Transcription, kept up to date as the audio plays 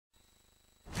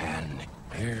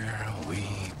Here we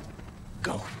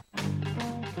go.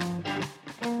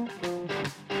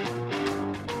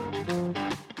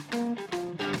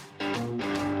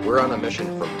 We're on a mission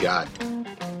from God.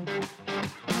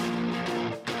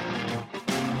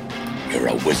 You're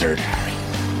a wizard, Harry.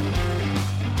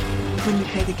 When you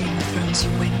play the Game of Thrones, you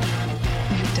win.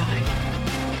 You die.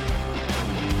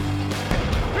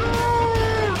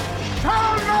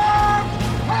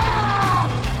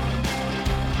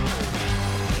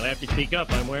 You'll have to speak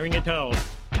up. I'm wearing a towel.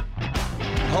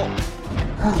 Oh.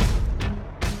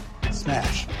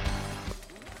 Smash.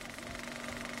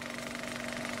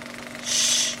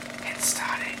 Shh. It's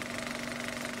starting.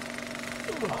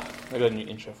 I got a new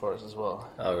intro for us as well.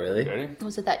 Oh, really? You ready?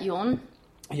 Was it that yawn?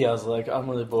 Yeah, I was like, I'm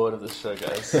really bored of this show,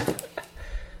 guys.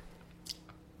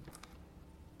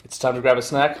 It's time to grab a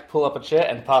snack, pull up a chair,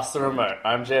 and pass the remote.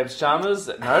 I'm James Chalmers.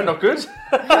 No, not good.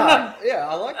 Yeah,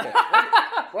 I like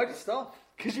that. Why'd you stop?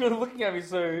 Because you were looking at me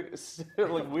so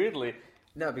like weirdly.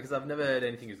 No, because I've never heard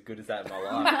anything as good as that in my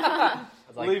life. I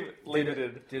was like, Leave it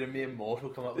in. Did a mere mortal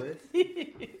come up with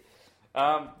this?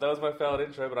 That was my failed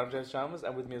intro, but I'm James Chalmers,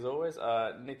 and with me as always,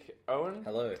 Nick Owen.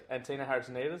 Hello. And Tina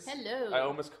Harritonidis. Hello. I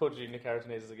almost called you Nick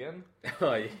Harritonidis again.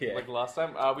 Oh, yeah. Like last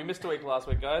time. We missed a week last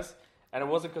week, guys. And it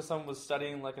wasn't because someone was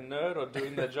studying like a nerd or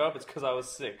doing their job, it's because I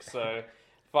was sick. So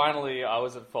finally, I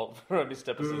was at fault for a missed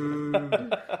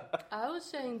episode. I was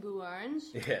saying boo orange.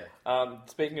 Yeah.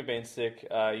 Speaking of being sick,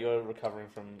 you're recovering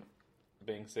from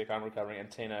being sick. I'm recovering, and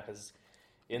Tina has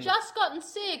Just gotten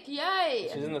sick, yay!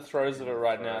 she's in the throes of it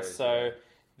right now. Throes, So yeah.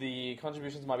 the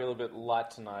contributions might be a little bit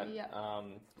light tonight. Yeah.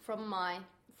 From my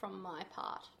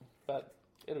part. But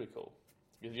it'll be cool.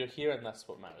 You're here, and that's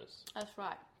what matters. That's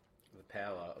right. The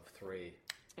power of 3.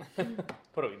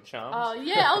 Put it in charms. Oh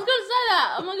yeah, I was gonna say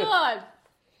that. Oh my god.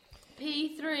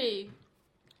 P3.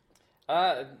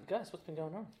 Guys, what's been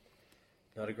going on?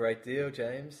 Not a great deal,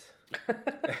 James.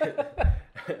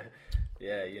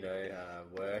 Yeah,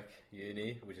 work,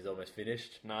 uni, which is almost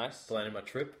finished. Nice. Planning my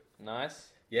trip.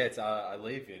 Nice. Yeah, it's I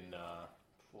leave in...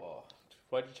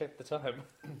 Why'd you check the time?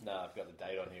 No, I've got the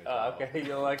date on here as well. Okay,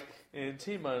 you're like, in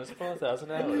T-minus 4,000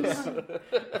 hours.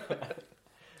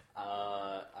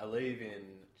 I leave in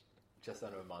just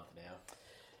under a month now.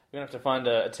 We're going to have to find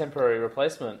a temporary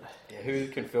replacement. Yeah, who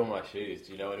can fill my shoes?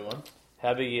 Do you know anyone?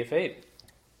 How big are your feet?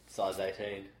 Size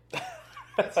 18.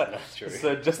 That's not true.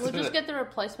 So We'll just get the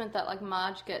replacement that like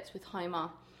Marge gets with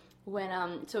Homer.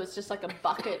 When so it's just like a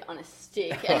bucket on a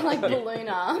stick and like balloon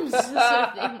arms sort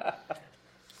of thing.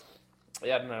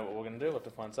 Yeah, I don't know what we're going to do. We'll have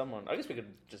to find someone. I guess we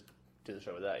could just do the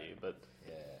show without you, but...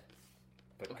 Yeah.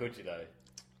 But could you, though?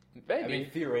 Maybe. I mean,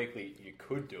 theoretically, you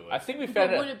could do it. I think we But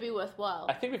found would out... it be worthwhile?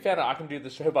 I think we found out I can do the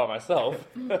show by myself.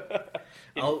 in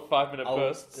 5-minute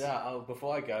bursts. Yeah,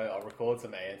 before I go, I'll record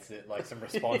some answers, like some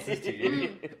responses to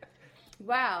you.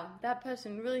 Wow, that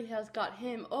person really has got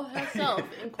him or herself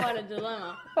in quite a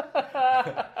dilemma.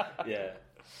 Yeah.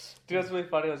 Dude, that's really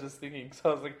funny. I was just thinking.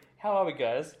 So I was like, how are we,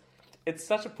 guys? It's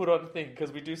such a put-on thing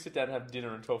because we do sit down and have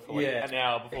dinner and talk for like an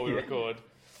hour before we record.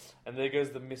 And there goes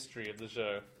the mystery of the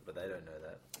show. But they don't know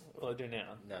that. Well, I do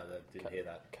now. No, they didn't hear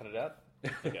that. Cut it out?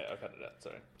 Okay, I'll cut it out,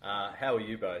 sorry. How are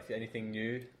you both? Anything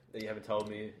new that you haven't told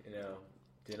me in our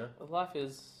dinner? Well, life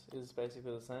is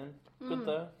basically the same. Good,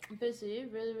 though. Busy,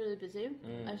 really, really busy.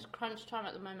 It's crunch time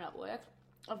at the moment at work.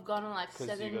 I've gone on like 'Cause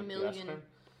you 7 got the ice million. cream.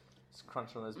 Just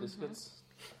crunch on those biscuits.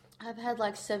 I've had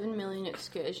like 7 million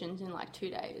excursions in like 2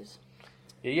 days.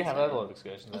 Yeah, you have had a lot of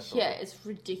excursions. that's Yeah, all. it's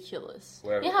ridiculous.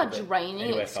 Where- you know how are they- draining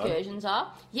anywhere fun? excursions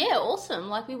are? Yeah, awesome.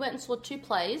 Like we went and saw 2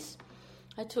 plays.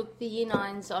 I took the Year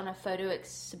 9s on a photo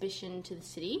exhibition to the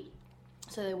city.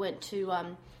 So they went to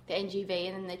the NGV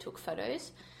and then they took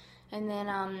photos. And then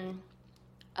I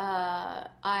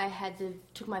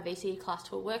took my VC class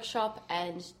to a workshop,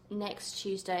 and next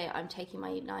Tuesday I'm taking my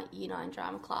Year 9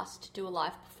 drama class to do a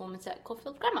live performance at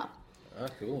Caulfield Grammar. Oh,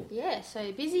 cool. Yeah,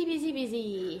 so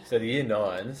busy. So the year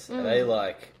 9s, are they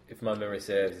like, if my memory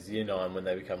serves, is year 9 when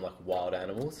they become like wild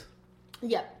animals?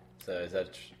 Yep. So was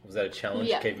that a challenge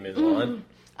Yeah. to keep them in line?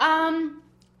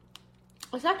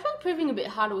 It's actually proving a bit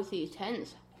harder with the Year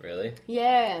 10s. Really?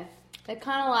 Yeah. They're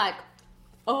kind of like,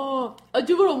 oh, I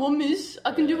do what I want, miss.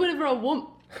 I can do whatever I want.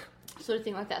 Sort of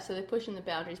thing like that. So they're pushing the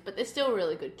boundaries. But they're still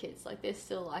really good kids. Like, they're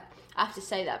still like... I have to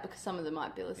say that because some of them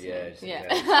might be listening. Yeah, just in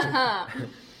yeah.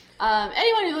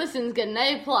 Anyone who listens get an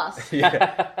A+.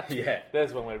 Yeah.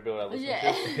 There's one way to build our listenership.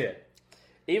 Yeah. Yeah.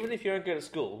 Even if you don't go to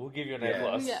school, we'll give you an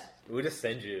A+. Yeah. We'll just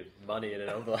send you money in an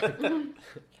envelope.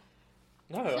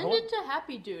 No, I Send want... it to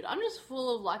Happy Dude. I'm just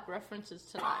full of, like, references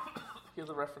tonight. You're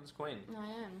the reference queen.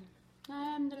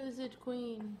 I am the lizard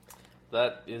queen.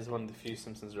 That is one of the few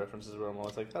Simpsons references where I'm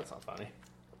always like, that's not funny.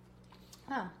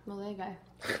 Huh, well, there you go.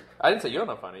 I didn't say you're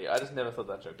not funny. I just never thought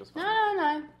that joke was funny.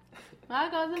 No. I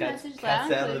got the message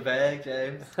Cat's loud. out of the bag,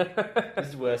 James. This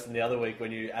is worse than the other week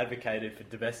when you advocated for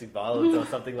domestic violence or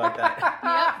something like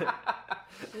that.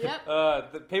 Yep.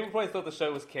 The people probably thought the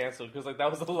show was cancelled because like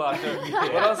that was the last joke.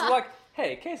 But I was like,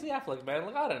 hey, Casey Affleck, man,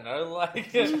 like I don't know,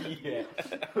 like Yeah.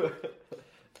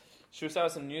 Should we start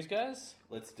with some news, guys?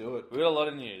 Let's do it. We got a lot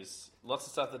of news. Lots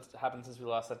of stuff that's happened since we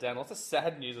last sat down. Lots of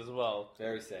sad news as well.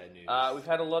 Very sad news. We've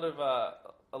had a lot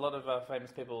of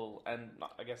famous people and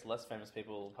I guess less famous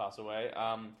people pass away.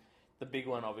 The big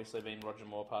one, obviously, being Roger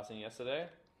Moore passing yesterday.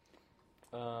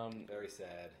 Very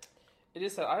sad. It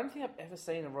is sad. I don't think I've ever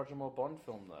seen a Roger Moore Bond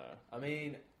film though. I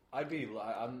mean, I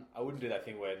wouldn't do that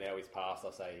thing where now he's passed,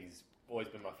 I'll say he's always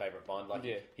been my favourite Bond. Like,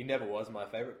 Yeah. he never was my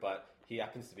favourite, but he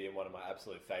happens to be in one of my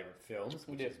absolute favourite films,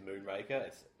 which is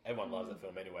Moonraker. Everyone loves that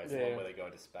film anyway. It's the one where they go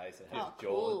into space. And it has Jaws.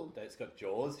 Cool. It's got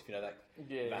Jaws, if you know that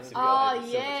massive guy. Oh, with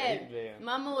the silver yeah. teeth. Yeah.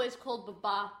 Mum always called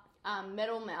Baba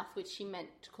Metal Mouth, which she meant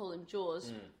to call him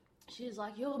Jaws. She was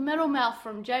like, you're Metal Mouth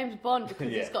from James Bond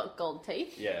because he's got gold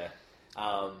teeth. Yeah.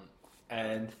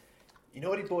 And you know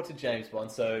what he brought to James Bond?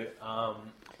 So,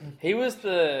 He was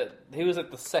like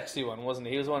the sexy one, wasn't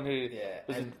he? He was the one who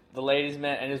was and the ladies'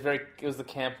 man, and it was the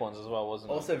camp ones as well,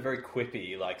 wasn't it? also very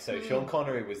quippy. Like, so Sean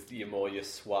Connery was your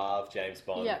suave James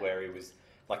Bond, where he was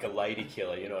like a lady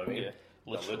killer. You know what I mean? Yeah.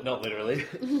 Not literally.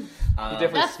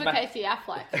 That's for Casey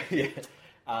Affleck. yeah.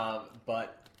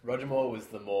 But Roger Moore was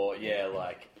the more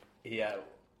like he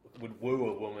would woo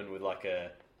a woman with like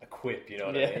a quip. You know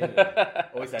what I mean? And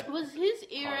always had Was his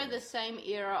era puns. the same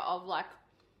era of like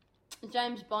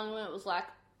James Bond when it was like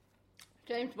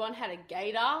James Bond had a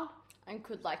gaydar and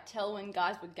could like tell when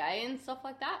guys were gay and stuff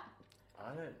like that? I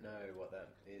don't know what that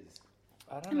is.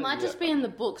 I don't It know. might just be in the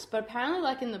books, but apparently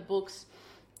like in the books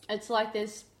it's like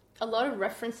there's a lot of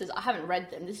references. I haven't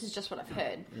read them, this is just what I've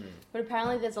heard. But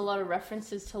apparently there's a lot of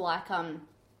references to like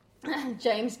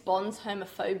James Bond's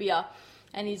homophobia.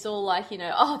 And he's all like,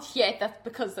 oh, yeah, that's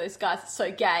because those guys are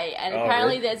so gay. And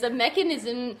apparently really? there's a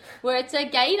mechanism where it's a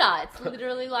gaydar. It's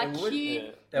literally like Q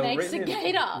They were makes a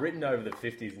gaydar. written over the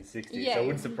 50s and 60s, Yeah. so it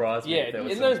wouldn't surprise me Yeah, if there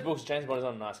was in those books, James Bond is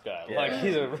not a nice guy. Yeah. Like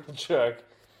he's a real jerk.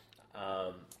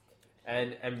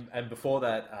 And before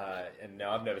that, and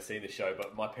now I've never seen the show,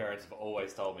 but my parents have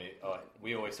always told me,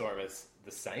 we always saw him as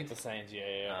the Saint. The Saints,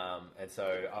 yeah. And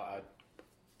so I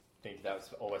think that was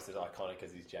almost as iconic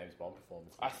as his James Bond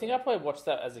performance. I think I probably watched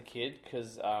that as a kid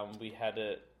because we had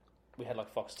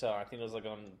like Foxtel. I think it was like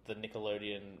on the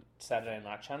Nickelodeon Saturday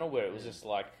Night Channel where it was just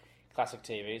like classic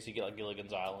TV. So you get like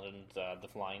Gilligan's Island and The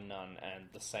Flying Nun and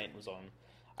The Saint was on.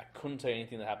 I couldn't tell you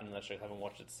anything that happened in that show. I haven't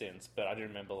watched it since, but I do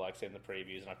remember like seeing the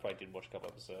previews and I probably did watch a couple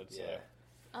episodes. Yeah. So.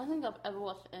 I don't think I've ever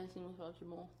watched anything with Roger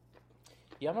Moore.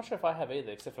 Yeah, I'm not sure if I have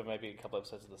either, except for maybe a couple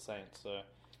episodes of The Saint. So,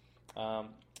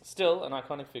 still an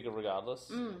iconic figure,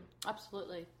 regardless.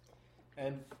 Absolutely.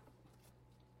 And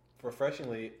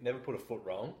refreshingly, never put a foot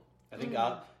wrong. I think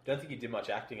don't think he did much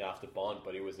acting after Bond,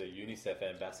 but he was a UNICEF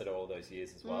ambassador all those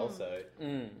years as well. So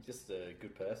just a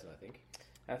good person, I think.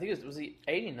 I think was he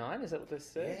 89? Is that what they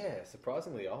said? Yeah,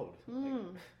 surprisingly old. Like,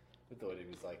 we thought he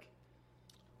was like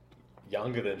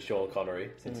younger than Sean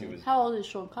Connery since he was. How old is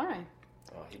Sean Connery?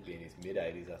 Oh, he'd be in his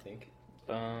mid-80s, I think.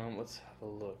 Let's have a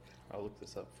look. I'll look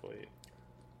this up for you.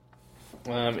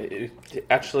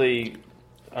 Actually,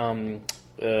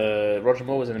 Roger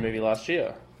Moore was in a movie last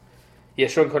year. Yeah,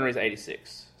 Sean Connery's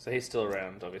 86, so he's still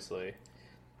around, obviously.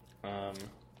 But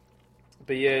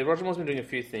yeah, Roger Moore's been doing a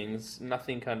few things.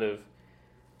 Nothing kind of.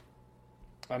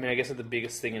 I mean, I guess the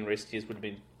biggest thing in recent years would have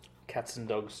been Cats and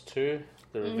Dogs 2,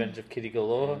 The Revenge of Kitty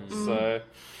Galore. So.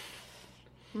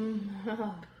 He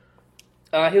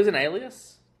was in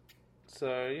Alias, so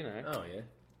Oh, yeah.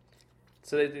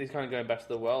 So he's kind of going back to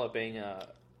the well of being a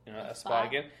spy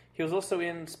again. He was also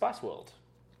in Spice World,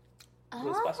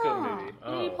 the Spice Girl movie.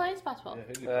 Who did he play in Spice World? Yeah,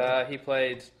 who did he play? He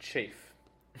played Chief.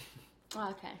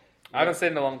 Oh, okay. I haven't seen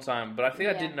it in a long time, but I think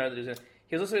I Yeah. didn't know that he was in.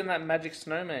 He was also in that Magic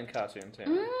Snowman cartoon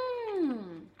too.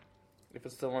 If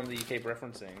it's the one that you keep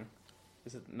referencing,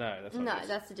 is it? No, that's not. No, this.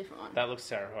 that's a different one. That looks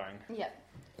terrifying. Yep.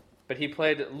 But he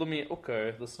played Lumi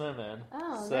Uko, the snowman.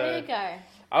 Oh, So there you go.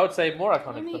 I would say more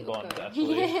iconic Lumi than Bond, Uko.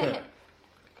 actually. Yeah.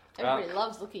 Everybody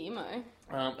loves Lucky Emo.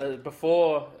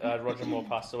 Before Roger Moore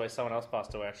passed away, someone else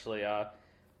passed away, actually.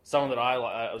 Someone that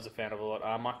I was a fan of a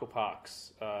lot, Michael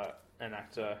Parks, an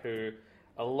actor who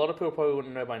a lot of people probably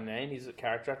wouldn't know by name. He's a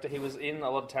character actor. He was in a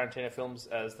lot of Tarantino films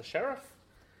as the sheriff.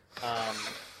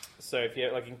 So if you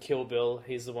like in Kill Bill,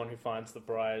 he's the one who finds the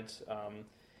bride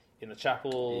in the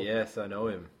chapel. Yes, I know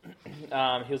him.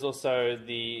 He was also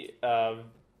the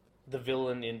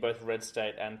villain in both Red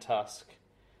State and Tusk.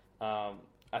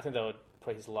 I think that would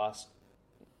play his last.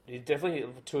 He's definitely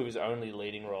two of his only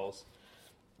leading roles,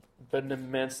 but an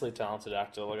immensely talented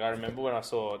actor. Like I remember when I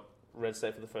saw Red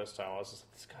State for the first time, I was just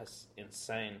like, this guy's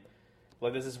insane.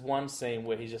 Like there's this one scene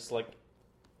where he's just like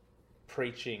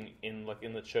preaching in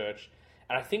the church,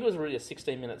 and I think it was really a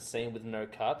 16-minute scene with no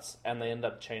cuts, and they end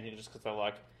up changing it just because they're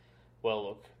like, well,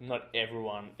 look, not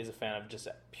everyone is a fan of just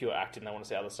pure acting. They want to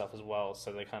see other stuff as well,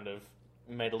 so they kind of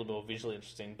made it a little more visually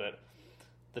interesting. But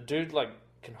the dude like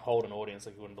can hold an audience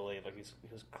like you wouldn't believe. Like he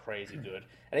was crazy good,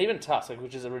 and even Tusk, like,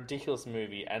 which is a ridiculous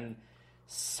movie and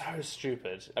so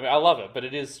stupid. I mean, I love it, but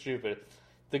it is stupid.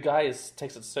 The guy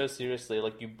takes it so seriously.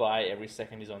 Like you buy every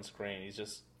second he's on screen. He was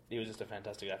just a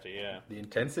fantastic actor. Yeah, The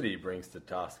intensity he brings to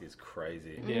Tusk is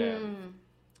crazy. yeah.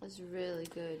 It's really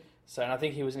good. So, and I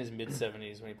think he was in his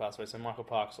mid-70s when he passed away. So Michael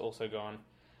Parks also gone.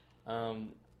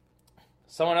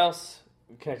 Someone else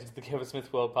connected to the Kevin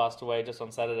Smith world passed away just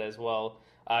on Saturday as well.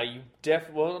 Not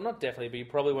definitely, but you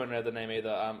probably won't know the name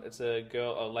either. It's a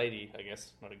lady, I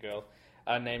guess, not a girl,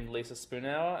 named Lisa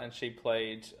Spoonhour, and she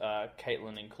played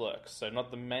Caitlin in Clerks. So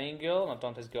not the main girl, not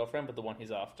Dante's girlfriend, but the one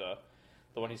he's after,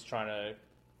 the one he's trying to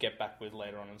get back with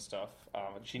later on and stuff.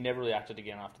 She never really acted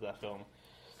again after that film.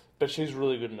 But she's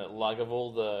really good in it. Like,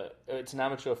 it's an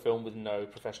amateur film with no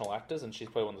professional actors, and she's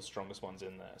probably one of the strongest ones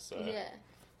in there. So, Yeah.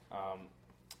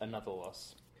 Another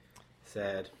loss.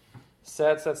 Sad.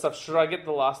 Sad stuff. Should I get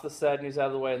the last of the sad news out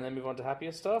of the way and then move on to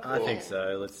happier stuff? I think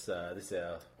so. Let's, this is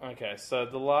our... Okay, so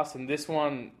the last, and this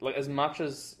one, like, as much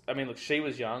as, I mean, look, she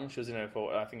was young. She was in her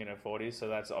 40s, so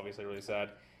that's obviously really sad.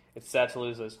 It's sad to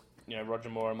lose those, Roger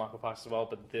Moore and Michael Parks as well,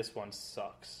 but this one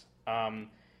sucks.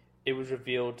 It was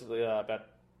revealed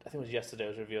I think it was yesterday, it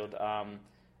was revealed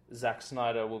Zack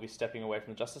Snyder will be stepping away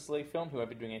from the Justice League film. He won't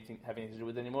be doing having anything to do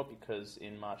with it anymore because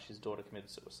in March his daughter committed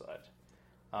suicide.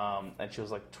 And she was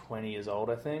like 20 years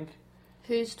old, I think.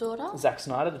 Whose daughter? Zack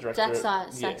Snyder, the director. Zack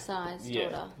Snyder's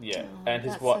daughter. Yeah, Oh, and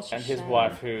his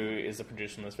wife, who is the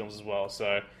producer on those films as well.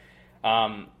 So,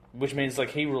 which means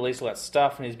like he released all that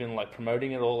stuff and he's been like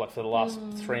promoting it all like for the last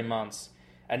 3 months,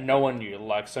 and no one knew.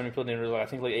 Like so many people didn't realize.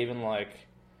 I think like even like.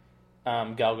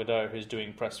 Gal Gadot, who's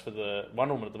doing press for the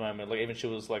Wonder Woman at the moment, like even she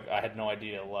was like, I had no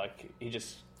idea. Like he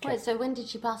just Wait, so when did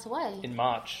she pass away? in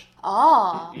March.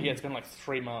 Oh, Yeah, it's been like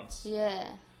 3 months. yeah.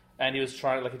 And he was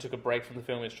trying, like he took a break from the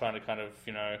film. He was trying to kind of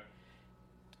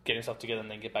get himself together and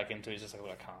then get back into it. He's just like,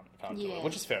 well, I can't do it,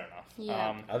 which is fair enough.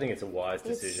 Yeah. I think it's a wise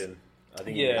decision. I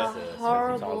think Yeah. he A needs to spend some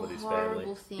time horrible, with his horrible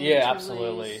family. thing. Yeah, to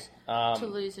absolutely. Lose, to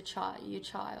lose your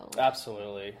child.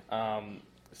 Absolutely.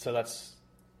 So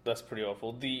that's pretty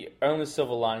awful. The only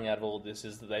silver lining out of all of this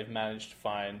is that they've managed to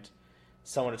find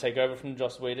someone to take over from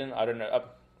Joss Whedon. I don't know.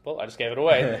 Well, I just gave it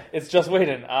away. It's Joss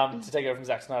Whedon to take over from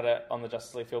Zack Snyder on the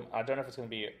Justice League film. I don't know if it's going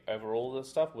to be over all the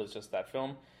stuff, was just that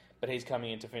film. But he's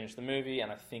coming in to finish the movie,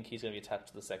 and I think he's going to be attached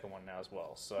to the second one now as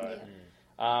well. So,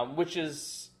 which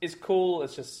is cool.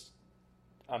 It's just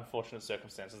unfortunate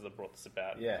circumstances that brought this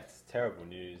about. Yeah, it's terrible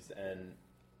news, and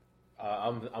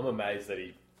I'm amazed that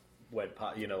he went,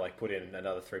 put in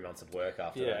another 3 months of work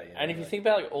after that. And if you think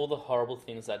about like all the horrible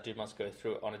things that dude must go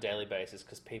through on a daily basis,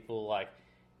 because people like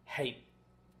hate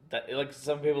that, like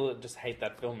some people just hate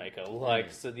that filmmaker. Like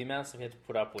so, the amount of stuff he had to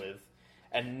put up with,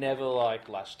 and never like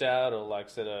lashed out or like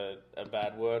said a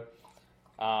bad word.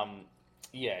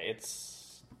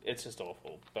 It's just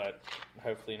awful. But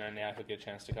hopefully, now he'll get a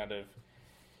chance to kind of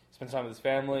spend time with his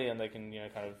family, and they can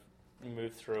kind of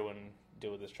move through and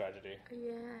deal with this tragedy.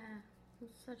 Yeah,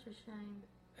 it's such a shame.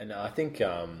 And I think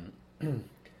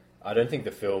I don't think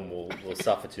the film will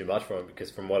suffer too much from it, because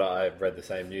from what I've read the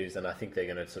same news, and I think they're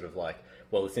going to sort of like,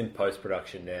 well, it's in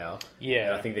post-production now. Yeah.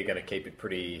 And I think they're going to keep it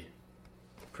pretty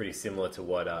similar to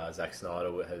what Zack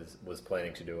Snyder was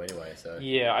planning to do anyway. So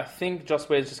yeah, I think Joss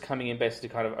Whedon's just coming in basically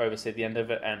to kind of oversee the end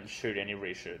of it and shoot any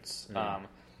reshoots.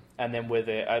 And then with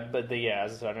it, as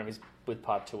I said, I don't know if he's with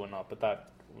part 2 or not, but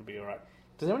that would be alright.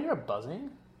 Does anyone hear a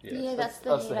buzzing? yes. Yeah, that's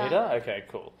the heater. Okay,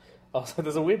 cool. Also,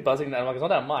 there's a weird buzzing now. I'm like, it's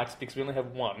not our mics because we only have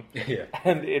one. Yeah.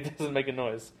 And it doesn't make a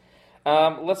noise.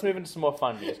 Let's move into some more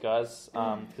fun news, guys.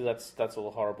 Because that's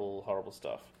all horrible, horrible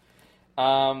stuff.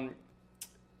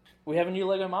 We have a new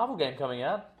Lego Marvel game coming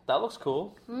out. That looks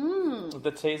cool.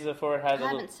 The teaser for it had I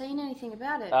haven't seen anything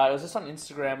about it. it was just on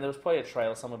Instagram. There was probably a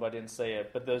trailer somewhere, but I didn't see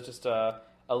it. But there was just a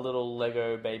little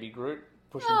Lego baby Groot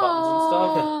pushing buttons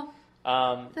and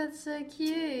stuff. That's so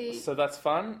cute. So that's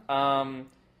fun.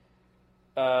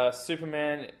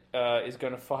 Superman is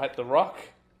going to fight The Rock.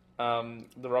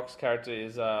 The Rock's character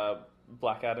is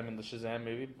Black Adam in the Shazam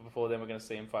movie. Before then, we're going to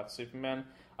see him fight Superman.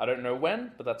 I don't know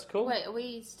when, but that's cool. Wait, are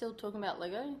we still talking about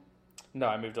Lego? No,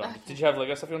 I moved on. Okay. Did you have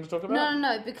Lego stuff you want to talk about?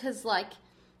 No, because like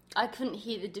I couldn't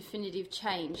hear the definitive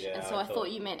change, Yeah, and so I I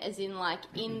thought you meant as in like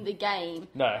in the game.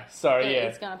 No, sorry, that yeah.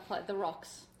 It's going to play the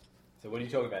rocks. So what are you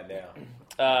talking about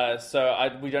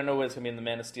now? We don't know whether it's going to be in the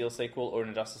Man of Steel sequel or in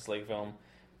a Justice League film,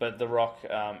 but The Rock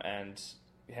and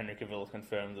Henry Cavill have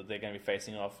confirmed that they're going to be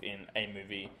facing off in a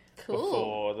movie Cool.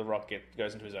 before The Rock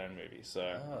goes into his own movie.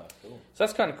 So Cool. So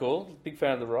that's kind of cool. Big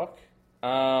fan of The Rock.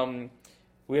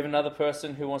 We have another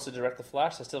person who wants to direct The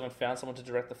Flash. I still haven't found someone to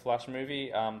direct the Flash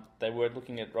movie. They were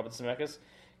looking at Robert Zemeckis.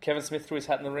 Kevin Smith threw his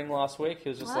hat in the ring last week. He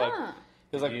was just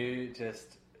You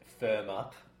just firm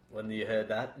up when you heard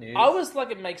that news? I was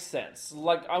like, it makes sense.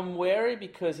 Like, I'm wary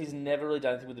because he's never really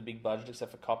done anything with a big budget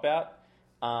except for Cop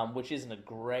Out, which isn't a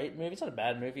great movie. It's not a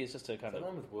bad movie. It's just a kind Is that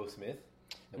of... one with Will Smith?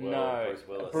 No, Bruce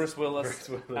Willis. Bruce Willis.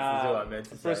 Bruce Willis is who I meant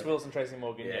to say. Bruce Willis and Tracy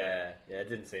Morgan. Yeah, it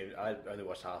didn't seem. I only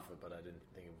watched half of it, but I didn't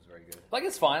think it was very good. Like,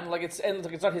 it's fine. Like, it's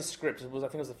not his script. I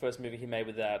think it was the first movie he made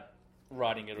without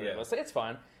writing it or whatever. Yeah. So it's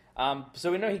fine.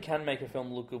 So we know he can make a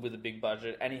film look good with a big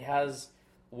budget, and he has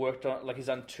worked on, like, he's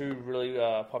done 2 really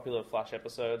popular Flash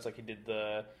episodes. Like, he did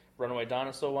the Runaway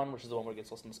Dinosaur one, which is the one where he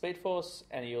gets lost in the Speed Force,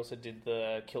 and he also did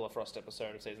the Killer Frost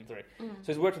episode of season 3. So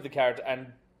he's worked with the character, and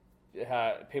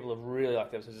people have really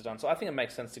liked the episodes he's done. So I think it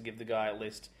makes sense to give the guy at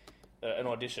least an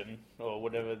audition or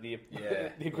whatever the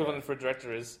the equivalent for a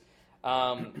director is.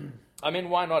 I mean,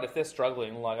 why not? If they're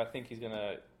struggling, like, I think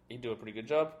he'd do a pretty good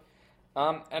job.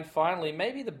 And finally,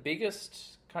 maybe the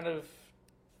biggest kind of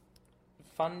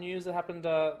fun news that happened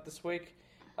this week: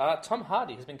 Tom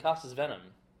Hardy has been cast as Venom.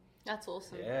 That's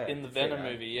awesome. Yeah, In the Venom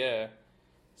movie, yeah.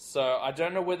 So I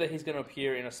don't know whether he's going to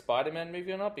appear in a Spider-Man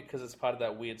movie or not, because it's part of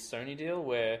that weird Sony deal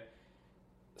where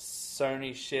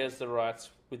Sony shares the rights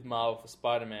with Marvel for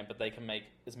Spider-Man, but they can make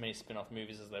as many spin-off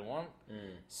movies as they want.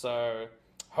 So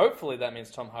hopefully that means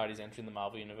Tom Hardy's entering the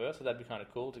Marvel universe. So that'd be kind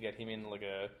of cool to get him in like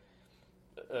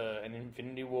an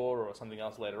Infinity War or something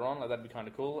else later on. Like, that'd be kind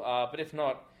of cool. But if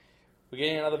not, we're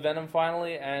getting another Venom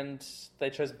finally, and they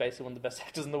chose basically one of the best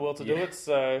actors in the world to do it.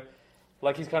 So,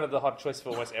 like, he's kind of the hot choice for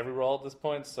almost every role at this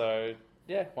point. So,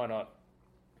 yeah, why not?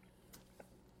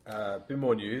 A bit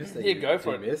more news. That Yeah, go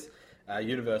for it. Miss.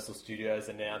 Universal Studios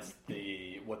announced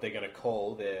what they're going to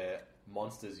call their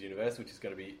Monsters universe, which is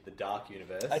going to be the Dark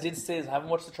Universe. I did see this. I haven't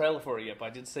watched the trailer for it yet, but I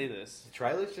did see this. The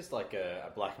trailer's just like a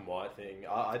black and white thing.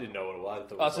 I didn't know what it was. I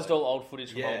thought it Oh, was it's just like- all old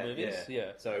footage from old movies?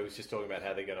 Yeah. So it was just talking about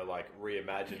how they're going to like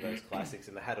reimagine those classics,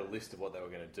 and they had a list of what they were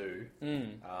going to do,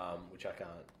 which I can't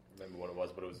remember what it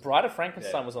was, but it was... Bride of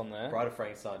Frankenstein was on there. Bride of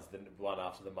Frankenstein's the one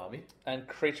after the Mummy. And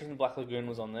Creature from the Black Lagoon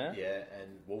was on there. Yeah,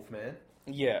 and Wolfman.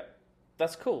 Yeah.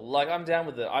 That's cool. Like, I'm down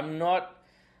with it. I'm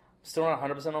still not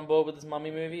 100% on board with this Mummy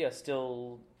movie. I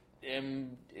still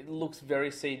am... It looks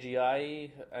very CGI,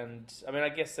 and... I mean, I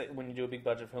guess that when you do a big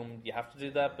budget film, you have to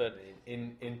do that, but...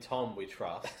 In Tom, we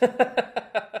trust.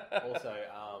 Also,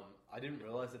 I didn't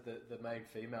realise that the main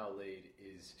female lead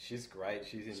she's great.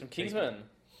 She's in... Some Kingsman.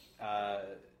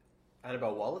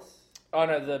 Annabelle Wallace? Oh,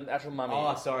 no, the actual Mummy.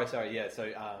 Oh, sorry, yeah.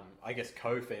 So, I guess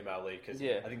co-female lead, because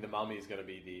Yeah. I think the Mummy is going to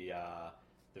be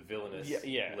the villainous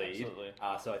Yeah, lead. absolutely.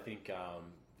 So I think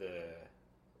the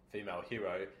female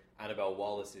hero, Annabelle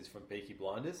Wallace, is from Peaky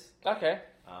Blinders, Okay.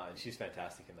 and she's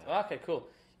fantastic in that. Okay, cool.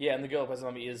 Yeah, and the girl who plays the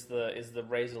Mummy is the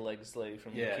Razor Legs lady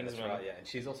from Yeah, Kingsman. that's right. Yeah, and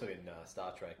she's also in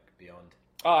Star Trek Beyond.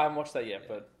 Oh, I haven't watched that yet,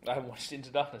 but I haven't watched Into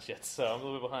Darkness yet, so I'm a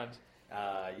little bit behind.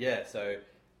 Yeah, so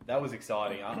that was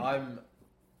exciting.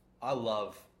 I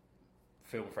love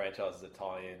film franchises that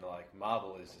tie in. Like,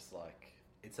 Marvel is just like,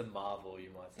 it's a marvel, you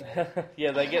might say.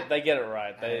 Yeah, they get it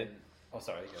right. They...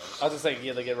 sorry. Go I was just saying,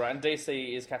 yeah, they get it right. And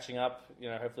DC is catching up. You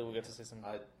know, hopefully we'll get to see some...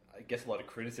 I guess a lot of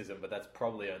criticism, but that's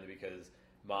probably only because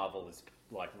Marvel is,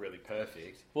 like, really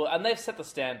perfect. Well, and they've set the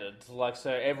standard. Like,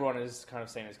 so everyone is kind of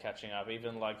seen as catching up.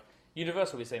 Even, like,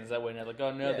 Universe will be seen as that way now. Like,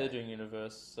 oh, no, Yeah. they're doing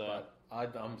Universe. So...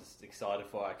 But I'm just excited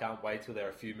for it. I can't wait till there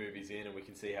are a few movies in and we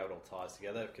can see how it all ties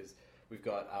together, because we've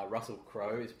got Russell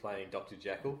Crowe is playing Dr.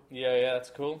 Jekyll. Yeah, that's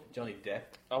cool. Johnny Depp.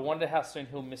 I wonder how soon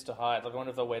he'll Mr. Hyde. Like, I wonder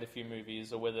if they'll wait a few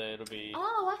movies or whether it'll be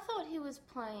Oh, I thought he was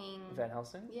playing... Van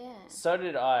Helsing. Yeah. So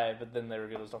did I, but then they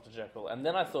revealed it was Dr. Jekyll. And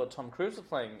then I thought Tom Cruise was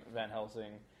playing Van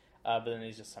Helsing, but then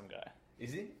he's just some guy.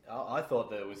 Is he? I thought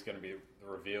that it was going to be, the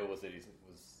reveal was that he was...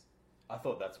 I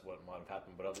thought that's what might have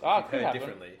happened, but I've could heard happen.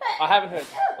 differently. I haven't heard...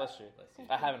 Bless you. Bless you.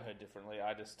 I haven't heard differently.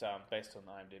 I just, based on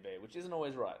IMDb, which isn't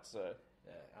always right, so...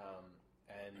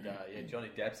 Yeah, Johnny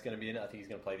Depp's going to be in it. I think he's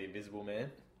going to play the Invisible Man,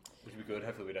 which would be good.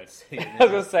 Hopefully we don't see him. I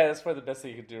was going to say, that's probably the best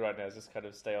thing you could do right now, is just kind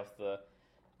of stay off the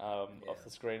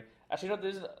screen. Actually,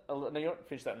 no, you don't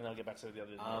finish that and then I'll get back to the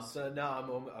other news. So,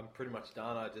 no, I'm pretty much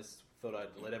done. I just thought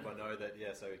I'd let everyone know that,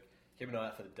 so Keep an eye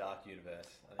out for the Dark Universe.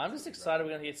 I'm just excited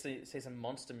we're going to get to see some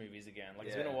monster movies again. Like,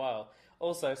 it's been a while.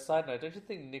 Also, side note, don't you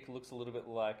think Nick looks a little bit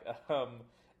like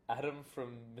Adam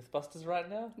from Mythbusters right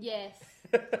now? Yes.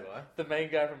 Do I? The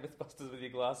main guy from Mythbusters with your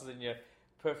glasses and your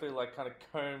perfectly, like, kind of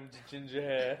combed ginger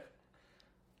hair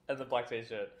and the black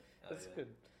t-shirt. That's good.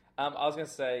 I was going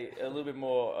to say a little bit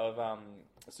more of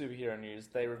superhero news.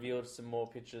 They revealed some more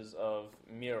pictures of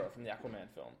Mira from the Aquaman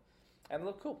film. And they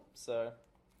look cool, so...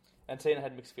 And Tina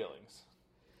had mixed feelings.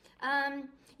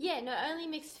 Only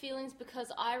mixed feelings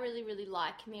because I really, really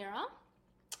like Mira.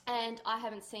 And I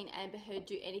haven't seen Amber Heard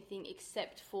do anything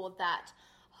except for that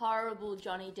horrible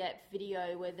Johnny Depp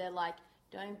video where they're like,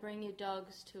 don't bring your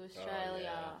dogs to Australia. Oh,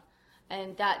 yeah.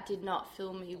 And that did not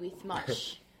fill me with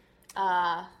much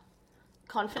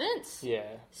confidence. Yeah.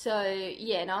 So,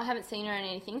 I haven't seen her in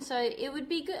anything. So it would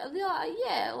be good.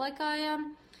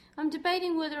 I'm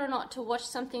debating whether or not to watch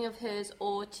something of hers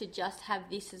or to just have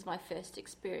this as my first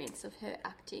experience of her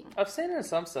acting. I've seen her in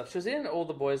some stuff. She was in All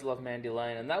the Boys Love Mandy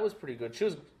Lane, and that was pretty good. She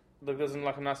was... There's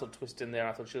like a nice little twist in there.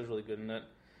 I thought she was really good in it.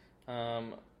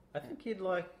 I think she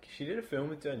did a film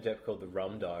with Johnny Depp called The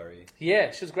Rum Diary.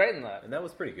 Yeah, she was great in that. And that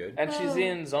was pretty good. And she's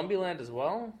in Zombieland as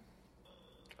well.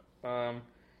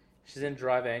 She's in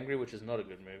Drive Angry, which is not a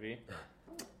good movie.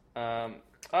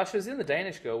 She was in The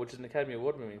Danish Girl, which is an Academy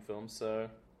Award-winning film, so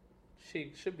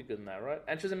she should be good in that, right?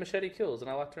 And she was in Machete Kills, and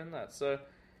I liked her in that. So,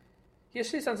 yeah,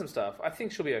 she's done some stuff. I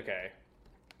think she'll be okay.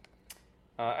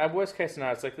 And worst case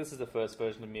scenario, it's like this is the first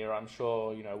version of Mira. I'm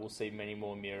sure, we'll see many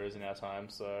more Miras in our time,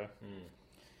 so...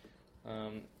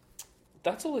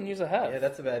 that's all the news I have. Yeah,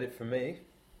 that's about it for me.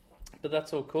 But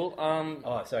that's all cool.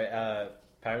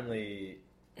 Apparently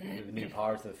the new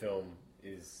Pirates of the film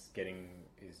is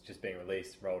just being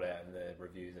released, rolled out, and the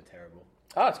reviews are terrible.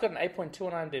 Oh, it's got an 8.2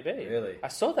 on IMDb. Really? I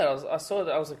saw that. I was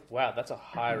like, wow, that's a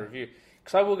high review.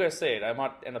 Because I will go see it. I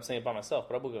might end up seeing it by myself,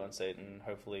 but I will go and see it, and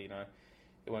hopefully,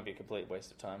 it won't be a complete waste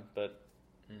of time. But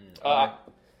they'll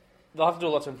have to do a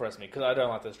lot to impress me, because I don't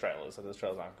like those trailers. So those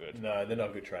trailers aren't good. No, they're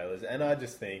not good trailers. And I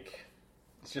just think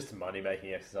it's just a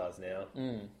money-making exercise now.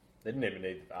 They didn't even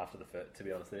need, after the first, to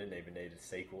be honest, they didn't even need a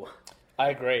sequel. I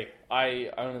agree. I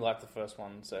only like the first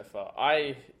one so far.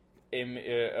 I am...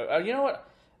 you know what?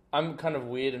 I'm kind of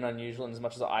weird and unusual in as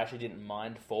much as I actually didn't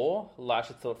mind 4. I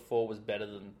actually thought 4 was better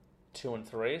than 2 and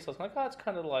 3. So I was like, it's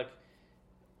kind of like...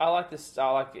 I like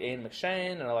Ian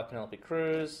McShane, and I like Penelope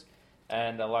Cruz,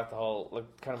 and I like the whole,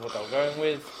 kind of what they were going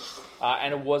with.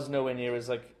 And it was nowhere near as,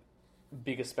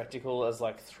 big a spectacle as,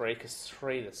 3, because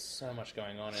 3, there's so much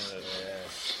going on in it.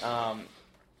 Yeah.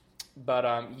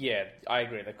 I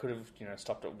agree. They could have,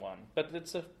 stopped at 1. But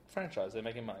it's a franchise. They're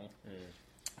making money.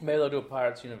 Maybe they'll do a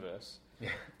Pirates universe. Yeah.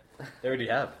 They already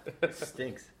have. It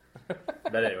stinks.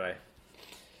 But anyway.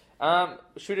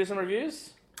 Should we do some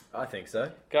reviews? I think so.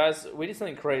 Guys, we did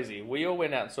something crazy. We all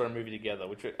went out and saw a movie together,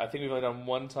 which I think we've only done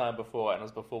one time before, and it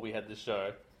was before we had this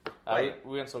show. We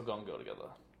went and saw Gone Girl together.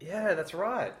 Yeah, that's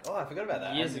right. Oh, I forgot about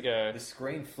that. Years ago. The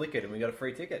screen flickered and we got a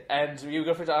free ticket. And you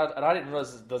got free ticket, and I didn't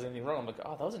realize there was anything wrong. I'm like,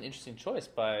 that was an interesting choice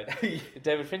by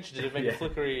David Fincher to make a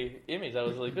flickery image. That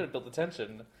was really good. It built the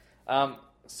tension.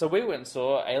 So we went and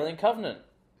saw Alien Covenant.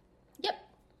 Yep.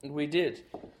 We did.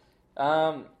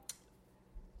 Thoughts?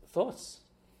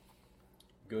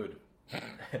 Good.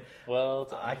 Well,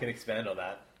 I can expand on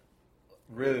that.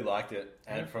 Really liked it.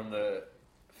 And from the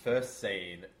first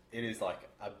scene, it is like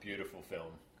a beautiful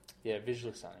film. Yeah,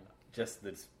 visually stunning. Just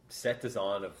the set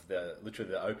design of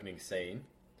literally the opening scene,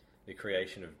 the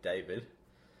creation of David,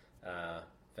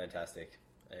 fantastic.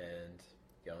 And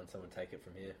go on, someone take it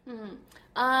from here.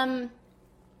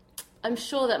 I'm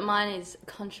sure that mine is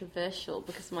controversial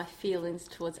because of my feelings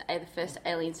towards the first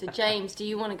Alien. So, James, do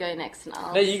you want to go next? And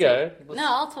I'll there you go. No,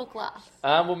 I'll talk last.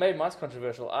 Well, maybe mine's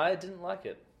controversial. I didn't like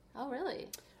it. Oh, really?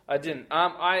 I didn't.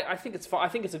 I think it's fine. I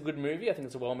think it's a good movie. I think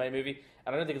it's a well-made movie.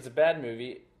 And I don't think it's a bad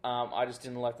movie. I just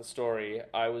didn't like the story.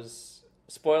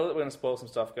 Spoil it. We're going to spoil some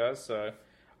stuff, guys. So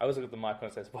I always look at the mic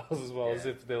when I say spoils as well, as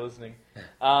if they're listening.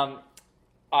 3,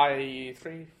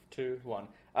 2, 1.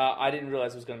 I didn't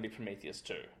realize it was going to be Prometheus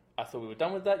 2. I thought we were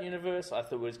done with that universe. I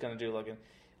thought we were just going to do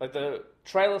like the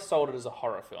trailer sold it as a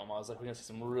horror film. I was like, we're going to see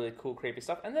some really cool creepy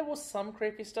stuff. And there was some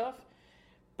creepy stuff.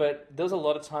 But there was a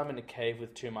lot of time in a cave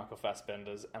with 2 Michael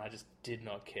Fassbenders, and I just did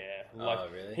not care.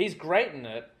 Really? He's great in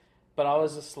it, but I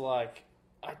was just like,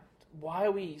 why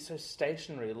are we so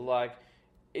stationary?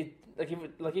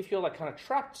 If you're kind of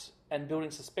trapped and building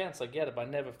suspense, I get it. But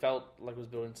I never felt like it was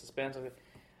building suspense.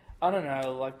 I don't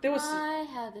know. There was. I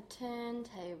had the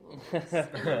turntables. In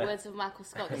the words of Michael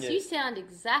Scott, because you sound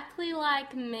exactly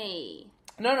like me.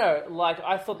 No.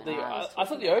 I thought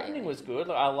the opening was good.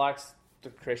 I liked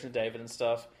the creation of David and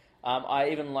stuff. I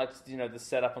even liked, the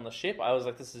setup on the ship. I was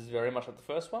like, this is very much like the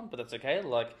first one, but that's okay.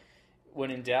 Like,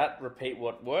 when in doubt, repeat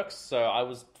what works. So I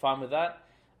was fine with that.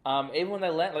 Even when they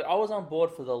land, like, I was on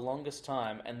board for the longest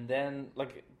time, and then,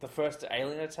 like, the first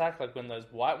alien attack, like, when those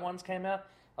white ones came out,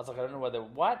 I was like, I don't know why they're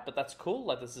white, but that's cool.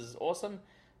 Like, this is awesome.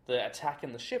 The attack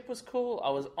in the ship was cool. I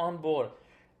was on board.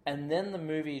 And then the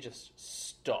movie just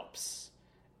stops.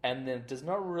 And then does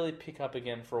not really pick up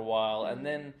again for a while. And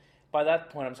then, by that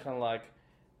point, I'm just kind of like,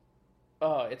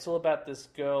 oh, it's all about this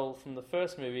girl from the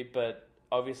first movie, but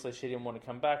obviously she didn't want to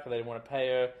come back, or they didn't want to pay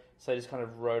her, so they just kind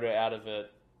of wrote her out of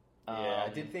it. Yeah, I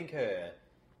did think her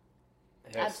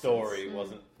Absence. story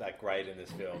wasn't that great in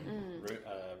this film.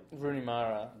 Rooney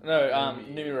Mara. No,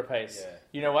 Noomi Rapace. Yeah.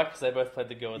 You know why? Because they both played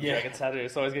the girl with the Yeah. dragon tattoo,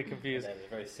 so I always get confused. They have a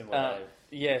very similar name.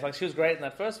 Yeah, it's like she was great in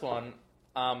that first one,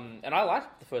 and I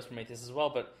liked the first Prometheus as well,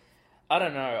 but I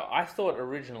don't know. I thought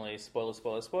originally, spoilers,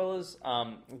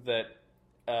 that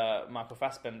Michael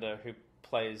Fassbender, who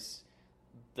plays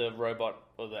the robot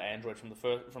or the android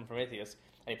from Prometheus,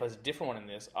 and he plays a different one in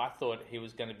this, I thought he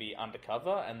was going to be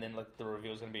undercover, and then like the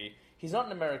reveal was going to be he's not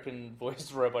an American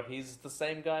voiced robot, he's the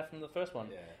same guy from the first one.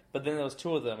 Yeah. But then there was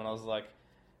two of them, and I was like,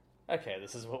 okay,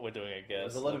 this is what we're doing, I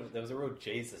guess. There was a real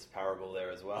Jesus parable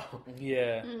there as well.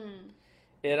 Yeah.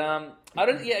 It I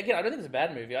don't think it's a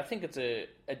bad movie. I think it's a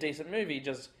decent movie,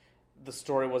 just the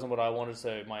story wasn't what I wanted,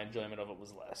 so my enjoyment of it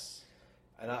was less.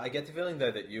 And I get the feeling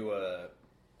though that you were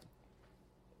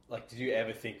like, did you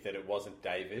ever think that it wasn't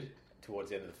David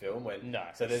towards the end of the film? No.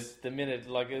 So there's the minute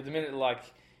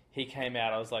he came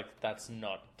out, I was like, that's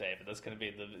not David. That's going to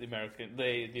be the American,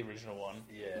 the original one.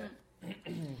 Yeah.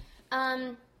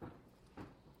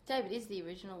 David is the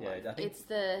original one. Yeah, I think- It's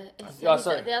the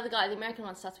sorry. the other guy. The American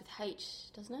one starts with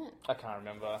H, doesn't it? I can't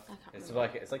remember. I can't It's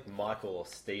remember. like Michael or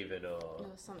Stephen or Or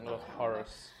something. Or I can't remember.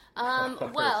 Horace.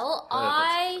 Well,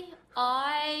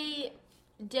 I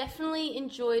definitely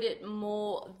enjoyed it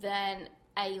more than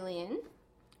Alien,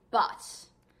 but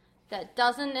that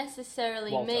doesn't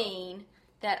necessarily Walter. mean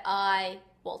that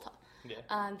Walter. Yeah.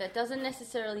 That doesn't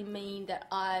necessarily mean that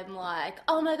I'm like,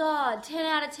 oh my god, 10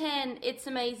 out of 10, it's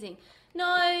amazing.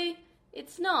 No,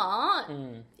 it's not.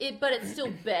 But it's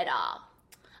still better.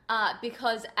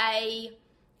 Because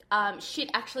shit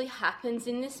actually happens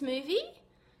in this movie,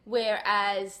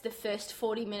 whereas the first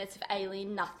 40 minutes of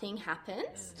Alien, nothing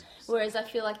happens. Whereas I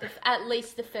feel like at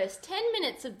least the first 10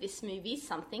 minutes of this movie,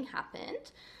 something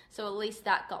happened. So at least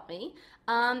that got me.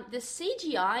 The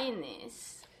CGI in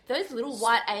this, those little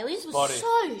white aliens were Spotty.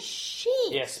 so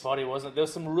shit. Yeah, spotty, wasn't it? There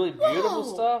was some really beautiful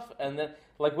Whoa. stuff, and then,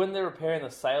 like, when they're repairing the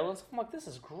sail and stuff, I'm like, this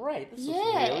is great. This looks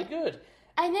Yeah. really good.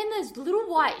 And then those little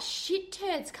white shit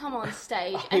turds come on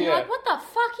stage, and you're yeah. like, what the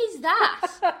fuck is that?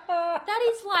 That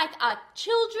is like a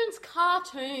children's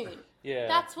cartoon. Yeah.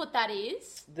 That's what that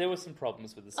is. There were some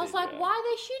problems with the CGI. I was like, why are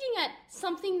they shooting at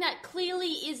something that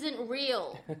clearly isn't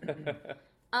real?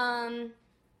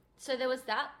 So there was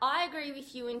that. I agree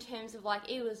with you in terms of, like,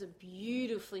 it was a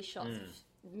beautifully shot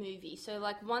movie. So,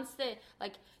 like, once they're,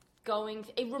 like,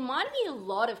 it reminded me a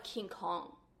lot of King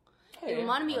Kong. It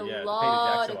reminded me yeah, a the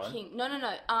lot Peter of Jackson King. No.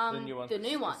 The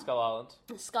new one. Skull Island.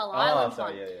 The Skull Island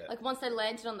sorry, one. yeah. Like, once they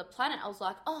landed on the planet, I was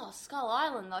like, oh, Skull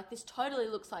Island. Like, this totally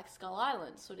looks like Skull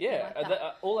Island. Sort of Yeah, thing like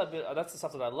that. all that bit, that's the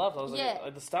stuff that I loved. I was Yeah. like,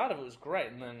 at the start of it was great,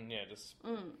 and then, just...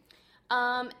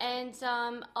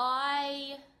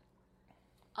 I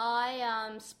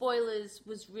spoilers,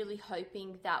 was really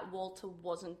hoping that Walter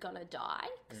wasn't gonna die,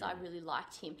 because I really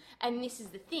liked him. And this is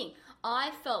the thing,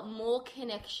 I felt more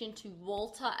connection to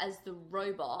Walter as the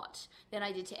robot than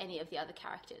I did to any of the other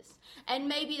characters. And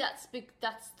maybe that's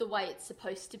the way it's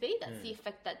supposed to be. That's the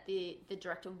effect that the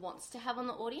director wants to have on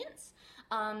the audience.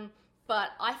 But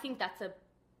I think that's a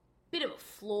bit of a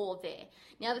flaw there.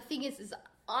 Now the thing is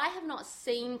I have not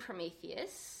seen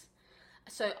Prometheus.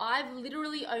 So I've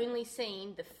literally only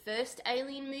seen the first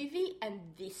Alien movie and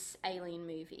this Alien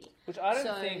movie. Which I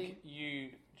don't think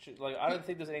you should, like, I don't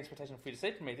think there's any expectation for you to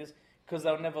see Prometheus, because they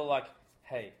were never like,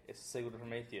 hey, it's a sequel to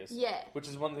Prometheus. Yeah. Which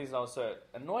is one of the things I was so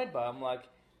annoyed by. I'm like,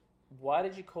 why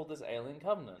did you call this Alien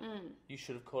Covenant? You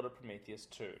should have called it Prometheus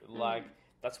 2. Like,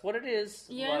 that's what it is.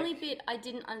 The only bit I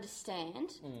didn't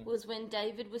understand was when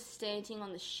David was standing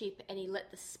on the ship and he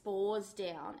let the spores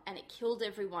down and it killed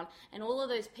everyone, and all of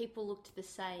those people looked the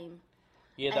same.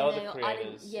 Yeah, they were the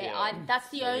creators. That's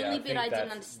the only bit I didn't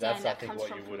that's, understand that I think, comes what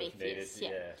from you would have Prometheus.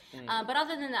 needed, yeah. But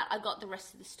other than that, I got the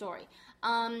rest of the story.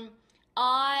 I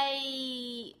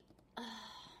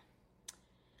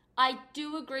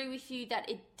do agree with you that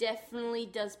it definitely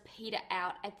does peter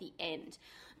out at the end,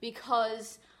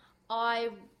 because my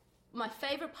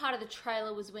favourite part of the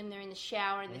trailer was when they're in the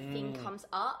shower and the thing comes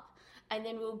up, and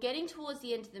then we were getting towards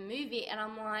the end of the movie, and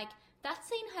I'm like, that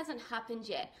scene hasn't happened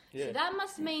yet. Yeah. So that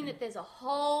must mean that there's a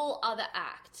whole other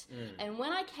act. And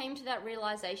when I came to that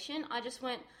realization, I just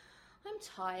went, I'm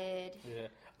tired. Yeah.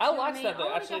 I know what liked I mean? that though. I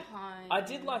wanna Actually, go home. I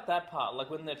did like that part,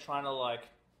 like when they're trying to like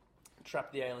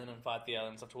trap the alien and fight the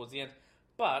alien stuff towards the end.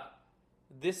 But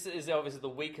this is obviously the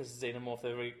weakest xenomorph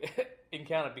they've ever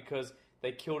encountered because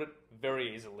they killed it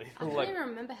very easily. I like, can't even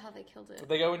remember how they killed it.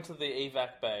 they go into the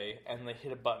evac bay and they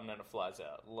hit a button and it flies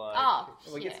out. Like, Oh,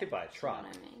 Well, he gets hit by a truck. You know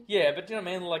what I mean? yeah, but you know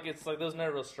what I mean? Like, it's like there's no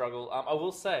real struggle. I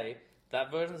will say that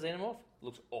version of Xenomorph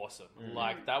looks awesome.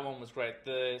 Like, that one was great.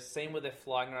 The scene where they're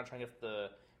flying around trying to get the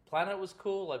planet was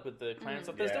cool, like with the crane and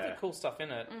stuff. There's Yeah. definitely cool stuff in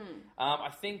it. I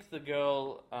think the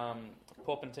girl,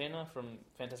 Porpentina from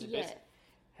Fantastic Yeah. Beasts,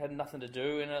 had nothing to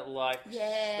do in it. Like,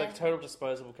 Yeah. like total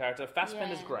disposable character.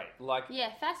 Fassbender's Yeah. great. Like,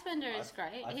 Yeah, Fassbender is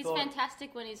great. I He's thought-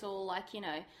 fantastic when he's all like, you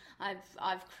know,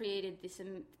 I've created this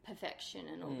perfection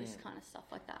and all this kind of stuff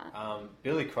like that.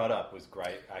 Billy Crudup was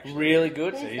great, actually. really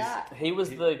good. Who's that? He was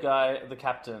the guy, the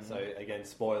captain. So again,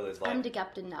 spoilers. Like, I'm the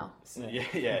captain now.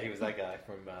 yeah, he was that guy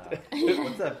from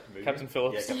what's that movie? Captain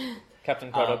Phillips. Yeah,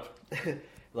 Captain Crudup.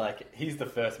 like he's the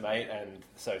first mate, and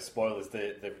so spoilers.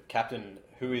 The captain,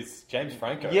 who is James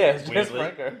Franco. Yeah, it's James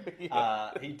weirdly, Franco.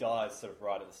 Yeah. he dies sort of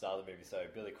right at the start of the movie. So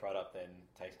Billy Crudup then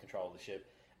takes control of the ship,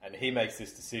 and he makes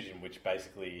this decision, which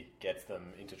basically gets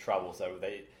them into trouble. So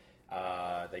they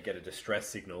get a distress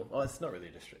signal. Oh, it's not really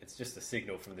a distress. It's just a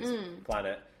signal from this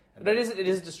planet. And But it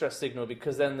is a distress signal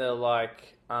because then they're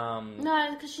like,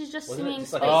 No, because she's just Wasn't it singing.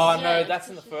 just like Space oh Jam. no, that's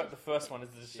in the She's- the first one is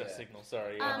the distress Yeah. signal.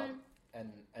 Sorry. Yeah.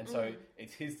 and so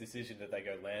it's his decision that they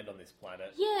go land on this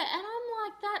planet. Yeah, and I'm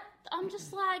like that. I'm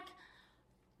just like,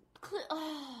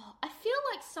 I feel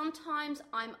like sometimes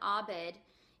I'm Abed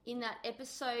in that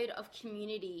episode of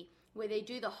Community where they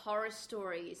do the horror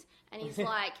stories, and he's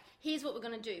like, "Here's what we're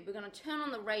gonna do. We're gonna turn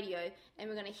on the radio, and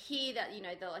we're gonna hear that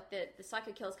the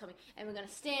psycho killer's coming, and we're gonna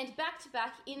stand back to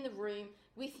back in the room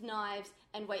with knives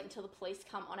and wait until the police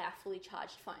come on our fully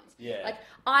charged phones." Yeah. Like,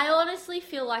 I honestly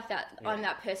feel like that. I'm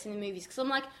that person in movies because I'm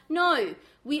like, no,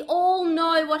 we all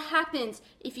know what happens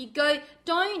if you go.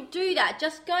 Don't do that.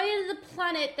 Just go to the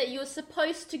planet that you're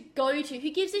supposed to go to.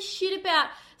 Who gives a shit about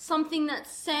something that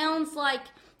sounds like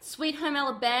Sweet Home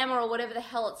Alabama or whatever the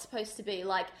hell it's supposed to be?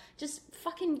 Like, just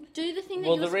fucking do the thing that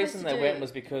Well, you're the reason supposed to they do. went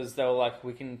was because they were like,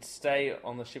 we can stay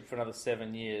on the ship for another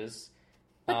 7 years.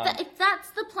 But if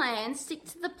that's the plan, stick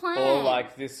to the plan. Or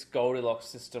like this Goldilocks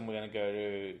system we're going to go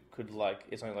to could like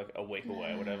it's only like a week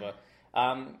away or whatever.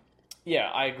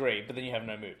 Yeah, I agree, but then you have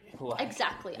no movie. Like,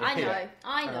 Exactly. I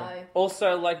know.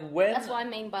 Also, like when That's what I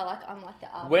mean by like I'm like the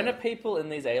army. when are people in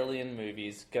these alien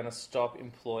movies going to stop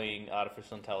employing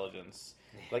artificial intelligence?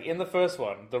 Like in the first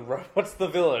one, the robot's the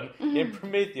villain. In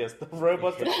Prometheus, the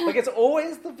robot's like it's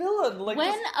always the villain. Like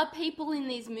When just- are people in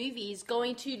these movies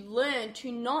going to learn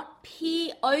to not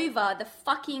peer over the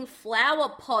fucking flower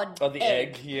pod oh, the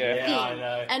egg. Yeah. thing? I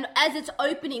know. And as it's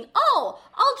opening, I'll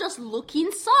just look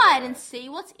inside and see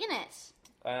what's in it.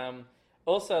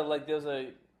 Also, like,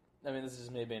 I mean, this is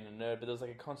just me being a nerd, but there's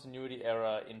like a continuity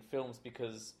error in films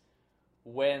because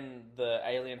when the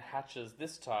alien hatches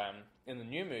this time in the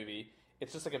new movie,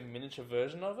 it's just like a miniature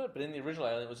version of it, but in the original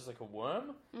Alien, it was just like a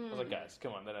worm. I was like, guys,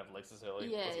 come on, they don't have legs this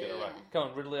early. Yeah, Let's get it yeah. right. Come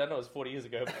on, Ridley, I know it was 40 years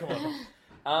ago, but come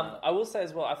on. I will say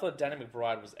as well, I thought Danny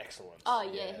McBride was excellent. Oh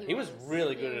yeah, He was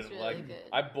really good was at it. really Like, good.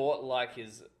 I bought like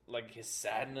his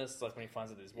sadness, like when he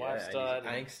finds out his wife's and died.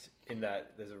 his angst in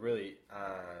that. There's a really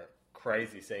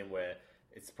crazy scene where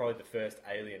it's probably the first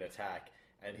alien attack,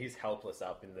 and he's helpless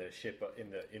up in the ship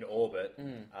in orbit,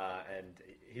 and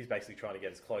he's basically trying to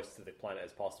get as close to the planet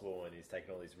as possible, and he's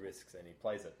taking all these risks, and he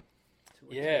plays it.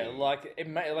 to a Yeah, T. like it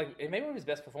made one of his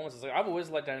best performances. Like I've always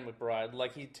liked Danny McBride.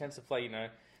 Like he tends to play,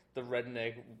 the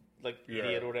redneck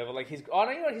idiot or whatever. Like he's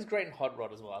he's great in Hot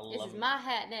Rod as well. I This love is him. my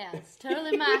hat now. It's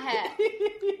totally my hat.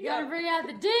 You gotta bring out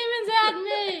the demons out of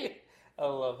me. I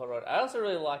love Hot Rod. I also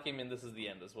really like him in This Is the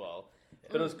End as well.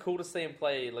 But it was cool to see him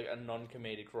play like a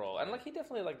non-comedic role, and like he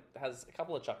definitely like has a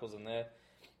couple of chuckles in there.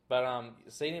 But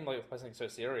seeing him like play something so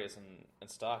serious and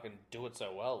stark and do it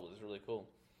so well was really cool.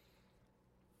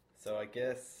 So I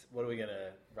guess, what are we going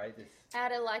to rate this?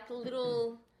 Out of like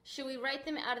little... Should we rate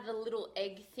them out of the little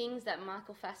egg things that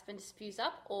Michael Fassbender spews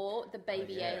up, or the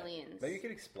baby aliens? Maybe you could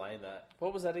explain that.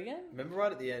 What was that again? Remember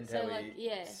right at the end So, how like, he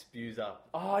yeah. spews up?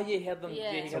 Oh yeah, he had them.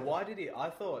 Yeah. Yeah, he So had why did he... I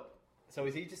thought... So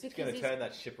is he just Because going to he's- turn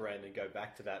that ship around and go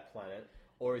back to that planet?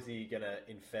 Or is he going to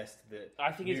infest the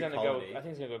I think he's new going to go. colony? I think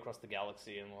he's going to go across the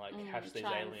galaxy and like hatch these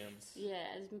Try and- aliens. Yeah,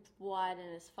 as wide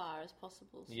and as far as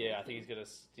possible. sort Yeah, of I think thing. he's gonna.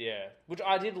 Yeah, which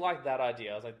I did like that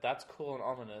idea. I was like, that's cool and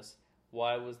ominous,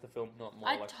 Why was the film not more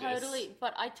like this?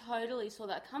 But I totally saw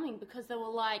that coming because they were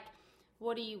like,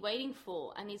 "What are you waiting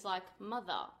for?" And he's like,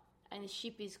 "Mother." And the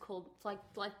ship is called duh.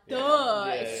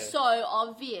 Yeah, It's so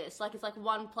obvious. Like it's like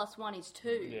 1 + 1 is 2.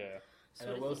 Yeah. And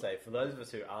I will say, for those of us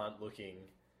who aren't looking,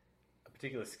 a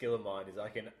particular skill of mine is I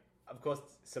can, of course,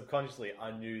 subconsciously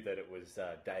I knew that it was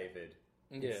David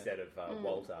instead of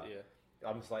Walter. Yeah.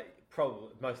 I'm just like, probably,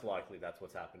 most likely that's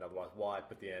what's happened. Otherwise, why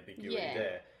put the ambiguity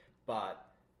there? But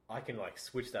I can like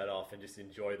switch that off and just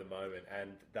enjoy the moment.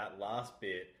 And that last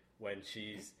bit when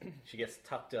she gets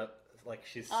tucked up, like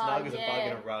she's snug as a bug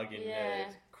in a rug in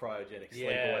cryogenic sleep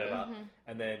or whatever,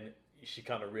 and then she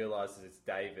kind of realizes it's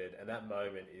David, and that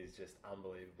moment is just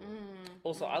unbelievable.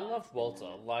 Also, I love Walter.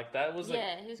 Like that was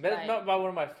he's great. not one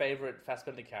of my favorite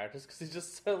Fassbender characters because he's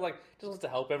just so like just wants to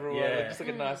help everyone, like, just like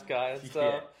a nice guy and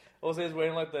stuff. Also, he's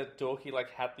wearing like the dorky like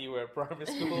hat that you wear at primary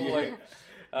school, like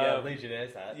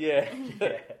Legionnaire's hat.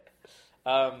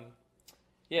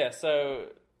 So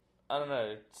I don't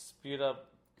know, spewed up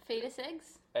Fetus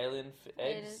eggs. alien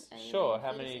eggs. Sure.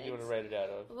 How many do you want to rate it out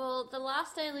of? Well, the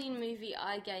last Alien movie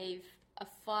I gave a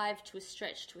 5 to a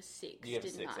stretch to a 6, You gave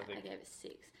it didn't 6, I? I think. I gave it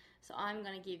 6. So I'm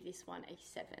going to give this one a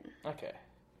 7. Okay.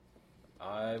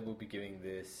 I will be giving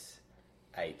this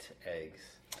 8 eggs.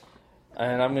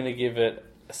 And I'm going to give it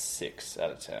a 6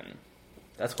 out of 10.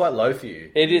 That's quite low for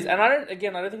you. It is, and I don't think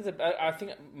it's I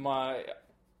think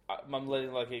I'm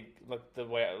letting the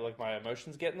way my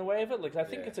emotions get in the way of it. Like I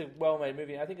think it's a well-made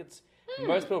movie. I think it's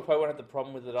most people probably won't have the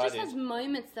problem with it. It just has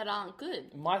moments that aren't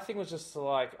good. My thing was just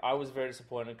like I was very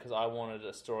disappointed because I wanted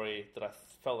a story that I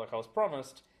felt like I was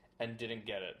promised and didn't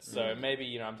get it. So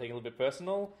maybe I'm taking a little bit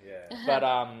personal. Yeah, but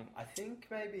I think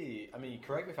maybe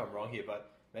correct me if I'm wrong here,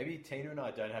 but maybe Tina and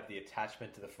I don't have the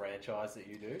attachment to the franchise that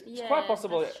you do. It's quite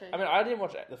possible. That's true. I mean, I didn't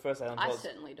watch the first Alien. I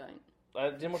certainly don't.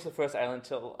 I didn't watch the first Alien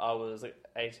until I was like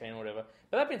 18 or whatever.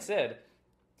 But that being said,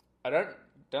 I don't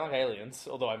like aliens,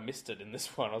 although I missed it in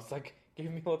this one. I was like, give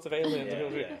me lots of aliens.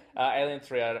 Alien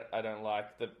 3 I don't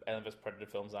like. The Alien vs Predator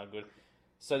films aren't good.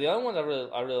 So the only one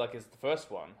I really like is the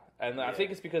first one. And I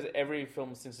think it's because every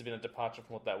film since has been a departure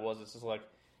from what that was. It's just like,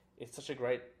 it's such a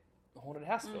great haunted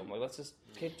house film. Like, let's just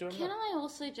keep doing that. Can I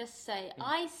also just say,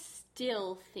 I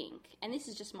still think, and this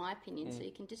is just my opinion, so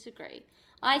you can disagree,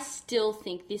 I still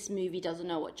think this movie doesn't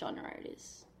know what genre it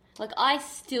is. Like, I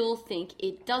still think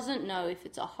it doesn't know if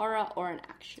it's a horror or an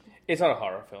action. It's not a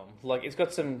horror film. Like, it's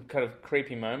got some kind of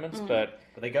creepy moments, but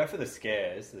they go for the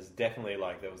scares. There's definitely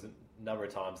there was a number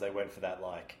of times they went for that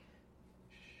I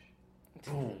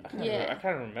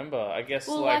can't remember. I guess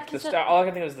Well, all I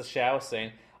can think was the shower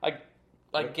scene.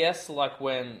 I guess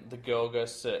when the girl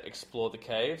goes to explore the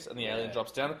caves and the alien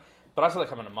drops down. But I saw that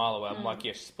coming a mile away. I'm like,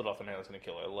 she split off and alien's going to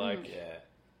kill her.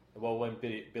 Well, when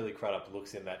Billy Crudup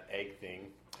looks in that egg thing.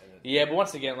 But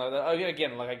once again,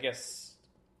 I guess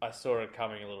I saw it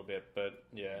coming a little bit, but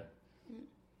yeah.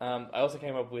 I also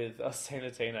came up with, I was saying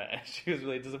to Tina, and she was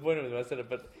really disappointed with me. I said it,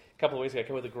 but a couple of weeks ago, I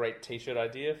came up with a great t-shirt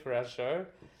idea for our show.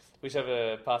 We should have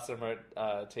a Pass the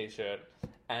Remote t-shirt,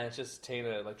 and it's just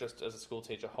Tina, just as a school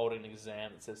teacher, holding an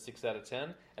exam that says 6 out of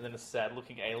 10, and then a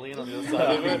sad-looking alien on the other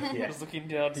side of it, just looking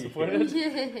down,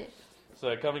 disappointed.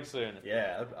 So, coming soon.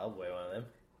 Yeah, I'll wear one of them.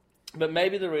 But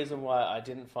maybe the reason why I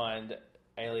didn't find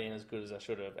Alien as good as I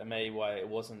should have, and maybe why it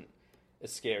wasn't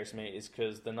as scary to me, is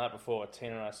because the night before,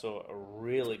 Tina and I saw a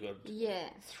really good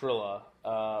thriller.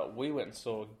 We went and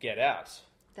saw Get Out.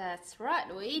 That's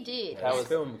right, we did. This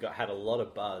film had a lot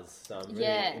of buzz, so I'm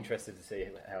really interested to see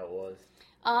how it was.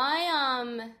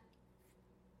 I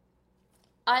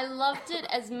loved it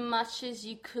as much as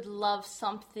you could love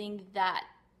something that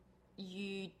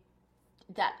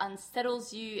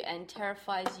unsettles you and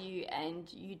terrifies you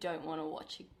and you don't want to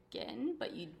watch again,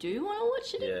 but you do want to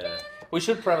watch it again. We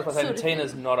should preface by saying that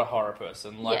Tina's thing. not a horror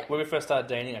person. When we first started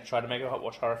dating, I tried to make her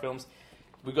watch horror films.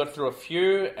 We got through a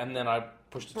few, and then I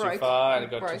pushed it too far, and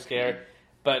it got too scary.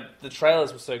 But the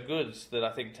trailers were so good that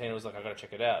I think Tina was like, I gotta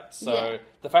check it out. So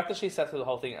the fact that she sat through the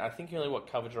whole thing, I think you only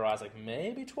covered your eyes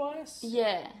maybe twice.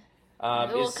 Yeah.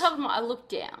 I looked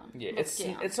down. Yeah,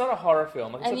 it's not a horror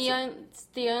film.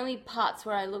 The only parts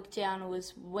where I looked down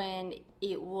was when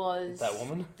it was that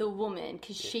woman. The woman,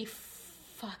 because she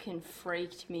fucking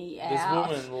freaked me out.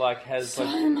 This woman has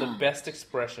the best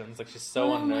expressions. She's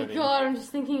so unnerving. Oh my god, I'm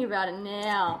just thinking about it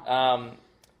now.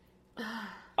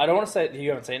 I don't want to say you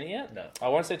haven't seen it yet. No, I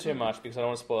won't say too much because I don't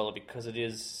want to spoil it because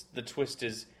the twist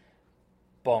is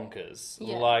bonkers.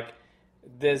 Yeah.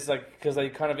 There's because they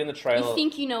kind of in the trailer. You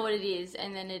think you know what it is,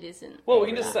 and then it isn't. Well, we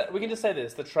can just say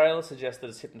this: the trailer suggests that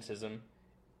it's hypnotism.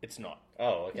 It's not.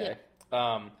 Oh, okay.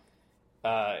 Yeah.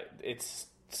 It's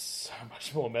so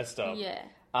much more messed up. Yeah.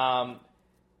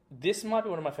 this might be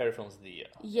one of my favorite films of the year.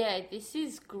 Yeah, this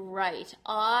is great.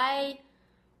 I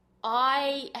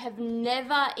have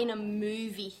never in a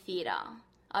movie theatre,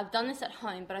 I've done this at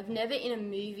home, but I've never in a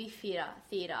movie theatre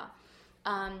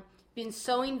been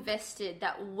so invested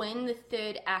that when the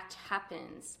third act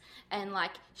happens and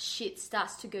like shit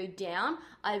starts to go down,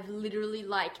 I've literally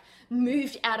like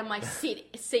moved out of my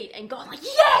seat and gone like,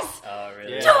 yes! Oh,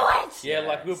 really? Yeah. Do it! Yeah,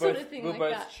 like we Sort were of thing both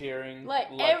like that. cheering.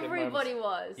 Like at everybody moments.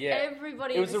 was. Yeah.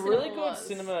 Everybody It was in a the really cinema good was.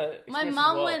 cinema My experience mum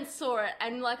as well. went and saw it,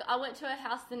 and like I went to her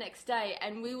house the next day,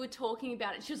 and we were talking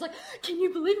about it. She was like, "Can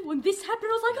you believe it when this happened?"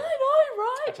 I was like, "I know,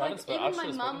 right?" I Like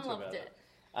even my mum loved it.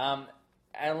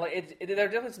 And like there are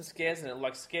definitely some scares in it,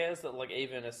 like scares that like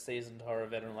even a seasoned horror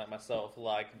veteran like myself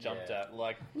like jumped at,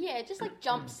 like. Yeah, just like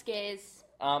jump scares.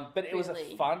 But it was a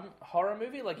Really. fun horror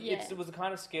movie. Like Yeah. it was the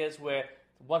kind of scares where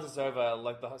once it's over,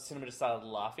 like the cinema just started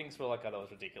laughing. So we're like, "Oh, that was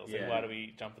ridiculous. Like, Yeah. why do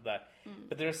we jump at that?"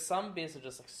 But there are some bits that are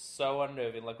just like so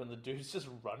unnerving, like when the dude's just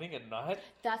running at night.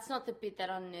 That's not the bit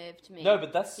that unnerved me. No,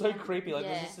 but that's so Yeah. creepy. Like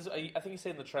Yeah. there's this, I think you see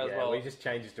in the trailer Yeah, as well. well, he just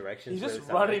changes directions. He's with just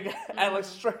something. running and like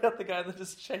straight at the guy that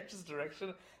just changes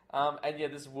direction. And yeah,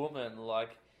 this woman,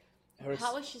 like, her.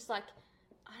 How was she's like,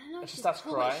 I don't know. And she she's starts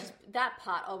pulling- crying? she's- that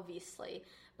part, obviously.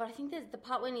 But I think there's the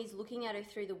part when he's looking at her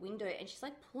through the window and she's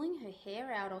like pulling her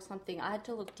hair out or something. I had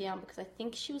to look down because I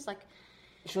think she was like,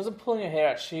 She wasn't pulling her hair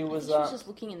out. She I was. think she was just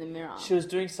looking in the mirror. She was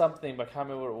doing something, but I can't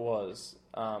remember what it was.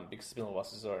 Because it's been a while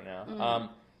since I saw it now.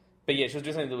 But yeah, she was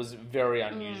doing something that was very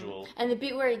unusual. And the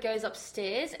bit where he goes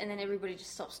upstairs and then everybody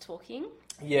just stops talking,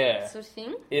 Yeah, sort of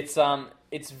thing.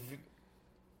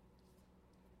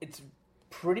 it's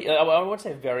pretty. I won't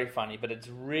say very funny, but it's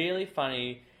really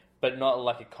funny. But not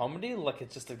like a comedy. Like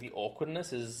it's just like the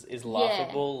awkwardness is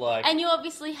laughable. Like And you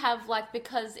obviously have like,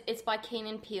 because it's by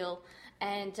Keenan Peele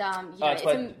and you know, it's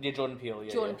by Jordan Peele.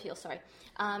 Yeah, Jordan yeah. Peele, sorry.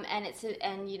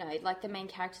 And you know, like the main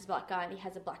character's a black guy and he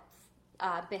has a black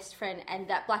best friend, and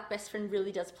that black best friend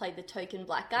really does play the token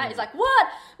black guy. It's like, what?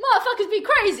 Motherfuckers be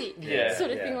crazy! Yeah, sort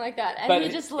of yeah. thing like that. And But he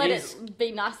just let he's- it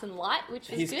be nice and light,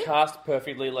 which was He's good. cast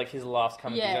perfectly. Like his laughs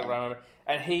come at the Yeah. exact right moment,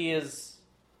 and he is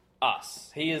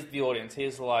us. He is the audience. He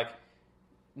is like,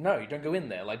 no, you don't go in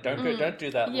there. Like, don't go, don't do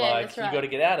that. Yeah, like, that's you right. got to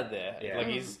get out of there. Yeah. Like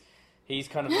he's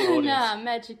kind of the audience. Nah,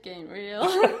 magic ain't real.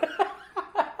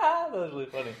 That was really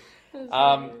funny.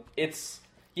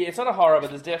 It's not a horror, but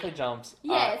there's definitely jumps.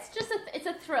 Yeah, it's just it's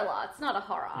a thriller. It's not a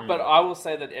horror. But I will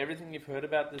say that everything you've heard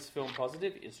about this film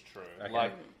positive is true. Okay.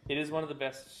 Like, it is one of the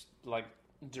best like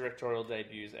directorial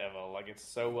debuts ever. Like, it's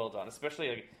so well done, especially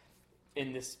like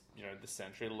in this this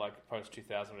century, like post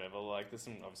 2000 whatever. Like, there's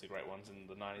some obviously great ones in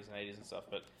the 90s and 80s and stuff,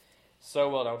 but so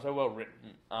well done, so well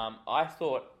written. I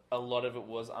thought a lot of it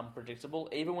was unpredictable,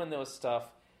 even when there was stuff.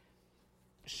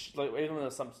 Even when there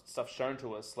was some stuff shown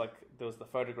to us, like there was the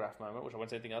photograph moment, which I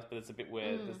won't say anything else, but it's a bit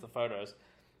where there's the photos.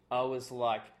 I was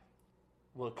like,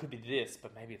 well, it could be this,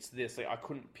 but maybe it's this. Like, I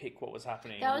couldn't pick what was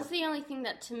happening. That was the only thing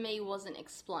that to me wasn't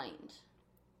explained.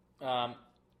 I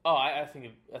think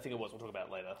it was. We'll talk about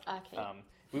it later. Okay.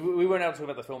 We weren't able to talk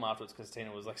about the film afterwards because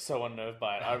Tina was like so unnerved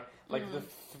by it. The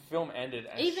film ended,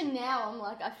 and Even now, I'm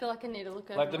like, I feel like I need to look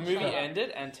over like the my movie shoulder.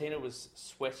 ended, and Tina was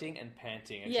sweating and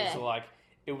panting, and she Yeah. was like,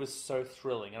 it was so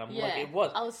thrilling, and I'm Yeah, like, it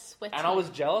was. I was sweating. And I was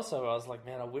jealous of it. I was like,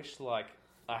 man, I wish like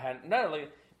I hadn't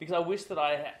because I wish that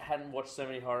I hadn't watched so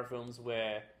many horror films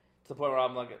where to the point where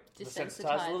I'm like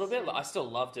desensitized a little bit. Like, I still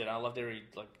loved it. And I loved every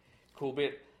like cool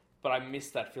bit, but I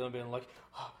missed that feeling being like,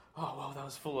 oh wow, that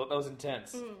was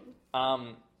intense.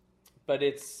 But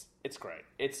it's great.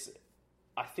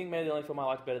 I think maybe the only film I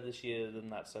liked better this year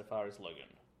than that so far is Logan.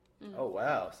 Oh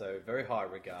wow! So very high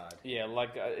regard. Yeah,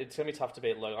 like it's gonna be tough to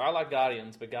beat Logan. I like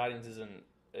Guardians, but Guardians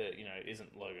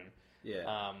isn't Logan.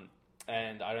 Yeah.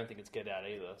 And I don't think it's Get Out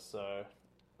either. So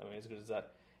I mean, as good as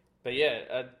that. But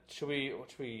yeah, what should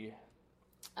we?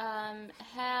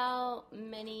 How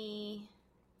many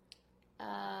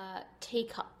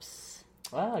teacups?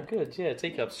 Ah, good. Yeah,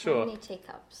 teacups. How Sure. many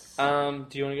teacups? Do you want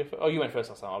to go first? Oh, you went first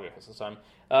last time. I'll go first this time.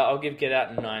 I'll give Get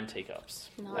Out 9 teacups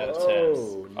out of 10.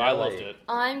 Oh, I Nelly. loved it.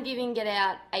 I'm giving Get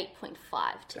Out 8.5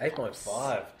 teacups.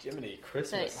 8.5. Jiminy So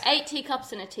Christmas. 8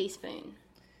 teacups and a teaspoon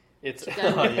It's to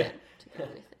go with it. To go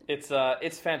with it.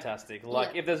 it's fantastic.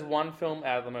 Like, Yeah. if there's one film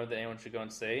out of the moment that anyone should go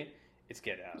and see, it's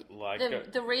Get Out.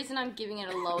 Like, The reason I'm giving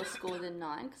it a lower score than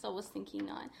 9, because I was thinking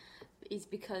 9, is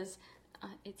because I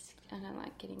don't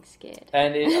like getting scared.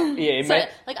 and it So, may,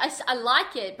 like, I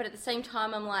like it, but at the same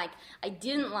time, I'm like, I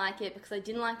didn't like it because I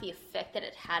didn't like the effect that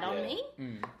it had on Yeah. me.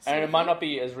 and it might not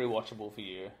be as rewatchable for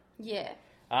you. Yeah.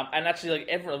 And actually, like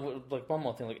everyone, like one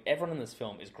more thing, like everyone in this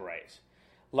film is great.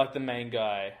 Like the main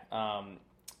guy,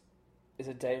 is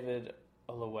it David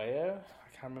Olaweo?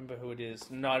 I can't remember who it is.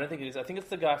 No, I don't think it is. I think it's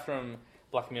the guy from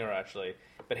Black Mirror, actually.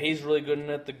 But he's really good in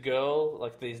it. The girl,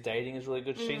 like, that he's dating is really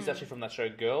good. She's actually from that show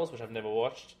Girls, which I've never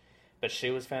watched. But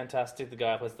she was fantastic. The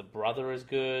guy who plays the brother is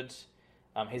good.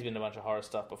 He's been in a bunch of horror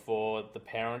stuff before. The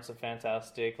parents are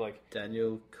fantastic. Like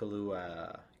Daniel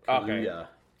Kaluuya. Okay. Kaluuya.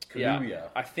 Yeah,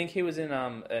 I think he was in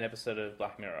an episode of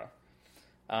Black Mirror.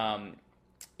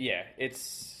 Yeah,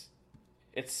 it's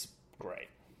great.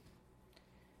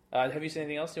 Have you seen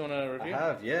anything else you want to review? I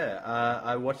have, yeah.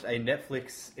 I watched a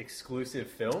Netflix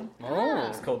exclusive film. Oh.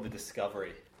 It's called The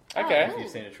Discovery. Okay. If you've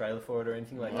seen a trailer for it or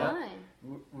anything like that.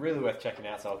 Really worth checking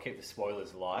out, so I'll keep the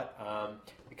spoilers light.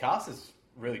 The cast is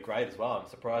really great as well. I'm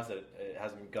surprised that it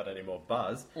hasn't got any more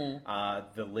buzz.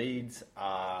 The leads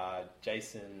are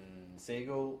Jason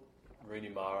Segel, Rooney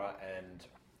Mara, and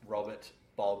Robert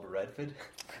Bob Redford.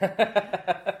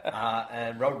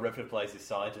 And Robert Redford plays this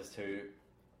scientist who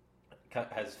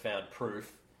has found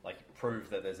proof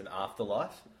that there's an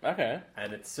afterlife. Okay.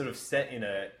 And it's sort of set in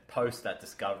a post that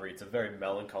discovery. It's a very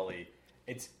melancholy.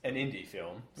 It's an indie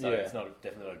film, so it's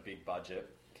definitely not a big budget.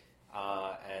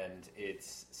 And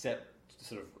it's set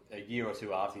sort of a year or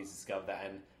two after he's discovered that,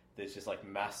 and there's just like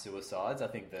mass suicides. I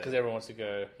think that because everyone wants to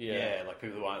go. Yeah, like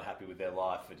people who aren't happy with their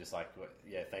life are just like,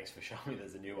 yeah, thanks for showing me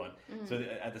there's a new one. So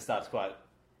at the start, it's quite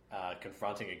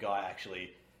confronting. A guy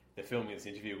actually, they're filming this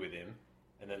interview with him,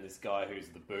 and then this guy who's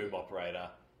the boom operator,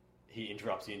 he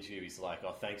interrupts the interview. He's like,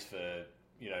 "Oh, thanks for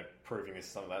proving this,"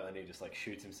 something like that. And he just like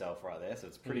shoots himself right there. So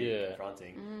it's pretty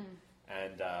confronting.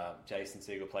 And Jason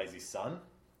Segel plays his son.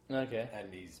 Okay.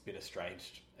 And he's been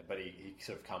estranged, but he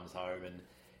sort of comes home, and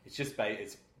it's just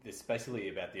it's basically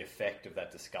about the effect of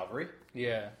that discovery.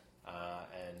 Yeah.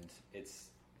 And it's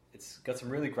got some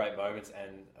really great moments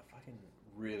and a fucking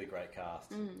really great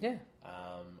cast. Yeah.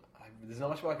 There's not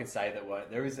much more I can say that won't.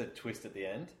 There is a twist at the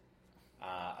end,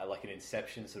 like an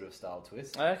Inception sort of style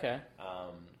twist. Okay.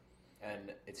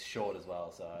 And it's short as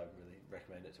well, so I really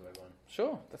recommend it to everyone.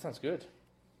 Sure, that sounds good.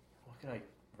 What can I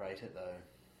rate it though?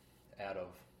 Out of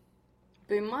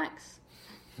Boom mics.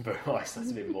 Boom mics.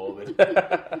 That's a bit morbid.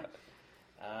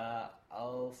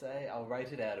 I'll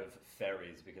rate it out of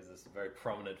ferries because it's a very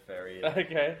prominent ferry.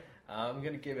 Okay. I'm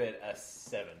going to give it a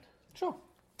 7. Sure.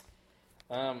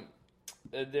 Are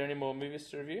there any more movies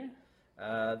to review?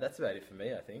 That's about it for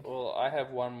me, I think. Well, I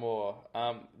have one more.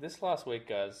 This last week,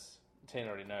 guys, Tina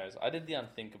already knows, I did the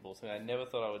unthinkable, something I never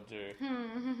thought I would do.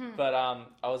 But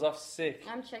I was off sick.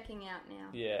 I'm checking out now.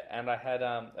 Yeah, and I had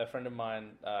a friend of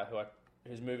mine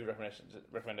whose movie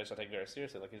recommendations I take very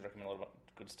seriously. Like, he's recommended a lot of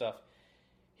good stuff.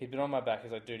 He'd been on my back.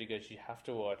 He's like, dude, he goes, you have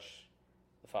to watch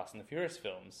the Fast and the Furious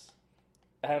films.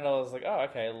 And I was like, oh,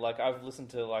 okay. Like, I've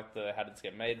listened to, like, the How Did This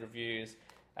Get Made reviews,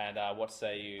 and What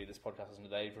Say You, this podcast,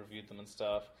 they've reviewed them and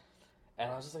stuff.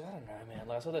 And I was just like, I don't know, man.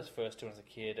 Like, I saw those first two as a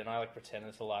kid, and I, like,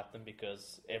 pretended to like them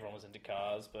because everyone was into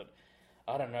cars, but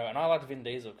I don't know. And I liked Vin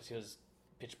Diesel because he was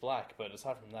pitch black, but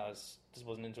aside from that, I just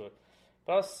wasn't into it.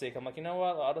 But I was sick. I'm like, you know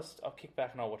what? I'll kick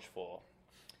back and I'll watch 4.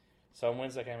 So on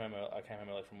Wednesday, I came home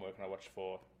early from work and I watched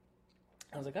 4.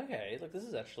 I was like, okay, like, this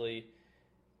is actually...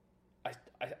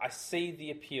 I see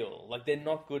the appeal. Like, they're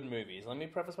not good movies. Let me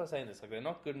preface by saying this. Like, they're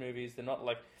not good movies. They're not,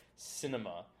 like,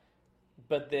 cinema.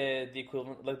 But they're the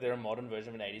equivalent... Like, they're a modern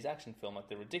version of an 80s action film. Like,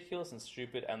 they're ridiculous and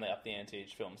stupid, and they up the ante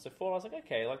each film. So 4, I was like,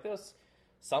 okay, like, there was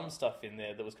some stuff in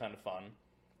there that was kind of fun.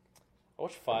 I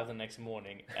watched 5 the next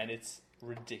morning, and it's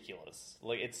ridiculous.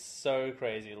 Like, it's so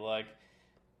crazy. Like,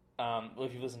 well,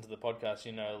 if you've listened to the podcast,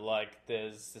 you know, like,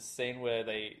 there's this scene where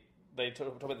they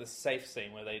talk about the safe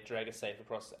scene where they drag a safe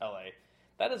across LA.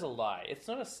 That is a lie. It's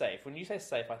not a safe. When you say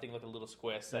safe, I think like a little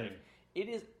square safe. It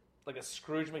is like a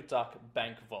Scrooge McDuck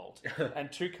bank vault.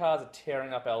 And 2 cars are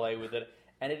tearing up LA with it,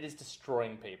 and it is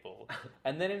destroying people.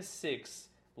 And then in 6,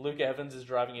 Luke Evans is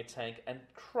driving a tank and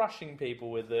crushing people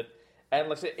with it. And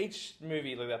like, so each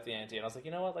movie like up the ante, and I was like,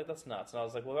 you know what, like, that's nuts. And I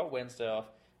was like, well, I got Wednesday off,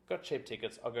 got cheap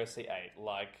tickets, I'll go see 8.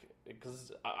 Like,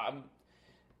 because I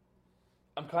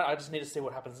just need to see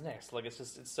what happens next. Like,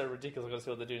 it's so ridiculous. I've got to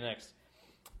see what they do next.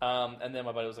 And then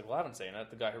my buddy was like, well, I haven't seen it.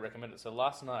 The guy who recommended it. So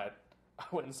last night, I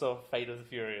went and saw Fate of the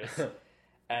Furious.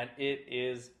 And it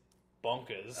is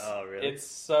bonkers. Oh, really? It's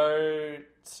so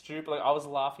stupid. Like, I was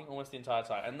laughing almost the entire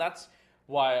time. And that's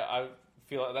why I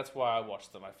feel like that's why I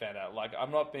watched them. I found out. Like,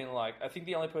 I'm not being like... I think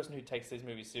the only person who takes these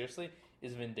movies seriously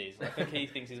is Vin Diesel. I think he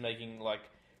thinks he's making, like,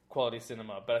 quality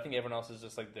cinema. But I think everyone else is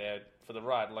just, like, there for the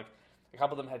ride. Like, a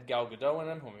couple of them had Gal Gadot in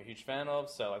them, who I'm a huge fan of,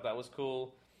 so, like, that was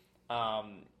cool.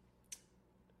 Actually,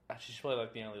 she's probably,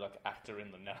 like, the only, like, actor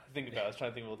in them now. I think about it. I was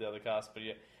trying to think of all the other cast, but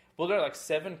yeah. Well, there are like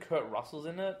 7 Kurt Russells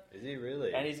in it. Is he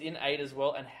really? And he's in 8 as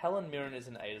well. And Helen Mirren is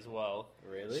in 8 as well.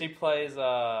 Really? She plays...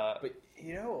 But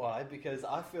you know why? Because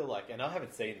I feel like... And I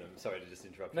haven't seen them. Sorry to just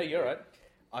interrupt No, you. you're right.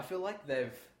 I feel like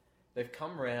they've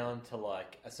come around to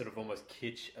like a sort of almost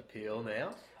kitsch appeal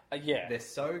now. Yeah. They're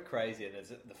so crazy. And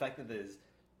the fact that there's...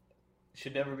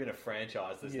 Should never have been a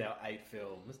franchise. There's now 8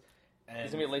 films. And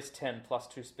There's going to be at least 10 plus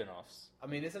 2 spin-offs. I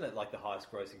mean, isn't it like the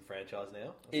highest grossing franchise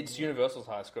now? It's Universal's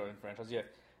highest growing franchise, yeah.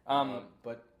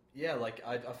 But yeah, like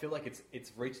I feel like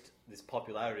it's reached this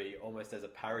popularity almost as a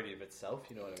parody of itself.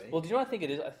 You know what I mean? Well, do you know what I think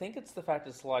it is? I think it's the fact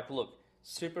it's like, look,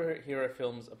 superhero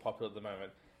films are popular at the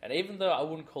moment. And even though I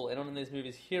wouldn't call anyone in these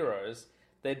movies heroes,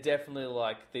 they're definitely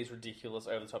like these ridiculous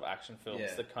over-the-top action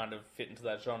films that kind of fit into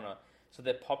that genre. So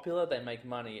they're popular, they make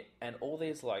money, and all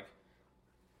these like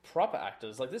proper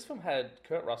actors. Like this film had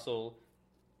Kurt Russell,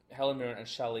 Helen Mirren, and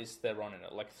Charlize Theron in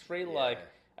it. Like 3 like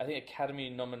I think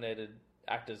Academy-nominated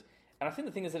actors. And I think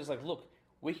the thing is that it's like, look,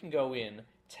 we can go in,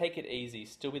 take it easy,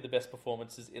 still be the best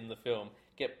performances in the film,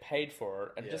 get paid for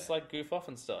it, and just like goof off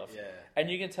and stuff. Yeah.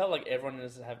 And you can tell like everyone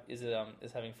is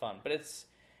having fun, but it's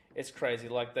crazy.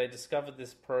 Like they discovered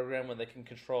this program where they can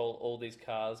control all these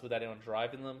cars without anyone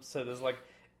driving them. So there's like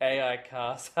AI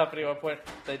cars happening at one point.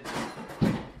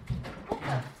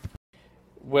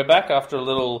 We're back after a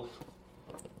little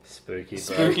spooky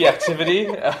activity.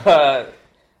 So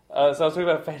I was talking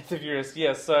about Fate of the Furious.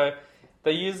 Yeah, so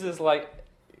they use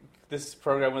this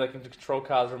program where they can control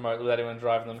cars remotely without anyone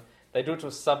driving them. They do it to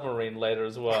a submarine later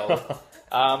as well.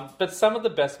 But some of the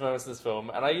best moments in this film,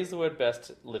 and I use the word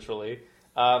best literally,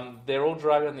 they're all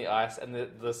driving on the ice and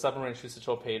the submarine shoots a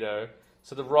torpedo.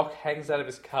 So The Rock hangs out of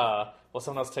his car while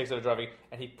someone else takes over driving,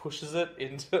 and he pushes it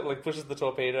pushes the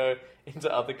torpedo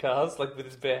into other cars, like with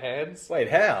his bare hands. Wait,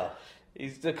 how?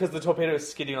 Because the torpedo is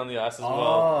skidding on the ice as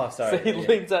well. Oh, sorry. So he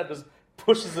leans out and just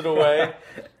pushes it away.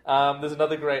 There's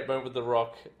another great moment with The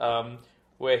Rock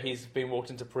where he's been walked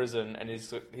into prison and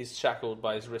he's shackled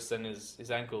by his wrists and his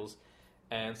ankles,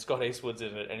 and Scott Eastwood's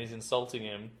in it, and he's insulting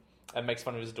him and makes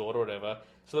fun of his daughter or whatever.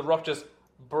 So The Rock just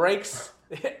breaks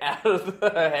out of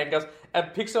the handcuffs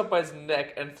and picks him up by his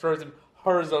neck and throws him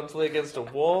horizontally against a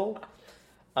wall.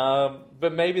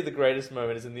 But maybe the greatest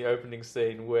moment is in the opening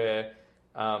scene where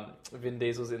Vin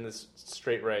Diesel's in this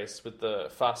street race with the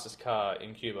fastest car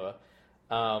in Cuba,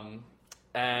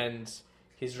 and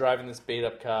he's driving this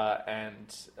beat-up car, and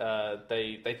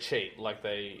they cheat, like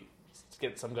they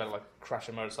get some guy to like crash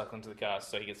a motorcycle into the car,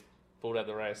 so he gets pulled out of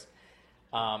the race.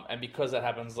 And because that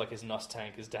happens, like his NOS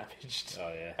tank is damaged.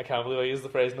 Oh yeah! I can't believe I used the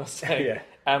phrase NOS tank. Yeah.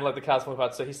 And like the car's falling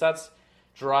apart, so he starts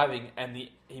driving, and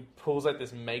he pulls like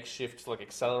this makeshift like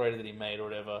accelerator that he made or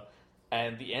whatever,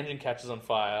 and the engine catches on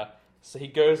fire. So he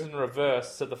goes in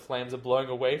reverse, so the flames are blowing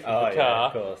away from the car. Yeah,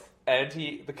 of course. And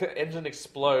the engine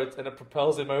explodes, and it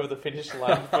propels him over the finish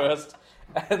line first,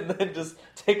 and then just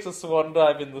takes a swan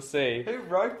dive in the sea. Who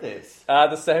wrote this?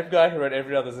 The same guy who wrote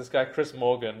every other. This guy, Chris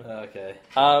Morgan. Okay.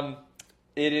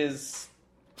 It is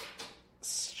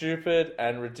stupid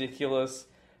and ridiculous,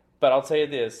 but I'll tell you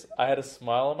this: I had a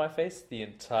smile on my face the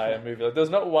entire movie. Like, there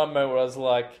was not one moment where I was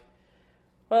like,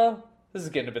 "Well, this is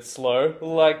getting a bit slow."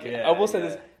 Like, I will say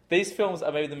this. These films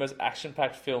are maybe the most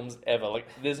action-packed films ever. Like,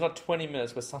 there's not 20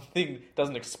 minutes where something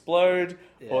doesn't explode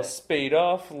or speed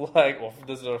off, or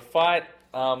there's a fight.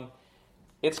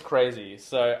 It's crazy.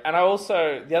 So, and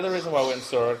the other reason why I went and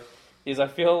saw it is I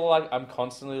feel like I'm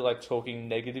constantly like talking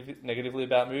negatively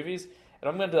about movies, and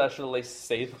I'm going to actually at least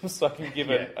see them so I can give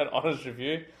an honest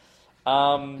review.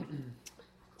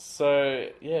 So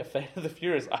yeah, Fate of the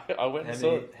Furious. I went and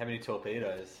saw it. How many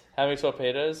torpedoes? How many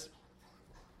torpedoes?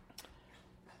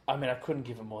 I mean, I couldn't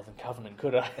give it more than Covenant,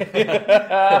 could I?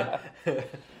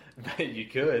 You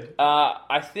could.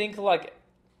 I think, like,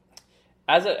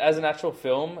 as an actual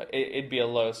film, it'd be a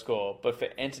low score. But for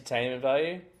entertainment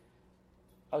value,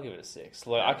 I'll give it a 6.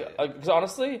 Like, because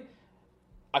honestly,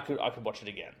 I could watch it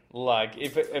again. Like,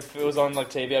 if it was on like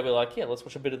TV, I'd be like, yeah, let's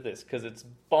watch a bit of this because it's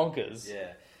bonkers.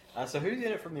 Yeah. So who's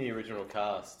in it from the original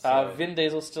cast? Vin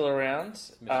Diesel's still around.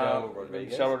 Michelle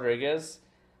Rodriguez.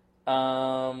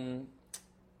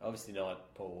 Obviously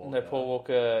not Paul Walker. No, Paul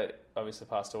Walker obviously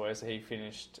passed away, so he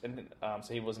finished, and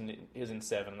so he was in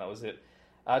 7, and that was it.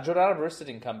 Jordana Brewster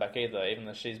didn't come back either, even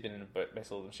though she's been in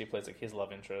basically she plays like his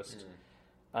love interest.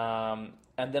 And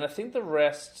then I think the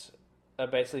rest are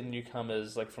basically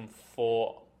newcomers, like from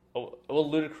 4. Well,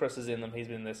 Ludacris is in them. He's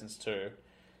been there since 2,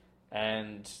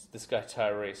 and this guy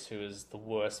Tyrese, who is the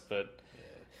worst, but.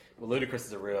 Well, Ludacris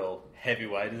is a real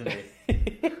heavyweight, isn't he?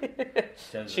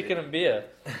 Chicken and beer.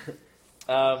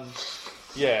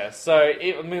 So,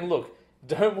 I mean, look,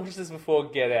 don't watch this before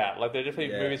Get Out. Like, there are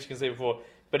definitely movies you can see before.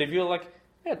 But if you're, like,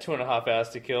 I got 2.5 hours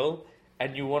to kill,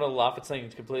 and you want to laugh at something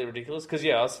completely ridiculous. Because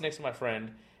I was next to my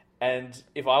friend, and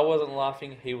if I wasn't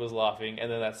laughing, he was laughing,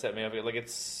 and then that set me off. Like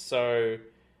it's so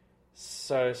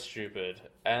stupid,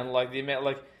 and like the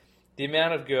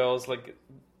amount of girls like.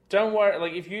 Don't worry,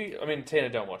 like Tina,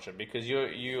 don't watch it because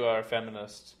you are a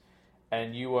feminist,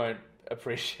 and you won't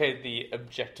appreciate the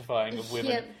objectifying of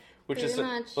women, Yep, which is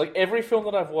much. like every film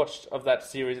that I've watched of that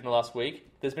series in the last week.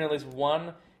 There's been at least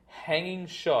one hanging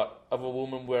shot of a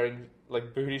woman wearing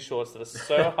like booty shorts that are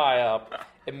so high up,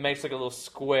 it makes like a little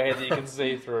square that you can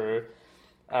see through.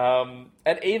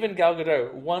 And even Gal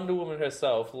Gadot, Wonder Woman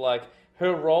herself, like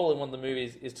her role in one of the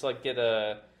movies is to like get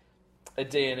a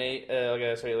DNA,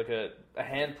 a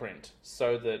handprint,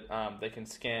 so that they can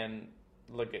scan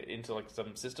like into like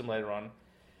some system later on.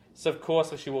 So of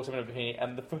course, she walks up in a bikini,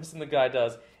 and the first thing the guy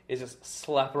does is just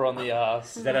slap her on the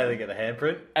ass. Is that how they get the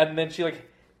handprint? And then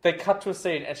they cut to a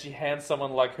scene, and she hands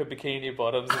someone like her bikini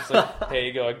bottoms, and it's like, "Here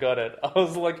you go, I got it." I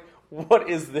was like, "What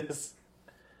is this?"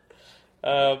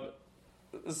 So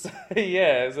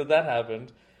that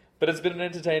happened, but it's been an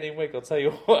entertaining week. I'll tell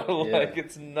you what,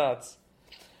 it's nuts.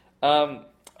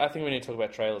 I think we need to talk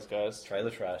about trailers, guys. Trailer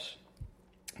trash.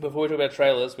 Before we talk about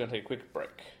trailers, we're going to take a quick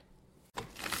break.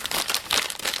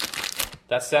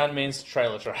 That sound means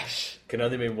trailer trash. Can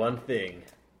only mean one thing.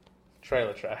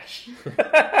 Trailer trash.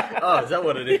 Oh, is that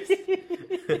what it is?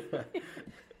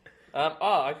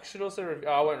 I should also review...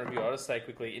 I won't review. I'll just say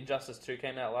quickly, Injustice 2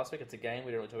 came out last week. It's a game.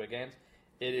 We don't really talk about games.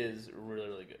 It is really,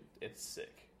 really good. It's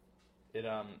sick.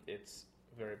 It's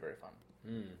very, very fun.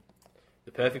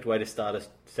 The perfect way to start a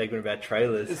segment about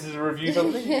trailers. This is a review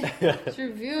something? Let's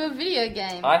review a video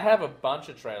game. I have a bunch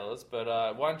of trailers, but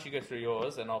why don't you go through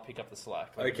yours and I'll pick up the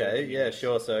slack. Okay, yeah,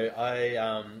 sure. So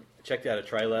I checked out a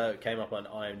trailer. It came up on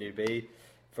IMDb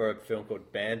for a film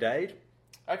called Band-Aid.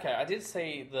 Okay, I did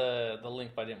see the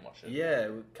link, but I didn't watch it. Yeah,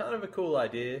 kind of a cool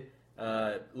idea.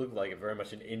 Looked like very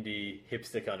much an indie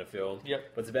hipster kind of film.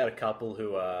 Yep. But it's about a couple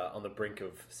who are on the brink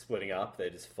of splitting up.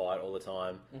 They just fight all the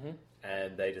time. Mm-hmm.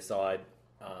 And they decide,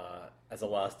 as a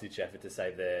last-ditch effort, to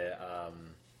save their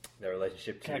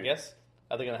relationship. Can I guess?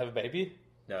 Are they going to have a baby?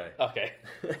 No. Okay.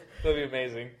 That'd be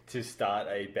amazing. To start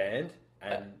a band.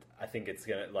 And I think it's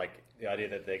going to, like, the idea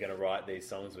that they're going to write these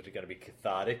songs which are going to be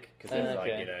cathartic. Because it's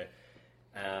like, you know...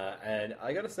 and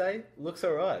I got to say, looks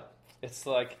alright. It's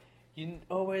like... You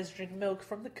always drink milk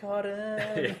from the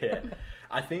carton. Yeah,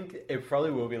 I think it probably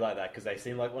will be like that because they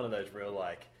seem like one of those real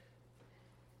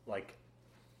like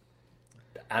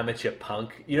amateur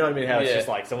punk. You know what I mean? How it's just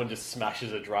like someone just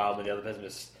smashes a drum and the other person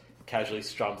just casually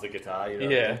strums the guitar. You know?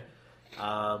 Yeah. What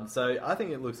I mean? So I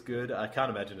think it looks good. I can't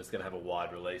imagine it's going to have a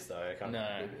wide release though. No,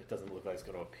 it doesn't look like it's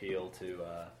going to appeal to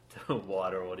a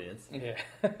wider audience. Yeah.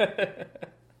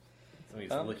 Somebody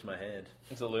just licked my hand.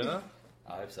 Is it Luna?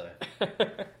 I hope so.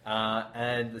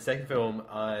 And the second film,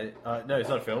 no, it's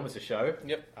not a film, it's a show.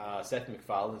 Yep. Seth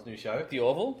MacFarlane's new show. The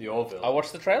Orville? The Orville. I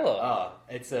watched the trailer.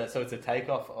 It's a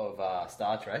takeoff of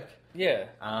Star Trek. Yeah.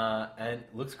 And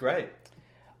looks great.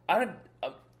 I don't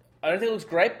think it looks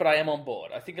great, but I am on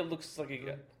board. I think it looks like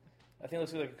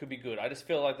it could be good. I just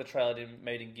feel like the trailer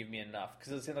didn't give me enough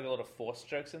because it seemed like a lot of forced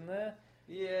jokes in there.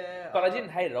 Yeah, but I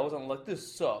didn't hate it. I wasn't like,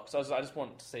 this sucks. I just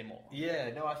wanted to see more. Yeah,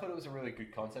 no, I thought it was a really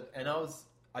good concept, and I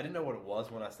didn't know what it was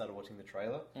when I started watching the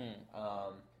trailer.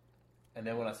 And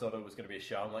then when I thought it was going to be a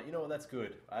show, I'm like, you know what, that's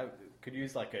good. I could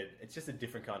use it's just a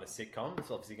different kind of sitcom.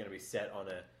 It's obviously going to be set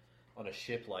on a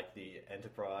ship like the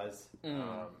Enterprise,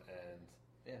 and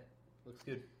yeah, looks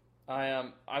good.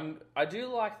 I do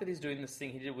like that he's doing this thing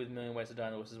he did with Million Ways to Die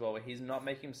in the West as well, where he's not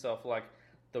making himself like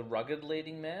the rugged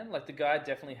leading man. Like the guy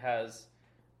definitely has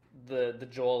the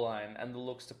jawline and the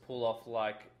looks to pull off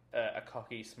like a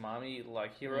cocky, smarmy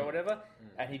like hero or whatever,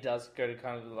 and he does go to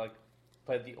kind of like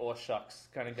play the "or shucks"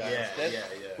 kind of guy instead,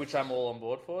 which I'm all on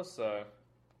board for. So,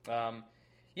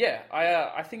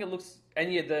 I think it looks, and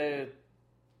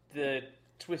the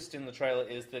twist in the trailer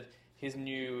is that his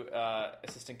new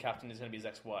assistant captain is going to be his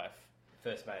ex-wife.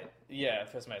 First mate. Yeah,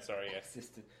 first mate. Sorry, yeah.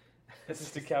 Assistant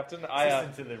captain.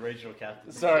 Assistant to the regional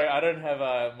captain. Sorry, I don't have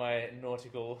my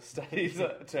nautical studies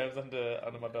terms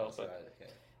under my belt. But, right,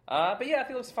 okay. But yeah, I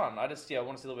think it looks fun. I want to see a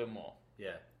little bit more.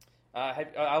 Yeah.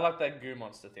 I like that goo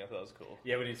monster thing. I thought that was cool.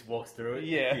 Yeah, when he just walks through it.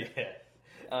 Yeah.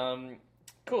 Yeah.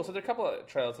 Cool. So there are a couple of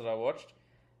trailers that I watched.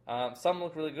 Some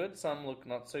look really good. Some look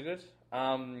not so good.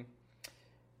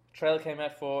 Trailer came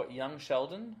out for Young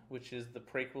Sheldon, which is the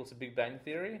prequel to Big Bang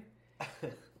Theory.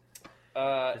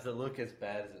 Does it look as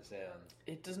bad as it sounds?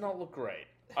 It does not look great.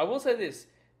 I will say this.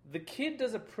 The kid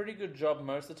does a pretty good job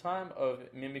most of the time of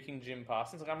mimicking Jim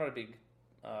Parsons. Like, I'm not a big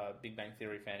Big Bang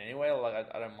Theory fan anyway.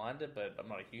 Like, I don't mind it, but I'm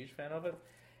not a huge fan of it.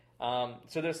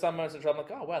 So there's some moments where I'm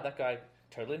like, oh wow, that guy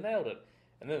totally nailed it.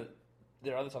 And then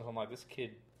there are other times I'm like, this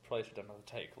kid probably should have done another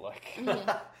take. Like,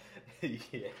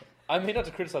 Yeah. I mean, not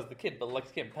to criticize the kid, but like,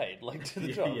 he's getting paid, like, to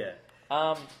the job. Yeah.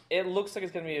 It looks like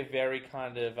it's going to be a very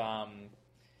kind of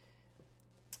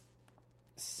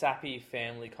sappy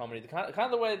family comedy. The kind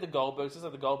of the way the Goldbergs is,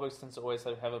 like the Goldbergs tends to always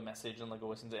have a message and like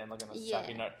always tend to end like on a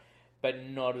sappy note, but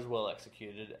not as well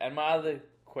executed. And my other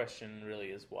question really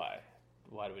is why?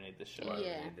 Why do we need this show? Why do we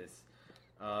need this?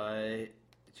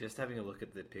 Just having a look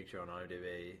at the picture on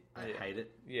IMDb, I hate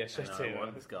it. Yeah, and I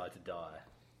want this guy to die.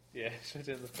 Yeah, show it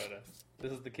in the photo.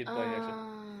 This is the kid playing action.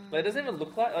 Like, it doesn't even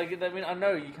look like... I mean, I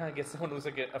know you can't get someone who looks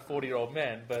like a 40-year-old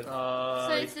man, but...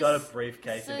 He's got a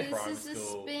briefcase in primary school. So this is a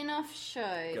spin-off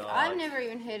show. God. I've never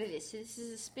even heard of this. So this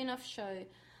is a spin-off show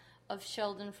of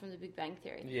Sheldon from The Big Bang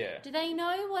Theory. Yeah. Do they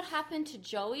know what happened to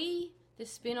Joey, the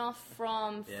spin-off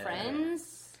from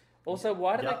Friends? Also,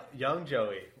 why did Young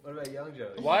Joey. What about Young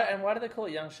Joey? Why do they call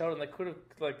it Young Sheldon? They could have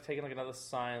like taken like another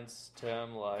science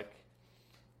term, like...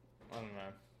 I don't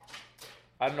know.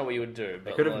 I don't know what you would do.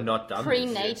 They could have not done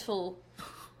prenatal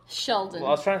Sheldon. Well,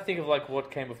 I was trying to think of like what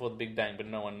came before the Big Bang, but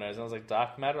no one knows. And I was like,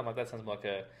 dark matter. I'm like, that sounds like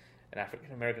an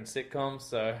African American sitcom.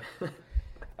 So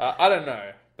I don't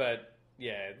know, but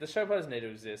yeah, the show doesn't need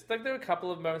to exist. Like there were a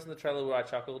couple of moments in the trailer where I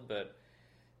chuckled, but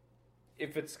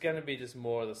if it's going to be just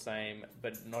more of the same,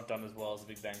 but not done as well as the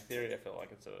Big Bang Theory, I feel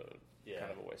like it's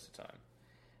kind of a waste of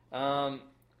time.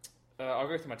 I'll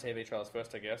go through my TV trailers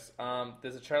first, I guess.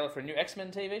 There's a trailer for a new X-Men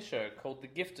TV show called The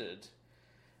Gifted,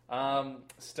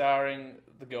 starring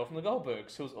the girl from the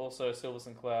Goldbergs, who was also Silver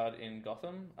St. Cloud in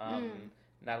Gotham.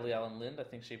 Natalie Allen Lind, I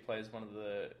think she plays one of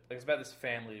the... Like, it's about this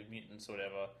family of mutants or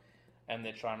whatever, and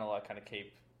they're trying to like kind of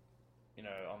keep,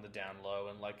 on the down low,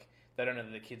 and like they don't know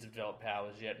that the kids have developed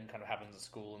powers yet, and kind of happens at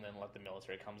school, and then like the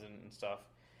military comes in and stuff.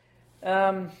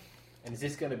 And is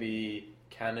this going to be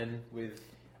canon with...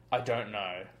 I don't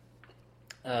know.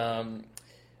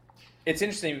 It's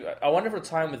interesting. I wonder if it'll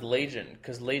tie in with Legion,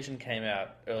 because Legion came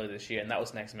out earlier this year, and that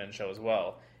was an X-Men show as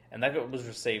well, and that was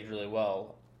received really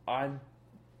well. I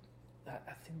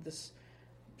think this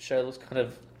show looks kind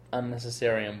of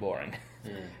unnecessary and boring.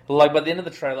 Like by the end of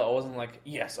the trailer, I wasn't like,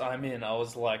 "Yes, I'm in." I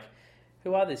was like,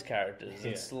 "Who are these characters?"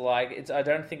 Yeah. It's like I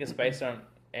don't think it's based on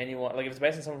anyone. Like if it's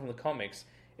based on someone from the comics,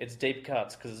 it's deep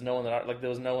cuts because there's no one that there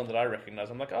was no one that I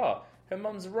recognized. I'm like, "Oh, her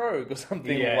mum's Rogue or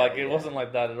something." It wasn't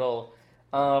like that at all.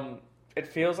 It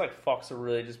feels like Fox have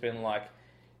really just been like,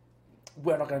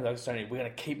 we're not going to be like Sony, we're going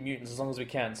to keep mutants as long as we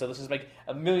can, so let's just make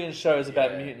a million shows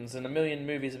about mutants and a million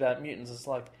movies about mutants. It's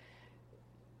like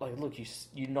look,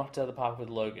 you knocked out of the park with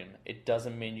Logan. It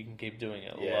doesn't mean you can keep doing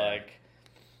it.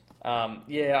 I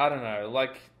don't know.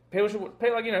 Like, people should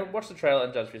watch the trailer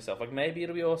and judge for yourself. Like, maybe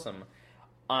it'll be awesome.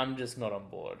 I'm just not on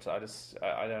board. So I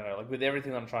don't know. Like, with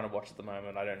everything I'm trying to watch at the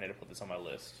moment, I don't need to put this on my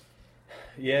list.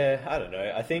 Yeah, I don't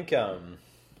know. I think you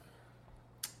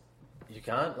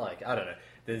can't, I don't know.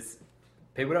 There's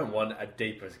people don't want a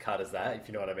deeper cut as that, if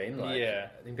you know what I mean. I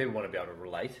think people want to be able to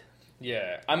relate.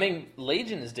 Yeah, I mean,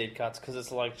 Legion is deep cuts because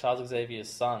it's like Charles Xavier's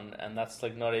son, and that's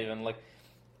like not even like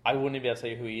I wouldn't even be able to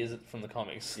tell you who he is from the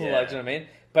comics. Yeah. Do you know what I mean?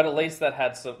 But at least that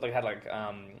had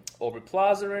Aubrey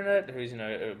Plaza in it, who's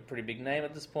a pretty big name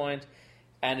at this point,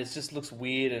 and it just looks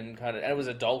weird and and it was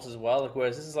adult as well. Like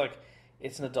whereas this is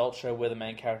it's an adult show where the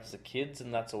main characters are kids,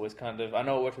 and that's always kind of... I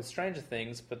know it worked with Stranger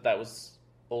Things, but that was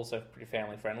also pretty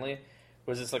family-friendly.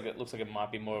 Whereas this, it looks like it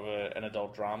might be more of an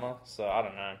adult drama, so I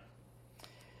don't know.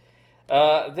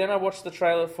 Then I watched the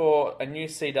trailer for a new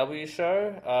CW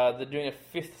show. They're doing a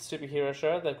 5th superhero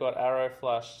show. They've got Arrow,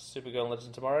 Flash, Supergirl, and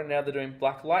Legend tomorrow. Now they're doing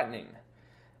Black Lightning.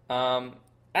 And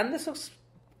this looks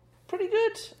pretty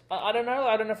good. I don't know.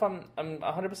 I don't know if I'm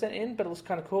 100% in, but it looks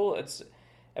kind of cool. It's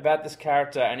about this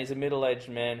character, and he's a middle-aged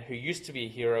man who used to be a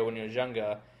hero when he was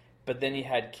younger, but then he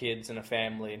had kids and a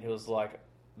family, and he was like,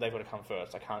 they've got to come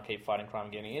first. I can't keep fighting crime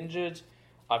and getting injured.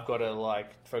 I've got to,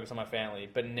 focus on my family.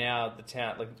 But now the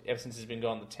town, ever since he's been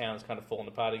gone, the town's kind of fallen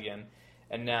apart again.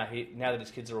 And now that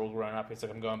his kids are all grown up, he's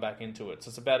like, I'm going back into it. So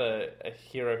it's about a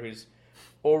hero who's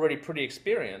already pretty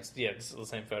experienced. Yeah, this is the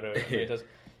same photo.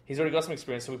 He's already got some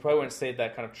experience, so we probably won't see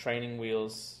that kind of training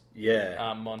wheels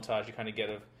montage you kind of get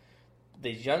of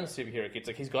these young superhero kids.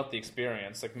 Like, he's got the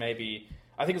experience. Like, maybe...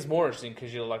 I think it's more interesting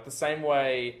because you're the same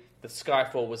way that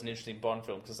Skyfall was an interesting Bond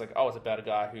film, because it's it's about a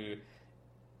guy who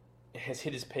has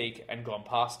hit his peak and gone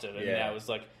past it, and now is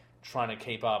trying to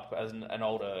keep up as an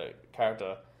older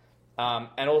character.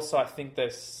 And also, I think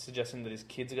they're suggesting that his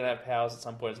kids are going to have powers at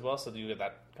some point as well, so you get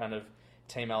that kind of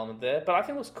team element there. But I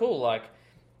think it looks cool. I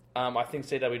think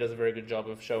CW does a very good job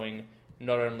of showing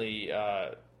not only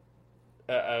a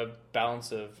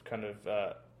balance of kind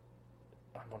of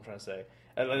what I'm trying to say,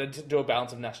 they do a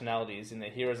balance of nationalities in their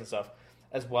heroes and stuff,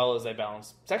 as well as they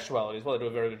balance sexuality as well. They do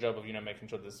a very good job of making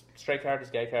sure there's straight characters,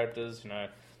 gay characters,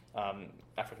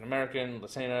 African American,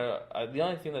 Latino. The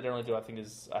only thing they don't really do, I think,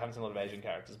 is I haven't seen a lot of Asian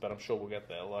characters, but I'm sure we'll get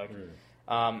there.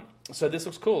 So this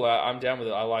looks cool. I'm down with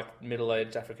it. I like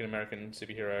middle-aged African American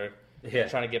superhero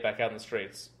trying to get back out in the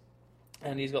streets,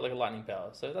 and he's got like a lightning power,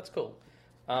 so that's cool.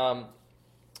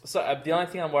 The only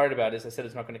thing I'm worried about is they said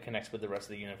it's not going to connect with the rest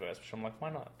of the universe, which I'm like, why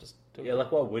not? Just do it. Yeah,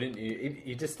 like why wouldn't you?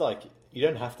 You just like you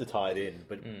don't have to tie it in,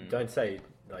 but don't say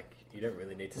like you don't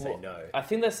really need to say no. I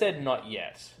think they said not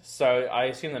yet, so I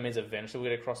assume that means eventually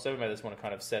we'll get a crossover. Maybe they just want to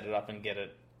kind of set it up and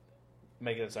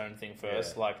make it its own thing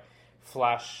first. Yeah. Like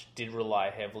Flash did rely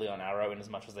heavily on Arrow in as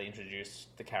much as they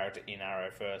introduced the character in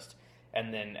Arrow first,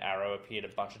 and then Arrow appeared a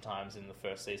bunch of times in the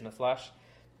first season of Flash.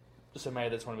 So maybe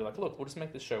they just want to be like, look, we'll just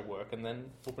make this show work, and then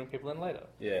we'll bring people in later.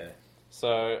 Yeah.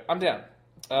 So I'm down.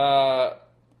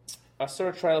 I saw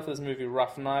a trailer for this movie,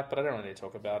 Rough Night, but I don't really need to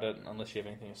talk about it unless you have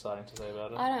anything exciting to say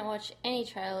about it. I don't watch any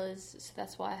trailers, so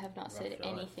that's why I have not said Night.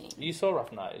 anything. You saw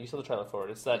Rough Night. You saw the trailer for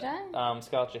it. It's that Did I?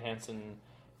 Scarlett Johansson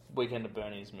Weekend at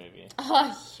Bernie's movie.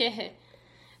 Oh, yeah.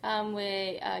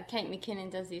 Where Kate McKinnon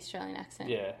does the Australian accent.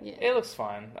 Yeah. It looks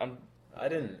fine. I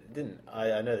know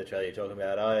the trailer you're talking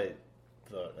about. I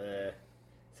thought,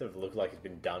 sort of looked like it's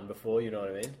been done before, you know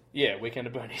what I mean? Yeah, Weekend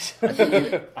at Bernie's.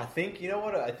 I think, you know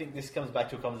what, I think this comes back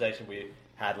to a conversation we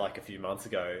had like a few months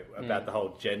ago about the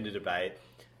whole gender debate.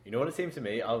 You know what it seemed to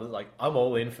me? I was like, I'm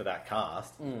all in for that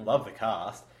cast. Love the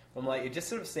cast. I'm like, it just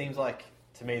sort of seems like,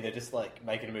 to me, they're just like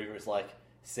making a movie where it's like,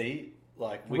 see,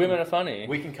 like... Women are funny.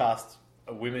 We can cast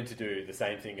women to do the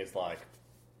same thing as like,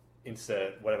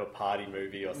 insert whatever party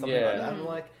movie or something like that. I'm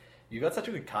like, you got such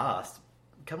a good cast.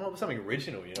 Come up with something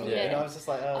original, you know? Yeah. And I was just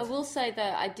like, I will say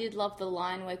that I did love the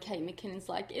line where Kate McKinnon's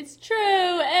like, it's true,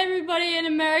 everybody in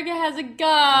America has a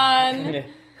gun. Yeah.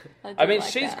 I mean,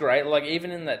 she's great. Like, even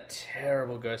in that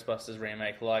terrible Ghostbusters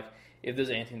remake, like, if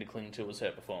there's anything to cling to was her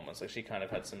performance. Like, she kind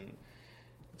of had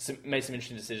made some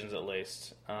interesting decisions at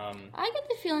least. I get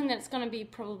the feeling that it's going to be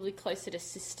probably closer to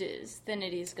Sisters than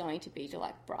it is going to be to,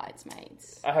 like,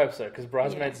 Bridesmaids. I hope so, because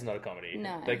Bridesmaids is not a comedy.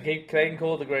 No. They can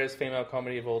call it the greatest female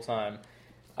comedy of all time.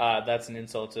 That's an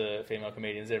insult to female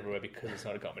comedians everywhere because it's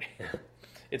not a comedy.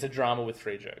 It's a drama with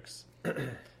 3 jokes.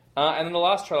 And then the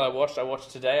last trailer I watched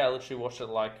today. I literally watched it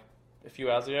like a few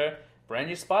hours ago. Brand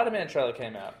new Spider-Man trailer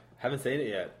came out. haven't seen it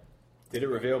yet. Did it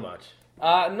reveal much?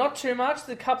 Not too much.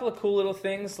 There's a couple of cool little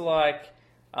things like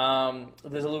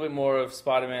there's a little bit more of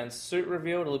Spider-Man's suit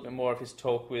revealed, a little bit more of his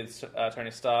talk with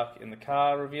Tony Stark in the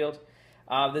car revealed.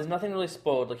 There's nothing really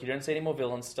spoiled. Like, you don't see any more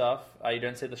villain stuff. You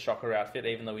don't see the Shocker outfit,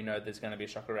 even though we know there's going to be a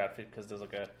Shocker outfit because there's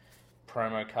like a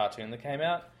promo cartoon that came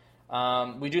out.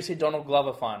 We do see Donald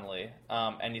Glover finally,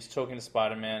 and he's talking to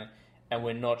Spider-Man, and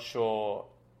we're not sure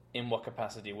in what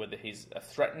capacity, whether he's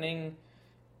threatening,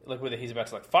 like whether he's about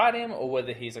to like fight him, or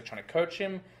whether he's like trying to coach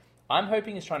him. I'm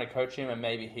hoping he's trying to coach him, and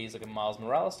maybe he's like a Miles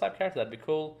Morales type character. That'd be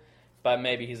cool, but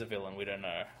maybe he's a villain. We don't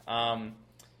know.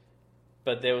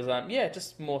 But there was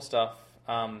just more stuff.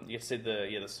 You see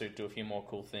the suit do a few more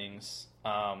cool things.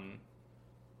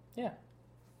 Yeah.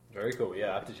 Very cool.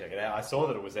 Yeah, I have to check it out. I saw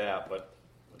that it was out, but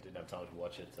I didn't have time to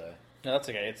watch it. So No, that's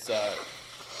okay. It's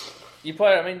you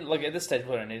probably. I mean, like at this stage,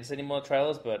 we don't need to see any more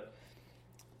trailers. But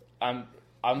I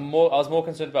was more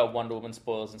concerned about Wonder Woman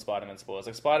spoilers than Spider-Man spoilers.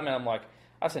 Like Spider-Man, I'm like,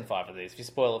 I've seen 5 of these. If you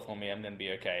spoil it for me, I'm gonna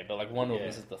be okay. But like Wonder Woman,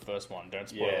 this is the first one. Don't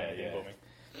spoil anything for me.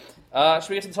 Should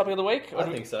we get to the topic of the week? I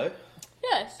think so.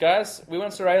 Yes. Guys, we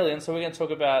went to aliens, so we're going to talk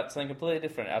about something completely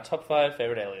different. Our top 5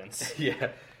 favorite aliens.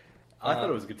 Yeah, I thought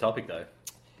it was a good topic though.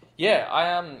 Yeah,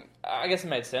 I guess it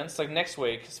made sense. Like next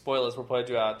week, spoilers, we'll probably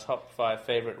do our top 5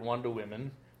 favorite Wonder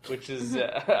Women, which is,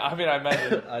 I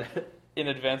imagine in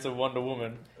advance of Wonder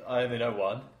Woman. I only know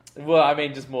one. Well, I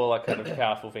mean, just more like kind of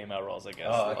powerful female roles, I guess.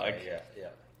 Oh, okay,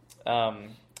 yeah.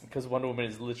 Because Wonder Woman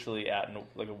is literally out in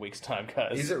like a week's time,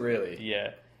 guys. Is it really?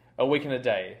 Yeah. A week and a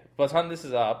day. By the time this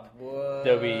is up, What?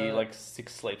 there'll be like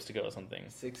 6 sleeps to go or something.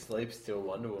 6 sleeps till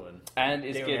Wonder Woman. And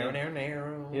it's getting...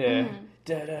 Yeah.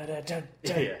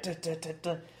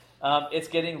 It's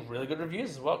getting really good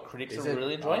reviews as well. Critics are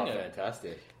really enjoying it.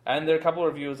 Fantastic. And there are a couple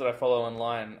of reviewers that I follow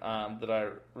online that I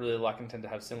really like and tend to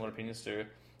have similar opinions to.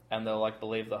 And they'll like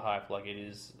believe the hype. Like it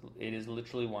is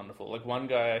literally wonderful. Like one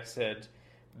guy said,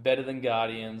 better than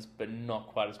Guardians, but not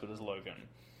quite as good as Logan.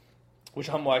 Which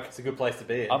I'm like... It's a good place to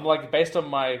be in. I'm like, based on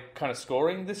my kind of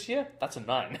scoring this year, that's a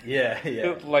 9.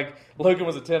 Yeah. Like, Logan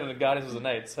was a 10 and Guardians was an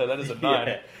 8, so that is a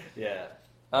 9. Yeah.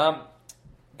 Guys,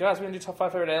 we're going to do top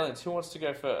 5 favorite aliens. Who wants to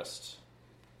go first?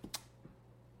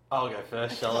 I'll go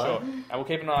first, shall I? Sure. And we'll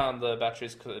keep an eye on the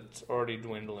batteries because it's already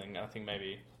dwindling. I think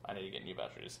maybe I need to get new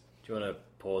batteries. Do you want to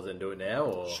pause it and do it now?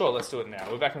 Or? Sure, let's do it now.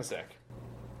 We're back in a sec.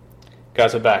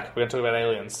 Guys, we're back. We're going to talk about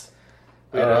aliens.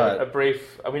 We had Alright. a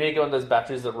brief... We need to get one of those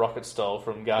batteries that Rocket stole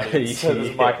from Guardians so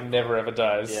this mic never ever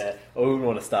dies. Yeah, or we wouldn't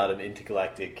want to start an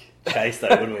intergalactic chase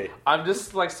though, would we? I'm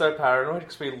just like so paranoid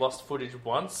because we lost footage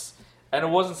once, and it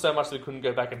wasn't so much that we couldn't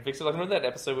go back and fix it. Like, remember that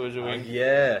episode we were doing?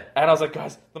 Yeah. And I was like,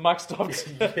 guys, the mic stopped.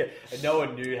 Yeah, and no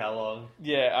one knew how long.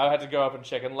 Yeah, I had to go up and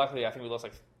check, and luckily I think we lost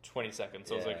like 20 seconds,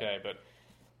 so it was Yeah. okay, but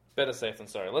better safe than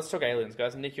sorry. Let's talk aliens,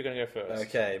 guys. Nick, you're going to go first.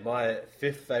 Okay, my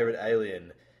fifth favourite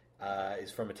alien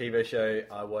is from a TV show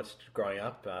I watched growing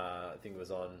up. I think it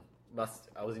was on...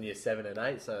 I was in year 7 and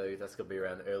 8, so that's got to be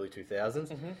around the early 2000s.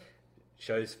 Mm-hmm.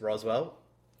 Shows Roswell.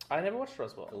 I never watched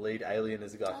Roswell. The lead alien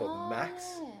is a guy called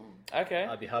Max. Okay.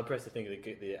 I'd be hard pressed to think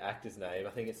of the actor's name.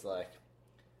 I think it's like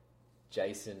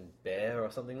Jason Bear or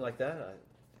something like that.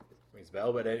 Rings a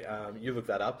bell, but you look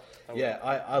that up. Yeah,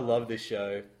 I love this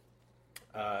show.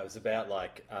 It was about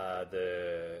like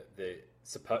the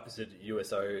supposed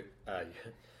UFO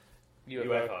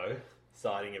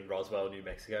sighting in Roswell, New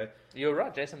Mexico. You were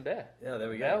right, Jason Bear. Yeah, there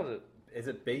we Nailed go. it. Is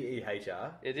it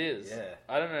Behr? It is. Yeah.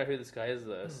 I don't know who this guy is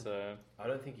though, so... I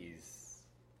don't think he's...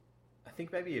 I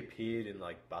think maybe he appeared in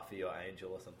like Buffy or Angel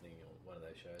or something, or one of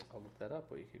those shows. I'll look that up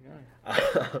while you keep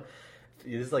going.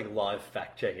 This is like live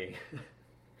fact checking.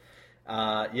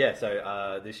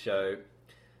 So this show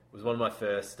was one of my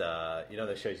first,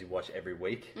 those shows you watch every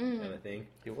week kind of thing.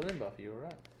 You were in Buffy, you were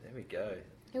right. There we go.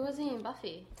 Who was he in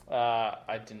Buffy?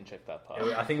 I didn't check that part.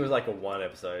 I think it was like a one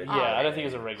episode. Yeah, I don't think he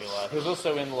was a regular. He was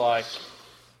also in like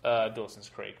Dawson's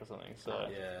Creek or something. So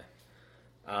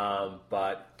Yeah.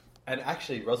 And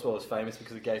actually, Roswell was famous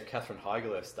because it gave Katherine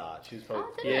Heigl her start. She was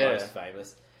probably did the it? most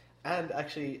famous. And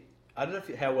actually, I don't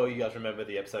know how well you guys remember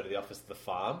the episode of The Office, The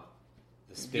Farm.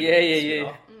 The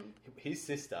spin-off. His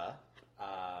sister,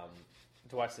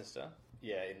 Dwight's sister.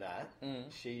 in that,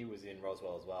 she was in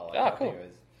Roswell as well. Ah, I think cool.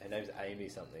 her name's Amy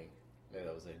something. Maybe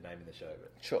that was her name in the show.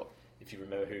 But Sure. if you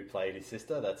remember who played his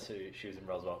sister, that's who she was in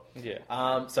Roswell.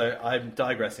 Yeah. So I'm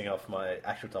digressing off my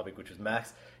actual topic, which was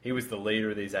Max. He was the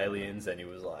leader of these aliens, and he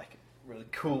was like a really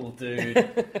cool dude.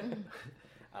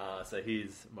 So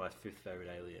he's my fifth favorite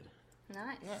alien.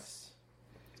 Nice.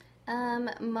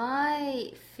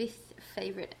 My fifth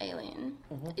favorite alien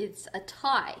is a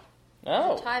tie.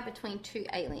 Oh. It's a tie between two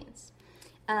aliens.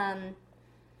 I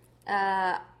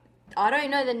don't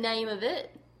know the name of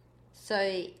it, so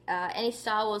any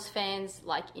Star Wars fans,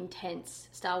 like intense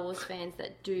Star Wars fans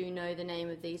that do know the name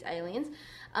of these aliens,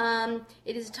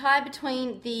 it is a tie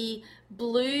between the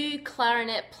blue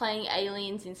clarinet playing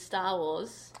aliens in Star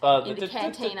Wars in the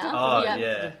cantina. Oh,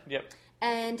 yeah. Yep.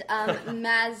 And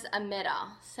Maz Ameda,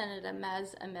 Senator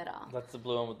Maz Ameda. That's the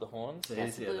blue one with the horns. So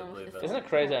That's he's the the blue one blue with the belt. Isn't it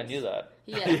crazy? I knew that.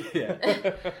 Yeah.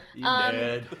 Yeah. You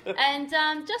nerd.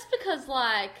 And just because,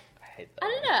 like, I hate that. I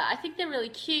don't know, I think they're really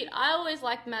cute. I always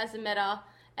liked Maz Ameda,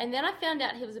 and then I found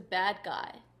out he was a bad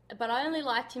guy. But I only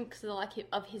liked him because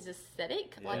of his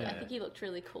aesthetic. Like, I Yeah. think he looked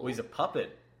really cool. Well, he's a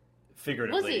puppet,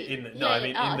 figuratively. Was he? In the, Yeah, no, I yeah.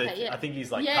 mean, Oh, in the. okay, yeah. I think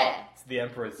he's like Yeah. the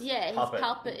Emperor's Yeah,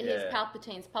 puppet. he's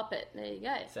Palpatine's puppet. There you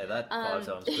go. Say that 5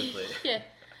 times quickly. Yeah.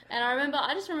 And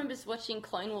I just remember watching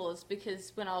Clone Wars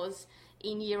because when I was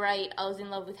in year 8, I was in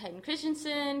love with Hayden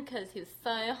Christensen because he was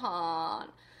so hot.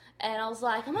 And I was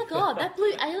like, oh my god, that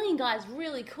blue alien guy is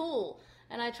really cool.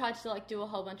 And I tried to like do a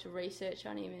whole bunch of research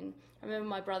on him. And I remember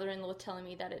my brother-in-law telling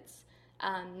me that it's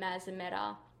Maz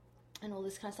Ameda and all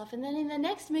this kind of stuff. And then in the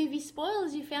next movie,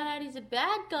 spoilers, you found out he's a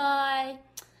bad guy.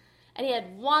 And he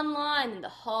had one line in the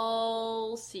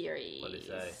whole series. What did he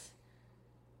say?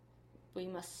 We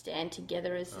must stand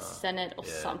together as the Senate or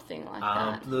yeah. something like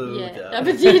that. Blue yeah, dove.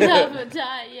 Number 2, number 2,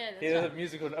 yeah, He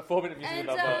that's has right. a 4-minute musical And,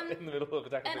 number in the middle of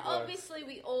Attack of And the Clones. obviously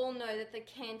we all know that the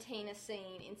cantina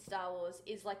scene in Star Wars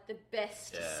is like the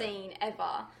best Yeah. scene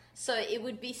ever. So it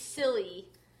would be silly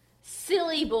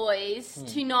boys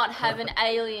to not have an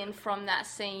alien from that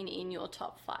scene in your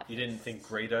top 5. You didn't think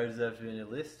Greedo deserved to be on your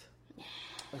list?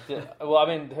 Well, I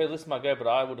mean, her list might go, but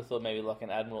I would have thought maybe like an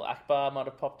Admiral Akbar might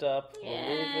have popped up. Or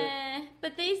Yeah,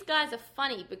 but these guys are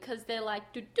funny because they're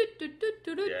like do do do do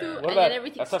do do Yeah. do, What and about then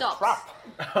everything that's stops. a trap?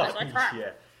 That's like crap.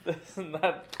 Yeah. Isn't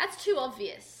that? That's too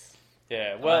obvious.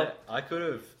 Yeah. Well, I could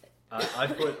have. I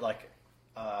put like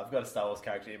I've got a Star Wars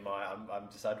character in my. I'm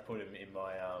decided to put him in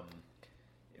my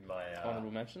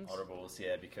honorable mentions. honorables,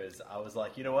 yeah, because I was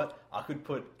like, you know what, I could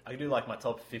do like my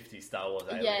top 50 Star Wars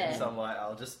aliens. Yeah. So I'm like,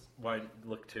 won't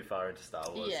look too far into Star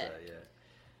Wars. Yeah. So,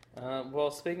 yeah. Well,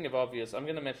 speaking of obvious, I'm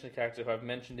going to mention a character who I've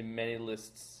mentioned in many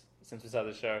lists since we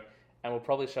started the show, and will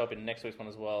probably show up in next week's one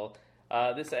as well.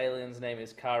 This alien's name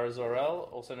is Kara Zor-El,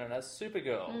 also known as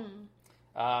Supergirl,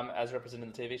 as represented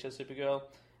in the TV show Supergirl.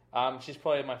 She's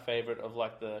probably my favorite of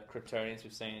like the Kryptonians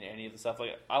we've seen in any of the stuff.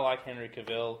 Like I like Henry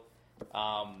Cavill,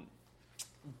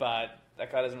 but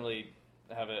that guy doesn't really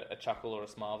have a chuckle or a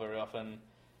smile very often.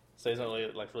 So he's not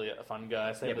really a fun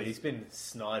guy. Same but he's been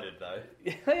snided though.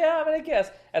 Yeah, I mean, I guess.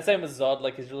 And same as Zod,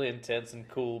 like he's really intense and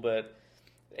cool, but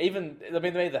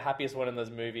maybe the happiest one in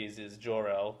those movies is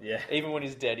Jor-El. Yeah. Even when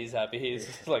he's dead, he's happy. He's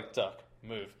like, Duck,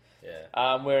 move.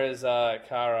 Yeah. Whereas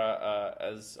Kara,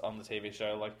 as on the TV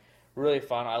show, like really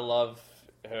fun. I love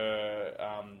her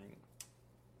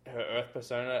Earth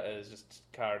persona as just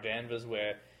Kara Danvers,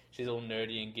 where she's all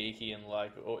nerdy and geeky and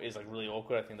is really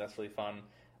awkward. I think that's really fun.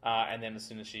 And then as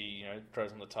soon as she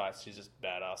throws on the tights, she's just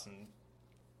badass and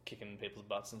kicking people's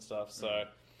butts and stuff. So,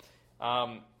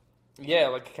 like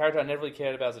a character I never really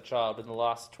cared about as a child, but in the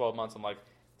last 12 months, I'm like,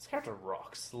 this character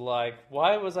rocks. Like,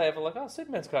 why was I ever like, oh,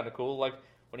 Superman's kind of cool? Like,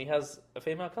 when he has a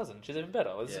female cousin, she's even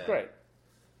better. This is great.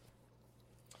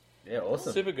 Yeah,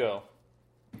 awesome. Supergirl.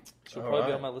 She'll probably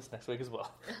be on my list next week as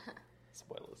well.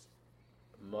 Spoilers.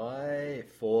 My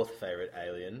fourth favourite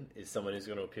alien is someone who's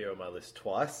going to appear on my list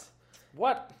twice.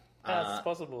 What? That's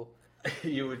possible.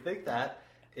 You would think that.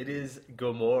 It is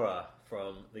Gamora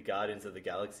from the Guardians of the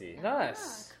Galaxy.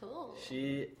 Nice. Cool.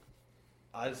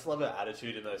 I just love her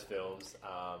attitude in those films,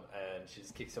 and she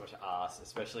just kicks so much ass,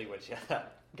 especially when she had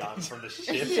that gun from the ship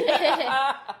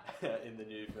in the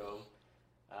new film.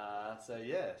 So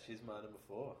yeah, she's my number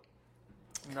 4.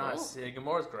 Nice. Yeah,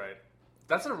 Gamora's great.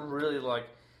 That's a really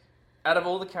out of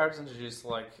all the characters introduced,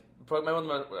 probably maybe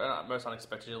one of the most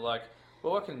unexpected. You're like,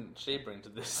 well, what can she bring to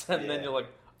this? And then you're like,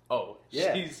 oh,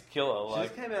 she's killer. She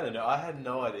just came out of nowhere. I had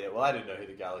no idea. Well, I didn't know who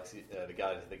the Guardians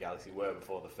of the Galaxy were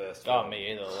before the first film. Oh,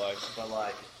 me either.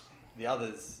 But the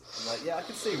others, I'm like, yeah, I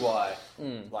can see why.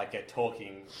 Like a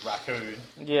talking raccoon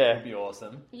would be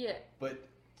awesome. Yeah. But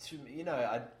to me,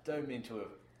 I don't mean to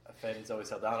offend Zoe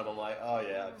Saldana. I'm like, oh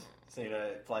yeah, I've seen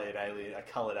her play a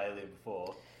coloured alien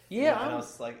before. Yeah. And I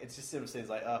was like, it just sort of seems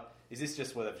like, is this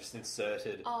just where they've just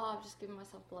inserted? Oh, I've just given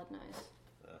myself blood nose.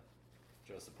 Do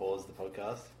you want us to pause the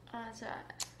podcast? That's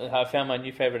right. I found my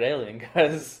new favourite alien,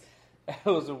 guys. It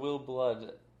was a Will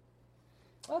Blood.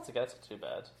 Oh, that's okay. That's not too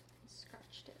bad.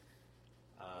 Scratched it.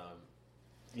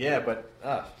 Yeah, but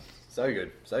so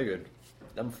good.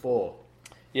 Number 4.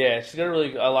 Yeah, she's got a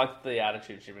really. I like the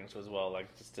attitude she brings to it as well.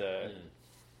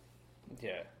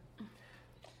 Yeah.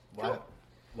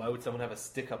 Why would someone have a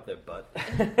stick up their butt?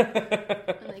 And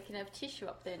they can have tissue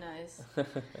up their nose.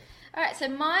 Alright, so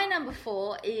my number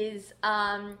 4 is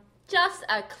just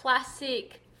a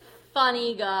classic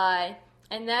funny guy,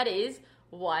 and that is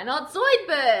Why Not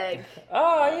Zoidberg?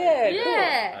 Oh, yeah.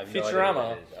 Yeah. I have no idea Futurama.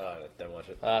 what it is. Oh, don't watch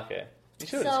it. Okay. You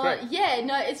should. It's So, great. yeah,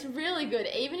 no, it's really good.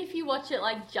 Even if you watch it,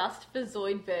 just for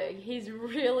Zoidberg, he's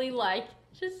really,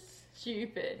 just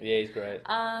stupid. Yeah, he's great.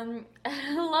 I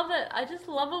love it. I just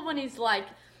love it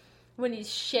when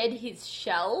he's shed his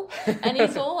shell and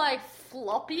he's all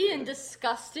floppy and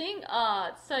disgusting.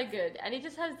 It's so good. And he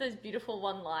just has those beautiful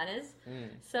one-liners.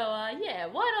 So, yeah,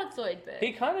 why not Zoidberg?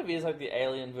 He kind of is like the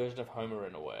alien version of Homer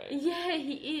in a way. Yeah,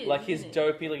 he is. He's isn't he?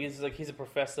 dopey. He's a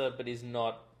professor, but he's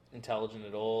not intelligent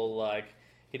at all.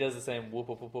 He does the same whoop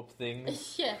whoop whoop whoop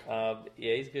things. Yeah.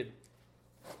 Yeah, he's good.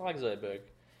 I like Zoidberg.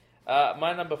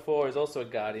 My number 4 is also a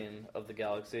Guardian of the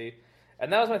Galaxy.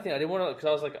 And that was my thing. I didn't want to, because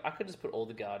I was like, I could just put all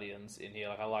the Guardians in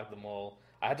here. I like them all.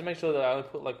 I had to make sure that I only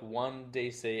put one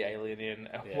DC alien in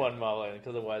and one Marvel alien,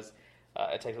 because otherwise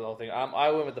it takes the whole thing. I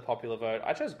went with the popular vote.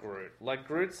 I chose Groot.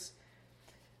 Groot's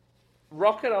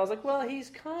Rocket, I was like, well, he's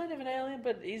kind of an alien,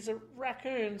 but he's a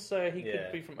raccoon, so he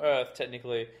could be from Earth,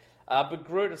 technically. But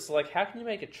Groot, it's how can you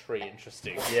make a tree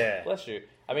interesting? Yeah. Bless you.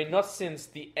 I mean, not since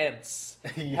the Ents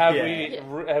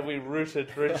have we rooted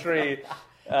for a tree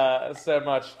so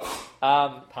much.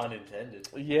 Pun intended.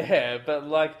 Yeah, but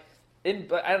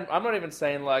and I'm not even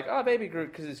saying Baby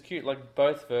Groot because he's cute.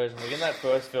 Both versions. In that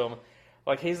first film,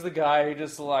 he's the guy who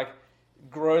just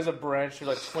grows a branch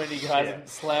through 20 guys and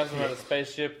slams them on a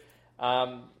spaceship.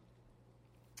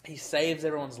 He saves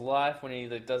everyone's life when he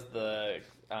does the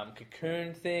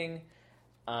cocoon thing.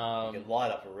 You can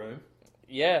light up a room.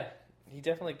 Yeah, he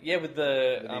definitely with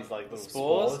the With these, little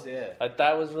spores. Yeah.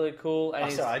 That was really cool.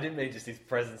 And Sorry, I didn't mean just his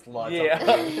presence lights yeah. up.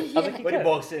 I was like, When he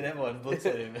walks in, everyone looks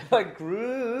at him.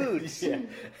 Groot.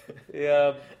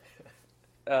 Yeah.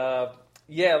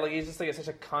 He's just such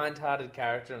a kind-hearted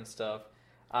character and stuff.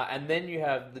 And then you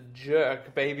have the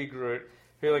jerk Baby Groot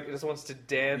who just wants to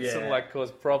dance and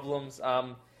cause problems.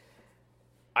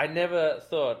 I never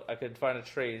thought I could find a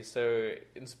tree so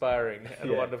inspiring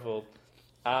and wonderful.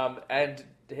 And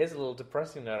here's a little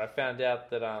depressing note. I found out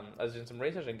that I was doing some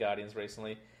research on Guardians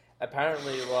recently.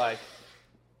 Apparently,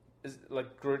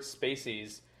 like Groot's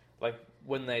species, like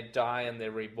when they die and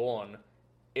they're reborn,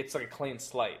 it's like a clean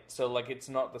slate. So like it's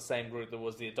not the same Groot that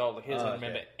was the adult. Like he doesn't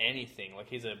remember anything. Like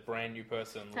he's a brand new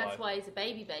person. That's why he's a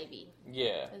baby.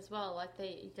 Yeah. As well, like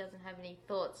he doesn't have any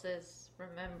thoughts as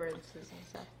remembrances and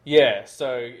stuff. Yeah.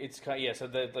 So it's kind of, so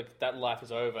like that life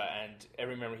is over and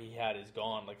every memory he had is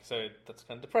gone. Like so that's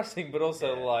kind of depressing, but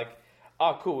also like,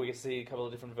 oh cool, we can see a couple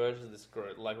of different versions of this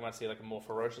Groot. Like we might see like a more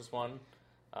ferocious one.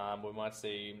 We might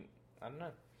see, I don't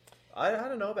know. I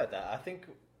don't know about that. I think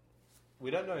we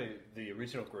don't know the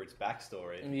original Groot's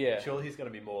backstory. Yeah. I'm sure he's going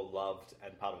to be more loved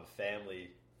and part of a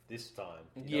family this time.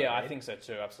 You know Yeah, what I mean? think so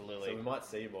too, absolutely. So we might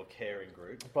see a more caring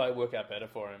Groot. Probably work out better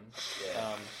for him.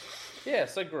 Yeah.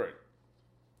 So Groot.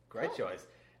 Great choice.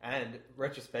 And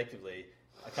retrospectively,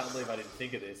 I can't believe I didn't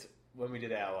think of this when we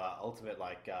did our ultimate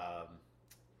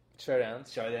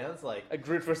Showdowns. like A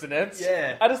Groot versus an Ents?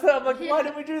 Yeah. I just thought, I'm like, why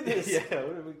did we do this? yeah,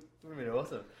 it would have been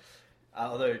awesome.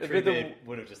 Although Treebeard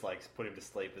would have just like put him to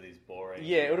sleep with his boring.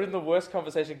 Yeah, it would have been the worst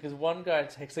conversation because one guy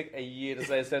takes like a year to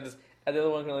say a sentence and the other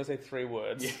one can only say 3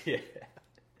 words. Yeah.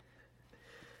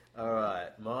 All right,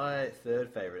 my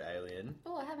third favorite alien.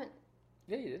 Oh, I haven't.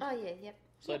 Yeah, you did. Oh yeah, yep.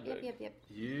 So Yep.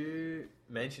 You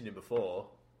mentioned him before,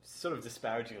 sort of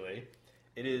disparagingly.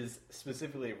 It is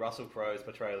specifically Russell Crowe's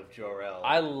portrayal of Jor-El.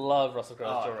 I love Russell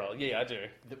Crowe's Oh. Jor-El. Yeah, I do.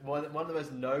 One of the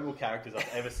most noble characters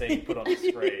I've ever seen put on the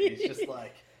screen. He's just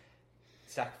like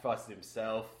sacrifices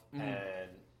himself and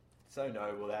so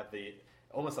noble. They have the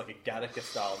almost like a Gattaca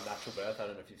style natural birth. I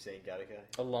don't know if you've seen Gattaca.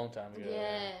 A long time ago.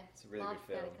 Yeah. It's a really Love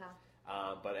good film.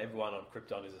 Gattaca. But everyone on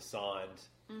Krypton is assigned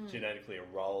genetically a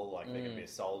role, like they're going to be a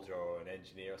soldier or an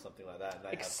engineer or something like that. And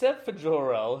they Except for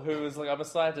Jor-El, who is like, I'm a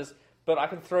scientist, but I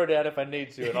can throw down if I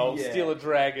need to, and I'll Yeah. steal a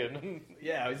dragon.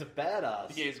 yeah, he's a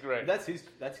badass. Yeah, he's great. That's his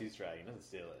dragon. He doesn't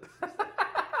steal it.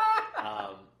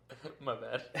 It's just My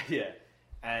bad. yeah,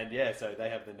 and so they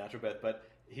have the natural birth, but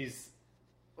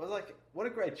what a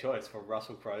great choice for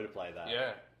Russell Crowe to play that.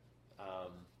 Yeah.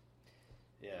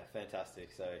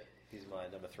 Fantastic. So he's my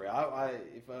number 3.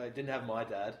 If I didn't have my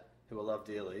dad, who I love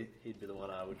dearly, he'd be the one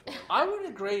I would want. I would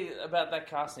agree about that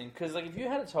casting, because like, if you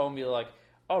had told me, like,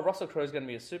 oh, Russell Crowe's going to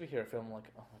be a superhero film, I'm like,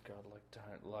 oh my god, like,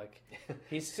 don't, like,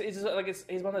 he's like,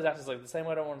 he's one of those actors, like, the same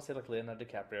way I don't want to see, like, Leonardo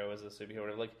DiCaprio as a superhero,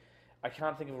 whatever. Like, I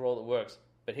can't think of a role that works,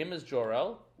 but him as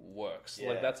Jor-El works. Yeah.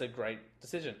 Like, that's a great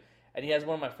decision. And he has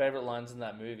one of my favorite lines in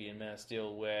that movie, in Man of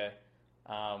Steel, where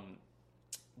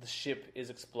the ship is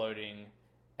exploding,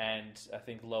 and I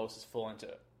think Lois is falling to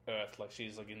Earth, like,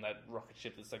 she's, like, in that rocket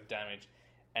ship that's, like, damaged,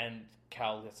 and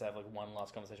Cal gets to have, like, one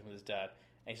last conversation with his dad.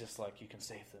 And he's just like, you can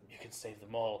save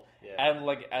them all. Yeah. And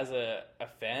like, as a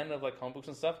fan of like comic books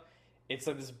and stuff, it's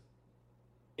like this,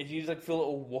 if you just like feel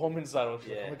all warm inside, like,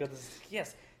 oh my god,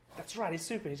 yes, that's right, he's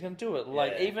super, he's gonna do it.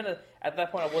 Like, even at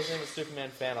that point, I wasn't even a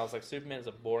Superman fan. I was like, Superman is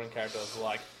a boring character. I was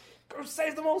like, go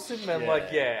save them all, Superman.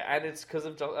 And it's because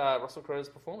of Russell Crowe's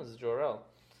performance as Jor-El.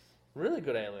 Really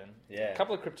good alien. Yeah. A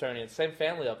couple of Kryptonians, same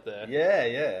family up there.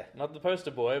 Yeah. Not the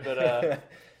poster boy, but a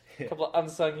couple of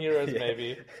unsung heroes,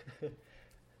 maybe.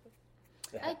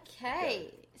 Okay,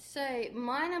 so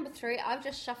my number 3, I've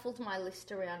just shuffled my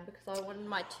list around because I wanted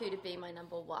my 2 to be my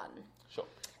number 1. Sure.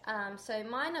 So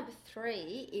my number 3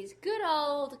 is good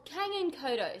old Kang and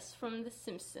Kodos from The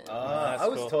Simpsons. I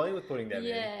was cool. toying with putting them in.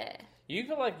 Yeah. You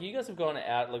guys have gone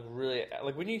out like really,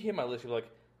 like when you hear my list, you're like,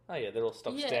 oh yeah, they're all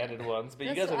stock standard ones, but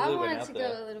you guys have really went out there. I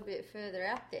wanted to go a little bit further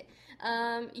out there.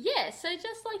 So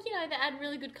just like, they add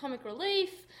really good comic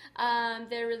relief.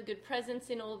 They're a really good presence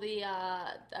in all the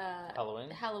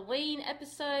Halloween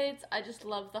episodes. I just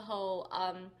love the whole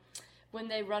when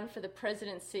they run for the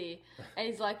presidency, and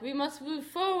he's like, we must move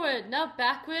forward, not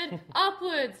backward,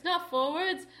 upwards, not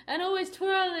forwards, and always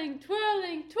twirling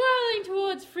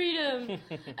towards freedom.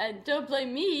 And don't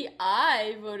blame me,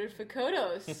 I voted for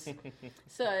Kodos.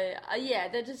 So,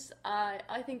 they're just,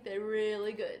 I think they're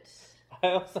really good.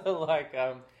 I also like,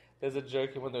 there's a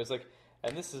joke in one that was like,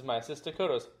 and this is my sister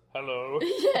Kodos. Hello.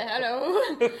 Yeah, hello.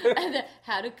 And then,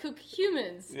 how to cook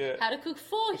humans. Yeah. How to cook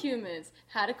 4 humans.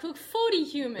 How to cook 40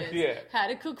 humans. Yeah. How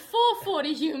to cook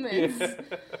 40 humans.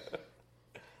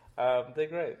 They're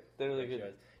great. They're really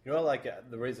good. You know, like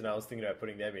the reason I was thinking about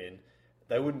putting them in,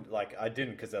 they wouldn't I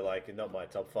didn't because they're like not my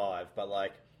top 5, but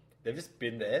like they've just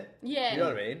been there. Yeah. You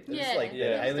know what I mean? They're just like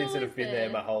They're aliens that always have been there. there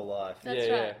my whole life. That's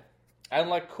right. And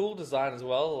like cool design as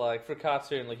well. Like for a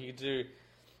cartoon, like you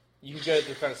could go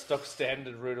the kind of stock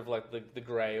standard route of like the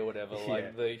grey or whatever,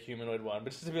 like the humanoid one,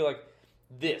 but just to be like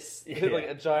this, like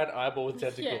a giant eyeball with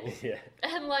tentacles. Yeah.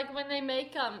 And like when they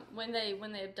make when they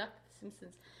abduct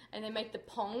Simpsons, and they make the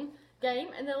Pong game,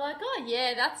 and they're like, oh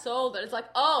yeah, that's sold. And it's like,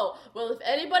 oh, well, if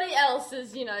anybody else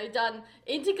has, done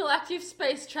intergalactic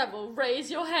space travel,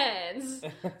 raise your hands,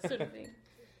 sort of thing.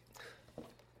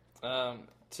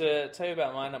 To tell you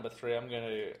about my number 3, I'm going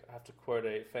to have to quote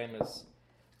a famous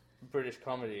British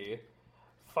comedy.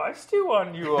 Feisty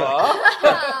one you are.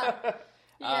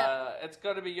 It's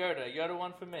got to be Yoda. Yoda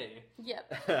one for me.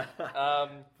 Yep.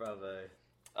 Bravo.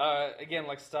 Again,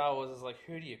 like Star Wars is like,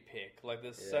 who do you pick? Like,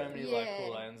 there's so many like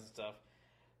cool ends and stuff.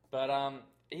 But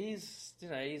he's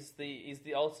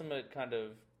the ultimate kind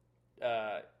of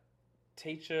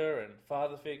teacher and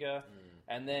father figure.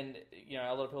 And then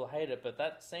a lot of people hate it, but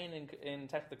that scene in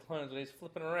Attack of the Clones when he's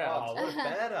flipping around, Oh, what a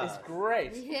badass! is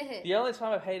great. Yeah. The only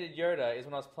time I've hated Yoda is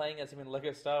when I was playing as him in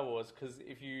Lego Star Wars, because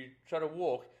if you try to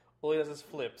walk, all he does is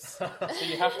flips. So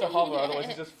you have to hover, otherwise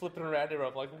he's just flipping around everywhere.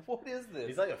 I'm like, what is this?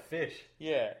 He's like a fish.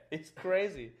 Yeah, it's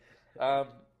crazy.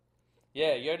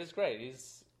 Yoda's great.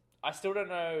 I still don't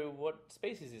know what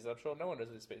species he is. I'm sure no one knows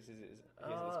what his species is.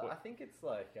 I think it's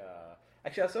like...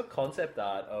 Actually, I saw concept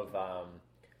art of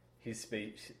his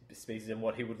species and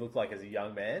what he would look like as a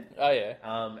young man. Oh, yeah.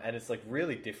 And it's like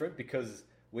really different because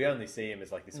we only see him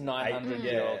as like this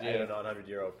 900-year-old, 8 or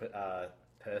 900-year-old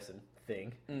person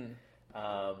thing.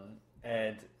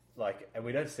 And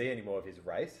we don't see any more of his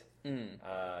race.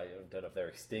 I don't know if they're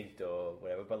extinct or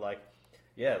whatever, but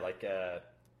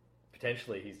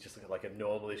potentially he's just like a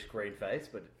normalish green face,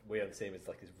 but we only see him as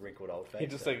like this wrinkled old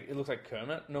face. It looks like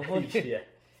Kermit normally. Yeah.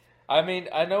 I mean,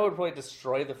 I know it would probably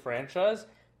destroy the franchise,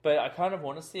 but I kind of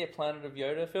want to see a Planet of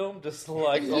Yoda film, just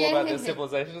like all about their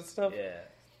civilization and stuff.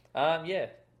 Yeah.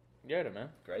 Yoda, man.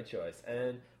 Great choice.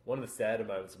 And one of the sadder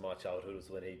moments of my childhood was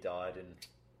when he died in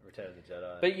Return of the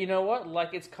Jedi. But you know what?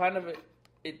 Like, it's kind of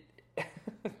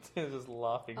just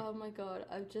laughing. Oh my god,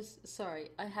 sorry,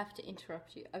 I have to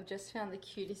interrupt you. I've just found the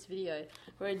cutest video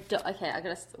where okay, I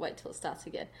gotta wait till it starts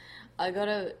again.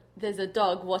 There's a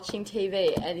dog watching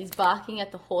TV and he's barking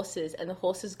at the horses and the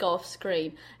horses go off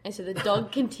screen, and so the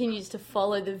dog continues to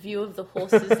follow the view of the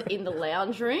horses in the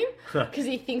lounge room because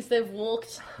he thinks they're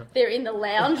in the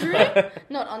lounge room,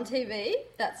 not on TV.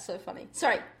 That's so funny.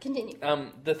 Sorry, continue.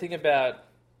 The thing about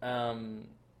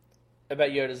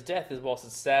Yoda's death is, whilst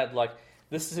it's sad, like,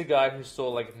 this is a guy who saw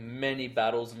like many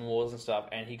battles and wars and stuff,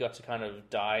 and he got to kind of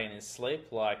die in his sleep,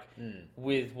 like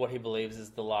with what he believes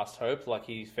is the last hope. Like,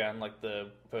 he found like the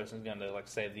person who's going to like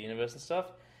save the universe and stuff.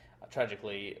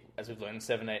 Tragically, as we've learned in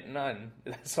 7, 8, and 9,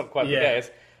 that's not quite the case.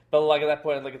 But like at that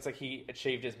point, like, it's like he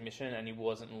achieved his mission and he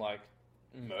wasn't like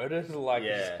murdered. Like,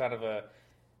 it's just kind of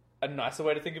a nicer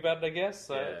way to think about it, I guess.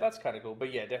 So that's kind of cool.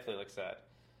 But yeah, definitely like sad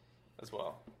as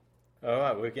well. All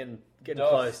right, we're getting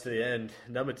close to the end.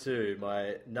 Number 2,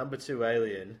 my number 2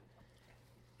 alien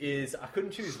is, I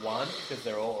couldn't choose one because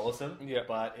they're all awesome. Yeah,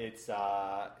 but it's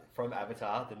from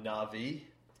Avatar, the Na'vi.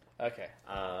 Okay.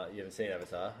 You haven't seen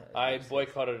Avatar? I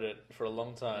boycotted it for a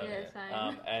long time. Yeah,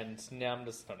 same. And now I'm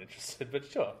just not interested, but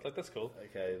sure, like, that's cool.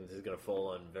 Okay, this is going to fall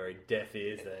on very deaf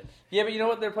ears then. Yeah, but you know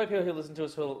what? There are probably people who listen to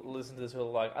this who are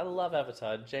like, I love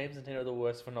Avatar. James and Tina are the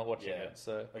worst for not watching it.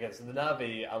 So okay, so the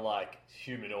Na'vi are like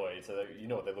humanoid, so you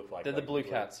know what they look like. They're like the blue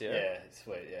cats, yeah. Yeah,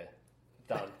 sweet, yeah.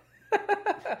 Done.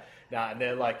 And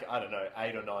they're like, I don't know,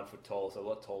 8 or 9 foot tall, so a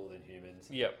lot taller than humans.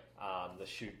 Yep. They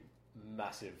shoot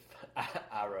massive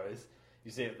arrows.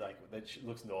 You see it like that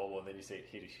looks normal, and then you see it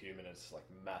hit a human, and it's like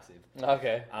massive.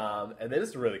 Okay. And they're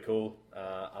just really cool.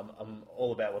 I'm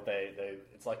all about what they.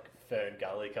 It's like Fern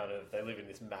Gully kind of. They live in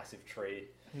this massive tree.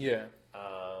 Yeah.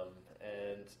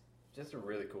 And just a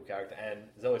really cool character. And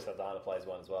Zoe Saldana plays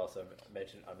one as well. So I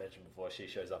mentioned before, she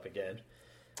shows up again.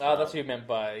 Oh, that's what you meant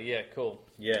by cool.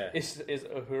 Yeah. Is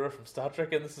Uhura from Star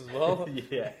Trek in this as well?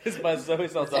 Yeah. It's by Zoe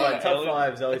Saldana. It's top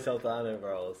 5 Zoe Saldana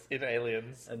roles in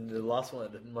Aliens. And the last one,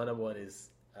 my number 1 is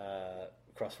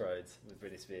Crossroads with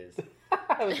Britney Spears.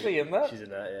 Was she in that? She's in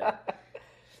that,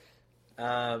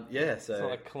 yeah. So it's not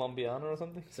like Colombiana or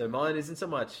something. So mine isn't so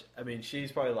much. I mean,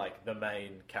 she's probably like the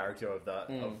main character of the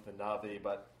Na'vi,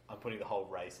 but I'm putting the whole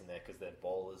race in there because they're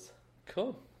ballers.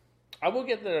 Cool. I will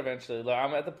get there eventually. Like,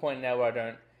 I'm at the point now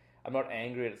where I'm not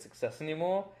angry at its success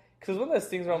anymore. Because one of those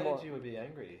things where Why did you be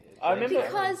angry?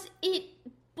 Because it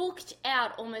booked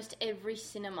out almost every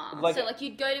cinema. So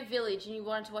you'd go to Village and you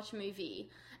wanted to watch a movie,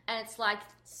 and it's like,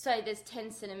 say there's 10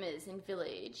 cinemas in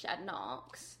Village at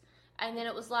Knox, and then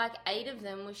it was like 8 of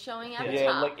them were showing Avatar.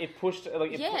 Yeah, like it pushed.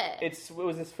 Like it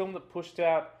was this film that pushed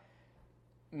out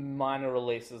minor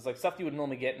releases, like stuff you would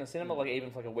normally get in a cinema, like even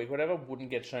for like a week or whatever,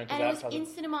 wouldn't get shown. And it was in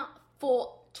cinema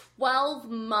for 12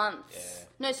 months.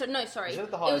 Yeah. No, sorry.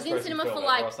 It was in cinema for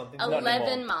like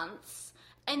 11 months.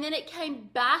 And then it came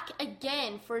back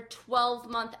again for a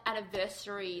 12-month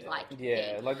anniversary, thing. like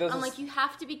there's I'm this- like, you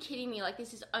have to be kidding me. Like,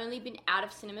 this has only been out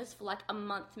of cinemas for like a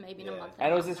month, maybe in a month.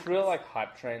 And it was this real like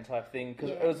hype train type thing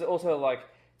because it was also like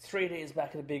 3D is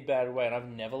back in a big bad way, and I've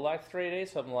never liked 3D,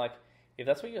 so I'm like, if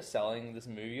that's what you're selling this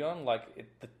movie on, like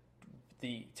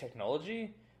the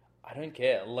technology, I don't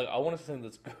care. Like, I want something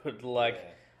that's good. Like,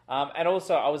 and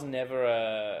also I was never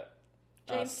a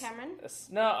James Cameron.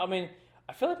 No, I mean,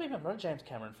 I feel like maybe I'm not a James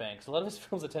Cameron fan because a lot of his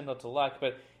films I tend not to like,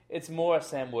 but it's more a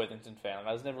Sam Worthington fan. And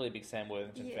I was never really a big Sam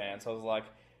Worthington fan, so I was like,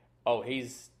 oh,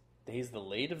 he's the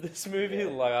lead of this movie. Yeah.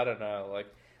 Like, I don't know. Like,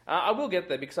 I will get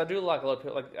there because I do like a lot of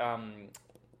people. Like,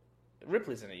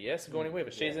 Ripley's in it, yes, Sigourney Weaver,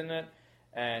 she's in it,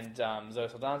 and Zoe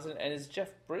Saldana's in it, and is Jeff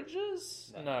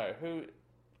Bridges? No, who?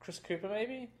 Chris Cooper,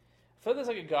 maybe. I feel like there's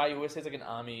like a guy you always say is like an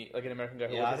army, like an American guy.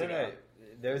 Who Yeah, I always don't has, know. like,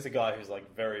 There's a guy who's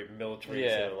like very military,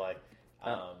 Yeah. sort of like.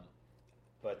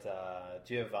 But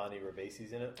Giovanni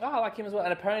Ribisi's in it. Oh, I like him as well,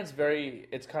 and apparently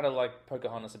it's kind of like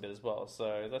Pocahontas a bit as well,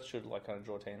 so that should like kind of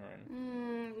draw Tina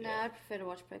in. No, I prefer to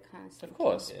watch Pocahontas. Of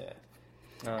course, Yeah.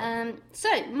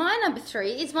 So my number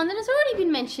 3 is one that has already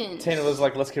been mentioned. Tina was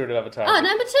like, let's get rid of Avatar. Oh,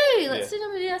 number 2. Let's do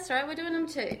number 2. That's right. We're doing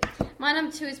number 2. My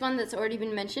number 2 is one that's already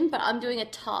been mentioned, but I'm doing a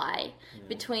tie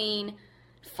between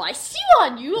Feisty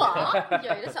One. You are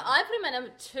Yoda. So I put him at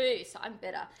number 2, so I'm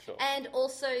better. Sure. And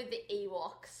also the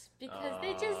Ewoks because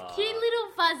they're just cute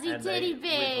little fuzzy And teddy with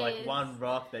bears. like one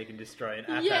rock, they can destroy an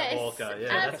AT-AT Yes, walker.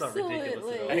 Yeah, that's not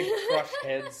ridiculous at all. And he crushed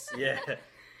heads. Yeah.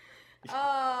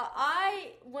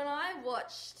 When I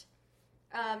watched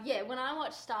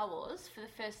Star Wars for the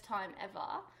first time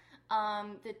ever,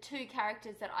 the 2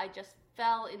 characters that I just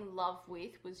fell in love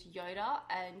with was Yoda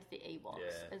and the Ewoks.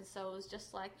 Yeah. And so it was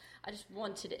just like, I just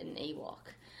wanted an Ewok.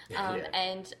 Yeah.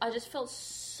 And I just felt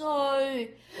so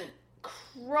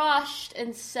crushed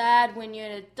and sad when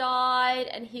Yoda died,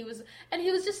 and he was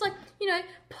just like,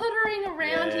 puttering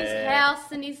around his Yeah.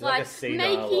 house, and he's Like like a senile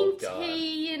making old guy.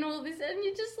 tea and all this, and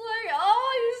you're just like,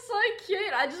 oh, he's so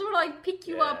cute. I just want to like pick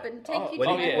you up and take you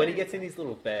to When he gets in his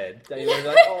little bed, don't you want to be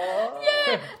like, oh.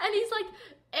 yeah, and he's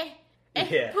like,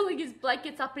 Yeah. pulling his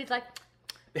blankets up, and he's like,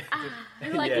 like Yeah.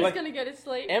 he's Like- gonna go to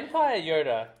sleep. Empire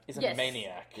Yoda is a Yes.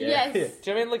 maniac. Yes. Yeah. Do you know what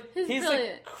I mean? Like, He's he's brilliant.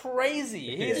 like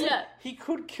crazy. He's Yeah. he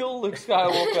could kill Luke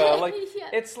Skywalker. Like, Yeah.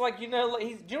 it's like, like, do you know what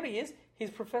he is? He's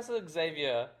Professor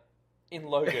Xavier in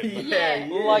Logan. Yeah.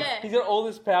 Like, Yeah. he's got all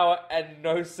this power and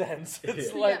no sense.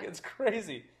 It's Yeah. like, Yeah. it's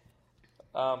crazy.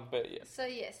 But yeah. So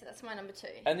that's my number 2.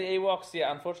 And the Ewoks,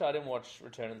 unfortunately I didn't watch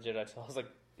Return of the Jedi till I was like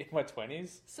in my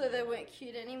 20s. So they weren't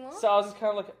cute anymore. So I was just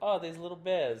kind of like, oh, these little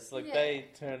bears. Like, Yeah. they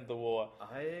turned the war.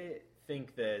 I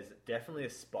think there's definitely a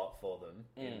spot for them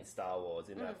in Star Wars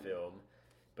in that film,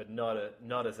 but not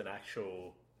as an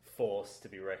actual force to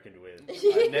be reckoned with.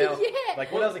 Now, Yeah.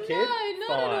 like when I was a kid, No, not at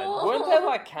fine. all. Weren't they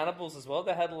like cannibals as well?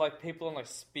 They had like people on like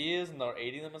spears and they were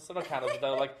eating them and stuff. Not cannibals, they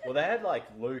were like, Well, they had like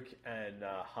Luke and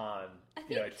Han,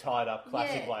 tied up,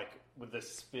 classic yeah. like with the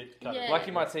spit kind Yeah. of. like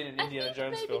you might see in an I Indiana think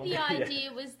Jones maybe film. the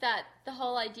idea was that the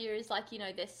whole idea is like,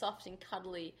 they're soft and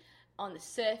cuddly on the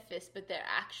surface, but they're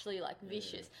actually like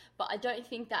vicious. But I don't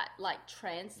think that like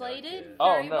translated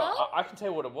Oh very no, well. I can tell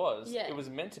you what it was. Yeah. It was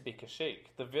meant to be Kashyyyk.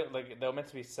 They were meant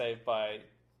to be saved by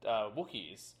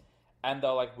Wookiees, and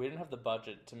they're like, we didn't have the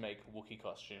budget to make Wookiee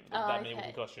costumes. That many okay.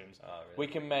 Wookiee costumes. Oh, really? We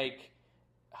can make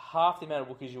half the amount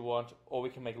of Wookiees you want, or we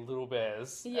can make little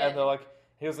bears. Yeah. And they're like,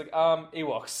 he was like,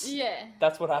 Ewoks. Yeah.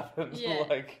 That's what happened. Yeah.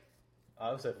 Like, I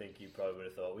also think you probably would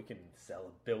have thought we can sell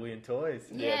 1 billion toys.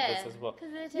 yeah, this as well. 'cause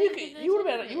they're You would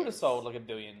have teddy sold like 1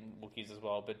 billion Wookiees as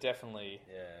well, but definitely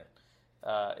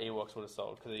Yeah. Ewoks would have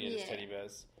sold because they're just Yeah. teddy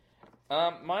bears.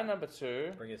 My number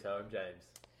 2. Bring us home, James.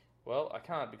 Well, I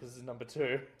can't because this is number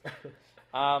 2.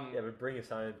 Yeah, but bring us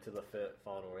home to the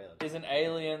final round. Is an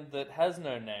alien that has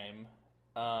no name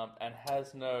and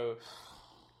has no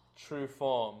true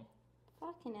form.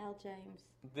 Fucking hell, James.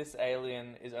 This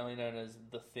alien is only known as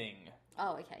the Thing.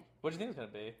 Oh, okay. What do you think it's going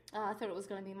to be? Oh, I thought it was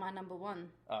going to be my number 1.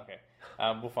 Oh, okay.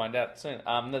 We'll find out soon.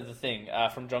 No, the Thing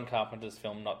from John Carpenter's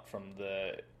film, not from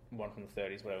the one from the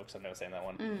 30s, whatever, because I've never seen that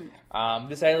one.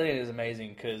 This alien is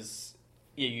amazing because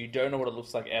you don't know what it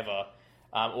looks like ever.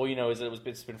 All you know is that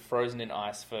it's been frozen in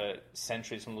ice for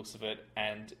centuries from the looks of it,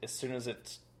 and as soon as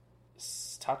it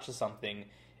touches something,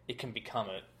 it can become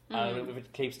it. If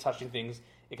it keeps touching things,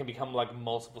 it can become like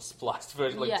multiple spliced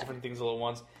versions, like different things all at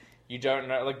once. You don't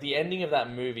know. Like the ending of that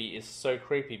movie is so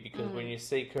creepy because when you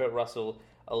see Kurt Russell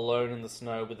alone in the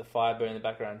snow with the fire burn in the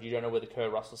background, you don't know whether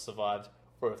Kurt Russell survived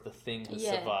or if The Thing has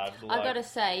Yeah. survived. I gotta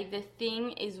say, The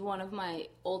Thing is one of my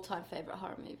all-time favorite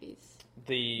horror movies.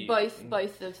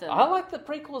 Both of them. I like the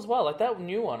prequel as well. Like that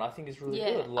new one, I think is really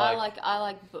good. I like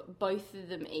both of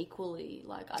them equally.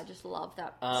 Like I just love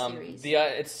that series.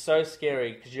 It's so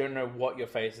scary because you don't know what you're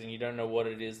facing. You don't know what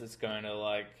it is that's going to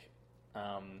like.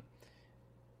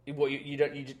 What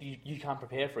you can't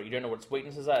prepare for it. You don't know what its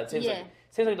weaknesses are. It seems like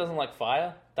it doesn't like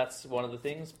fire. That's one of the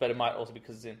things, but it might also be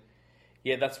because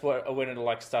that's when it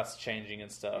like starts changing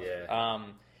and stuff. Yeah.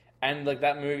 And like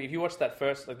that movie, if you watch that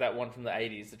first, like that one from the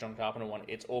 80s, the John Carpenter one,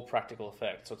 it's all practical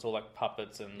effects. So it's all like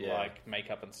puppets and like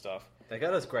makeup and stuff. They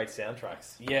got us great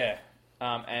soundtracks. Yeah.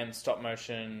 And stop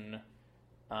motion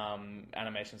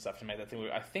animation stuff to make that thing.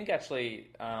 I think actually,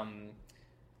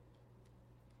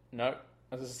 no,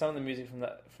 some of the music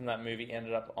from that movie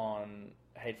ended up on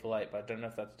Hateful Eight, but I don't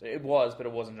know if it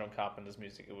wasn't John Carpenter's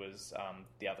music. It was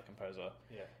the other composer,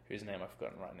 whose name I've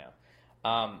forgotten right now.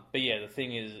 But yeah, The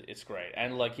Thing it's great,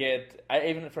 and like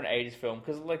even for an 80s film,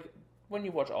 because like when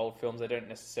you watch old films, they don't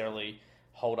necessarily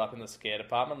hold up in the scare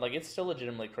department. Like it's still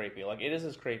legitimately creepy. Like it is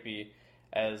as creepy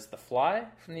as The Fly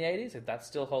from the 80s. Like, that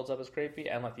still holds up as creepy,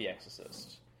 and like The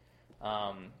Exorcist.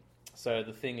 So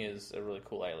The Thing is a really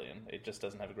cool alien. It just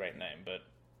doesn't have a great name, but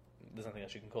there's nothing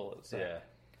else you can call it. So. Yeah.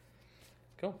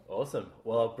 Cool. Awesome.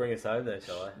 Well, I'll bring us home then,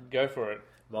 shall I? Go for it.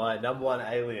 My number one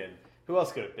alien. Who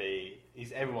else could it be?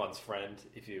 He's everyone's friend,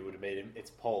 if you would have met him.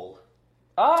 It's Paul.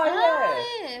 Oh,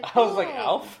 yeah. I was like,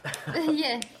 Alf?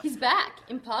 Yeah, he's back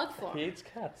in pug form. He eats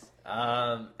cats.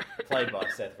 Played by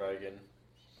Seth Rogen,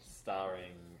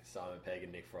 starring Simon Pegg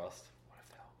and Nick Frost. What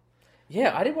the hell?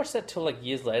 Yeah, I didn't watch that till like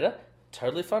years later.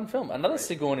 Totally fun film. Another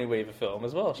Sigourney Weaver film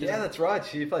as well. That's right.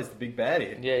 She plays the big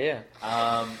baddie. Yeah.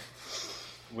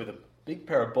 With a big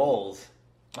pair of balls.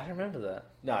 I don't remember that.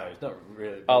 No, it's not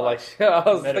really. Oh, like I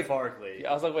was metaphorically. Like,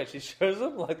 I was like, wait, she shows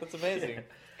them? Like, that's amazing.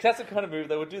 That's the kind of movie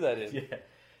they would do that in. Yeah.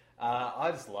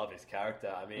 I just love his character.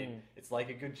 I mean, it's like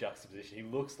a good juxtaposition. He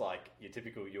looks like your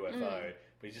typical UFO, but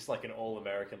he's just like an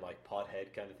all-American, like,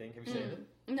 pothead kind of thing. Have you seen it?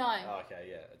 No. Oh, okay,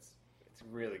 yeah. It's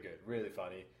really good. Really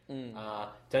funny.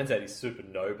 Turns out he's super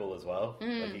noble as well.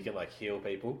 Like, he can, like, heal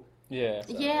people. Yeah.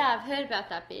 So, yeah, I've heard about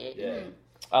that bit. Yeah.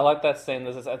 I like that scene.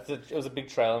 It was a big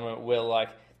trailer moment where, like,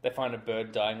 they find a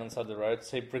bird dying on the side of the road,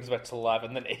 so he brings it back to life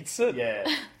and then eats it. Yeah.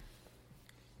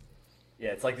 Yeah,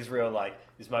 it's like this real, like,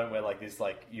 this moment where, like, this,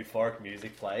 like, euphoric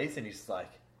music plays, and he's like,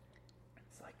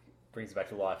 brings it back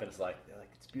to life, and it's like,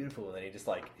 it's beautiful, and then he just,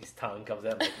 like, his tongue comes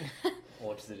out and, like,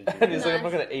 launches it into and he's like, I'm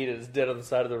not going to eat it, it's dead on the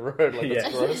side of the road, like,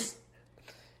 that's gross.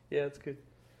 Yeah, it's good.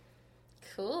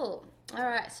 Cool.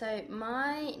 Alright, so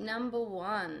my number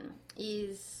one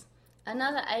is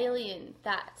another alien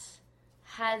that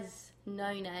has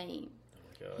no name. Oh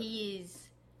my God. He is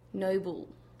noble.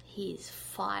 He is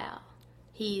fire.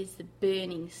 He is the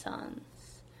burning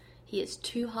suns. He has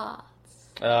two hearts.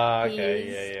 Ah, He okay,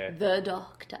 is yeah. the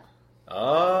Doctor.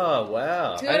 Oh,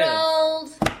 wow. Good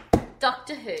old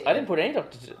Doctor Who. I didn't put any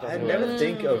Doctor I Who. never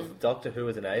think of Doctor Who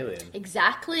as an alien.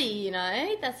 Exactly, you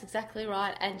know, that's exactly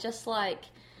right. And just like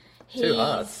he's... Two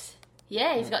hearts.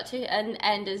 Yeah, he's got two.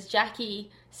 And as Jackie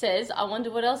says, I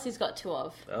wonder what else he's got two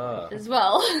of as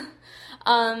well.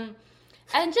 And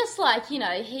just like, you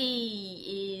know,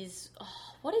 he is...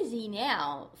 what is he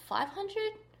now? 500?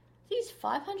 He's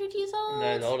 500 years old?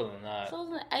 No, he's older than that. He's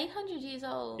older than 800 years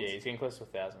old. Yeah, he's getting close to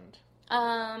 1,000.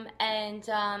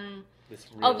 This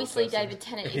real obviously person. David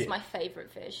Tennant is my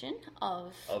favourite version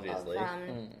of Obviously.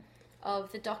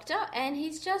 of the Doctor, and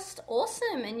he's just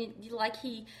awesome. And you like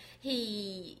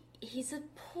he's a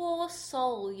poor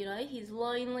soul, you know. He's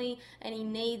lonely, and he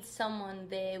needs someone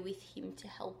there with him to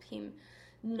help him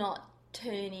not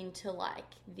turn into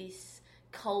like this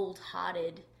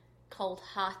cold-hearted, because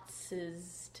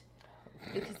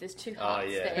there's two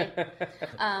hearts there.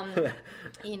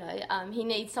 You know, he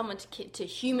needs someone to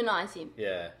humanise him.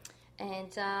 Yeah.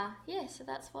 And so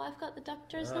that's why I've got the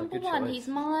Doctor as number good one. choice. He's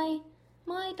my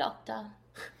Doctor.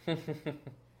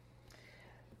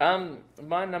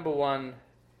 My number one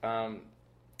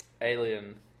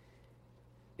alien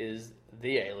is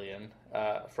the alien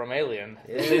from Alien,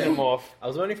 the Xenomorph. I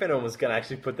was wondering if anyone was going to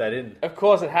actually put that in. Of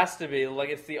course, it has to be. Like,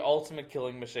 it's the ultimate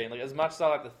killing machine. Like, as much as I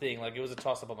like the Thing, like, it was a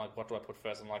toss-up. I'm like, what do I put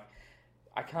first? I'm like,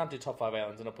 I can't do top 5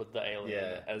 aliens, and I'll put the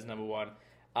alien as number one.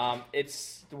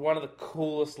 It's one of the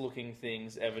coolest looking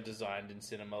things ever designed in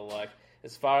cinema. Like,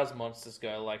 as far as monsters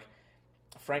go, like,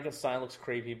 Frankenstein looks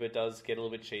creepy, but does get a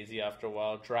little bit cheesy after a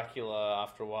while. Dracula,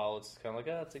 after a while, it's kind of like,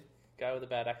 it's a guy with a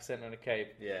bad accent and a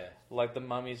cape. Yeah. Like, the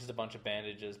Mummy is just a bunch of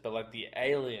bandages, but like the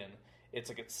alien, it's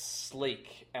like it's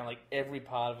sleek, and like every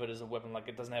part of it is a weapon. Like,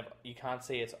 it doesn't have, you can't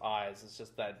see its eyes. It's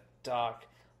just that dark,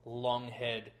 long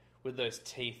head with those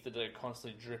teeth that are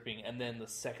constantly dripping, and then the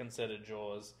second set of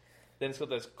jaws. Then it's got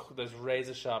those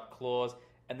razor sharp claws,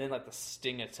 and then like the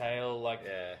stinger tail,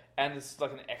 and it's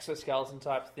like an exoskeleton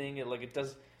type thing. It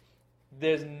does.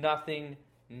 There's nothing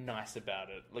nice about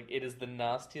it. Like, it is the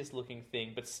nastiest looking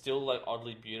thing, but still like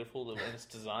oddly beautiful in its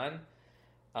design.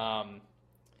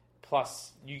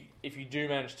 Plus, if you do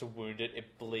manage to wound it,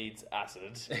 it bleeds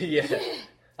acid. Yeah.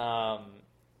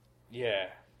 Yeah.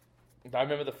 I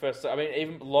remember the first. I mean,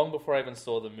 even long before I even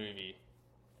saw the movie,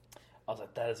 I was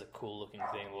like, "That is a cool looking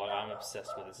thing. Like, I'm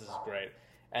obsessed with this. This is great."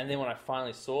 And then when I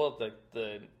finally saw the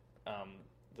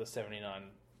 '79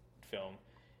 film,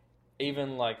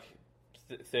 even like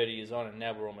 30 years on, and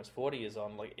now we're almost 40 years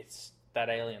on, like, it's that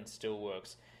alien still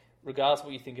works, regardless of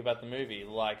what you think about the movie.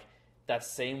 Like, that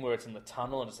scene where it's in the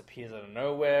tunnel and just appears out of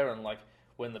nowhere, and like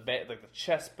when the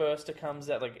chest burster comes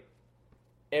out, like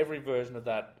every version of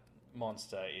that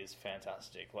monster is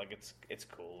fantastic. Like, it's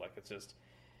cool. Like,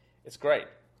 it's great.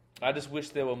 I just wish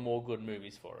there were more good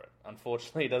movies for it.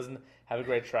 Unfortunately, it doesn't have a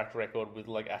great track record with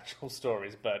like actual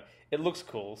stories, but it looks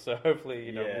cool. So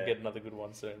hopefully, we'll get another good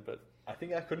one soon. But I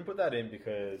think I couldn't put that in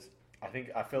because I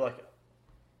feel like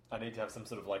I need to have some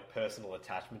sort of like personal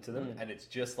attachment to them, and it's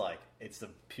just like it's a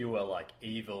pure like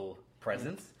evil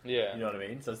presence. Yeah, you know what I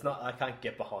mean. So it's not. I can't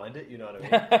get behind it. You know what I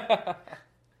mean.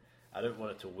 I don't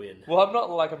want it to win. Well, I'm not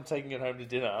like I'm taking it home to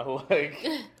dinner. Like,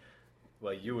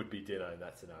 well, you would be dinner in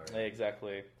that scenario. Yeah,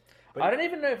 exactly. But I don't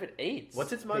even know if it eats.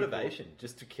 What's its motivation? People.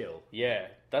 Just to kill? Yeah,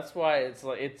 that's why it's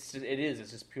like it is.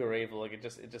 It's just pure evil. Like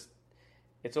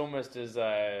it's almost as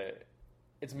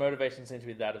its motivation seems to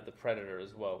be that of the predator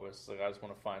as well. Where it's like, I just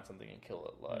want to find something and kill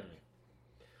it. Like,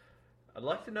 I'd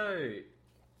like to know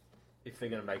if they're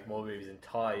going to make more movies and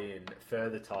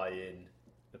further tie in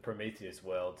the Prometheus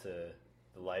world to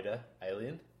the later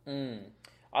Alien.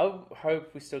 I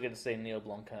hope we still get to see Neil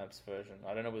Blomkamp's version.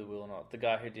 I don't know whether we will or not. The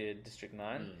guy who did District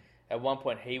 9. At one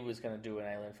point, he was going to do an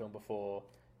Alien film before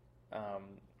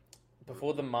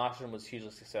The Martian was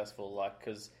hugely successful. Like,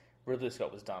 because Ridley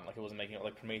Scott was done. Like, it wasn't making it.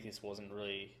 Like, Prometheus wasn't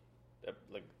really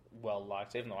well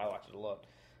liked, even though I liked it a lot.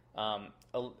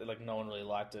 Like, no one really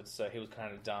liked it, so he was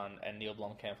kind of done. And Neil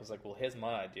Blomkamp was like, "Well, here's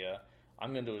my idea.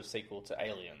 I'm going to do a sequel to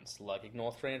Aliens. Like,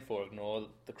 ignore 3 and 4, ignore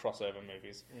the crossover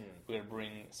movies. We're going to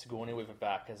bring Sigourney Weaver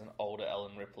back as an older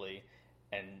Ellen Ripley,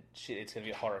 and it's going to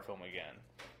be a horror film again."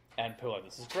 And people were like,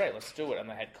 "This is great, let's do it." And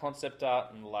they had concept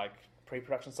art and like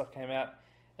pre-production stuff came out,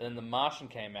 and then The Martian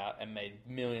came out and made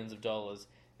millions of dollars,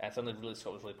 and suddenly Ridley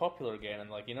Scott was really popular again, and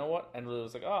like, you know what? And Ridley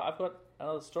was like, "Oh, I've got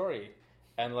another story,"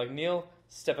 and like, Neil,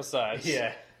 step aside.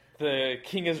 Yeah, the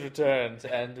king has returned,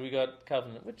 and we got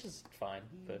Covenant, which is fine,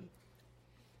 but.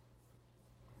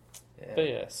 Yeah. But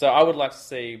yeah, so I would like to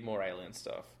see more Alien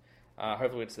stuff.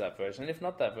 Hopefully it's that version. And if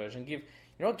not that version, give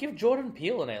Jordan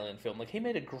Peele an Alien film. Like, he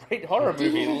made a great horror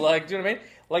movie. Like, do you know what I mean?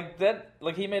 Like that.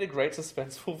 Like, he made a great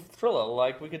suspenseful thriller.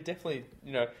 Like, we could definitely,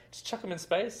 just chuck him in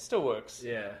space. Still works.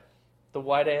 Yeah. The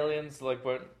white aliens like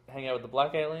won't hang out with the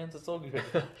black aliens. It's all good.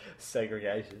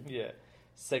 Segregation. Yeah,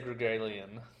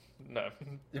 segregalian. No.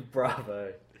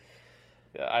 Bravo.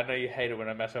 Yeah, I know you hate it when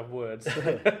I mash up words.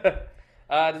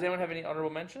 Does anyone have any honourable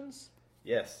mentions?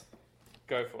 Yes.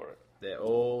 Go for it. They're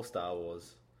all Star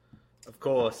Wars. Of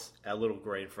course, our little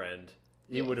green friend.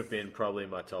 He would have been probably in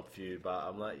my top few, but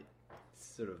I'm like,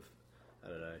 sort of, I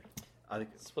don't know. I think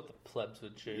it's what the plebs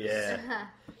would choose. Yeah.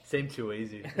 Seemed too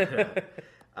easy.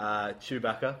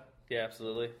 Chewbacca. Yeah,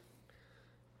 absolutely.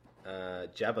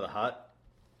 Jabba the Hutt.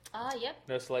 Yep.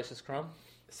 No Salacious Crumb.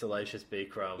 Salacious B.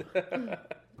 Crumb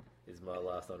is my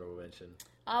last honourable mention.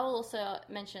 I will also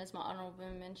mention as my honourable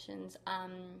mentions.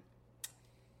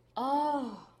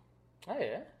 Oh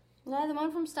yeah. No, the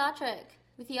one from Star Trek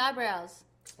with the eyebrows.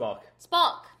 Spock.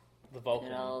 The Vulcan.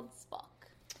 Good old Spock.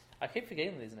 I keep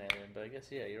forgetting that he's an alien, but I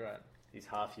guess you're right. He's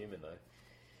half human though.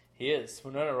 He is.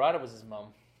 Winona Ryder was his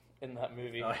mum in that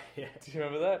movie. Oh yeah. Do you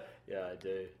remember that? Yeah, I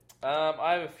do.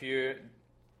 I have a few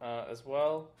as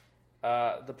well.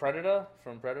 The Predator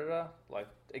from Predator, like,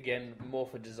 again, more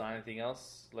for design than anything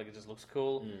else. Like, it just looks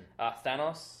cool.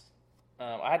 Thanos.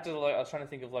 I was trying to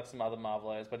think of like some other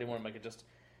Marvel aliens, but I didn't want to make it just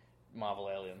Marvel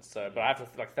aliens. So, but I have to,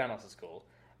 like, Thanos is cool.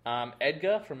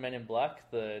 Edgar from Men in Black,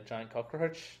 the giant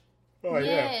cockroach. Oh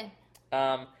yeah.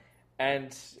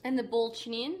 And the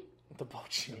Bolchinian. The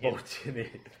Bolchinian.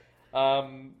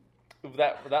 Bolchinian.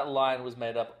 That line was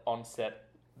made up on set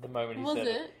the moment he said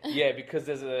it. Yeah, because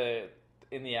there's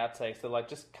in the outtakes, they're like,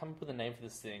 just come up with a name for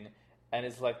this thing, and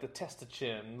it's like the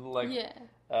Testachin, like,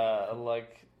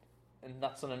 like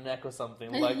nuts on a neck or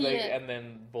something, like, and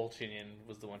then Bolchinian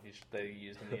was the one they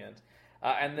used in the end.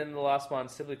 And then the last one,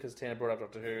 simply because Tina brought up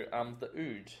Doctor Who, the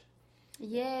Ood.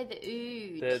 Yeah, the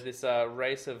Ood. They're this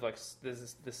race of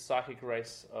there's this psychic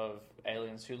race of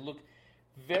aliens who look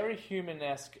very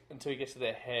human-esque until you get to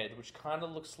their head, which kind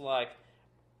of looks like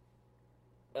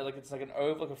it's like an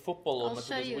oval, like a football almost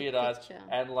with these weird eyes,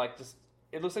 and just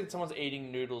it looks like someone's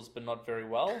eating noodles, but not very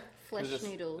well. Flesh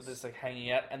noodles. Just like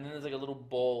hanging out, and then there's like a little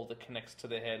ball that connects to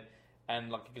their head,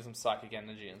 and like it gives them psychic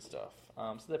energy and stuff.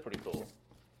 So they're pretty cool.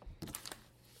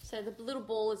 So the little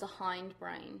ball is a hind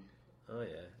brain. Oh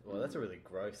yeah, well that's a really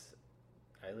gross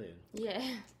alien. Yeah.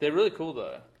 They're really cool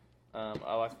though.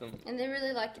 I like them. And they're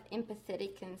really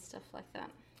empathetic and stuff like that.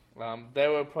 They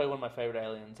were probably one of my favourite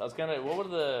aliens. What were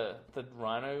the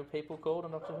rhino people called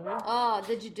on Doctor Who? Oh,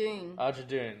 the Jadoon.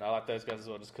 Jadoon. I like those guys as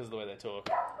well, just because of the way they talk.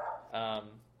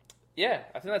 Yeah,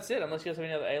 I think that's it. Unless you guys have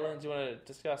any other aliens you want to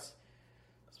discuss.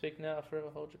 Speak now, forever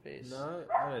hold your peace. No,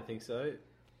 I don't think so.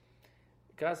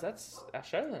 Guys, that's our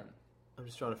show then. I'm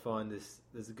just trying to find this.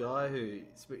 There's a guy who,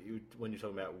 when you're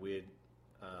talking about weird,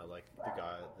 the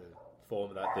guy, the form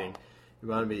of that thing,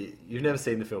 reminded me. You've never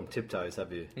seen the film Tiptoes,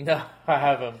 have you? No, I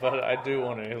haven't, but I do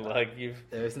want to.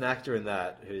 There's an actor in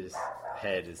that whose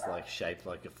head is shaped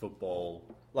like a football,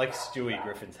 like Stewie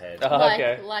Griffin's head. Oh,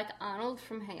 okay. Like Arnold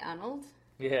from Hey Arnold.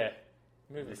 Yeah,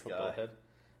 move this football guy. head.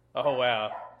 Oh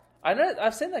wow, I know.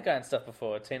 I've seen that guy and stuff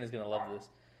before. Tina's gonna love this.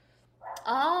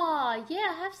 Oh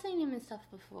yeah, I have seen him and stuff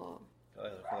before.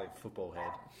 Like football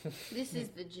head. This is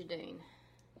the Jadoon.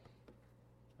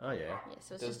 Oh yeah. Yeah,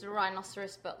 so it's just a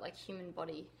rhinoceros, but human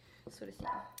body sort of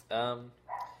thing.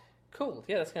 Cool.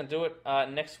 Yeah, that's gonna do it.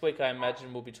 Next week, I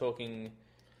imagine we'll be talking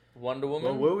Wonder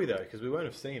Woman. Well, will we though? Because we won't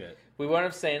have seen it. We won't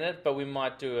have seen it, but we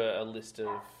might do a list of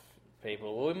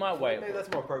people. Well, we might wait. Maybe that's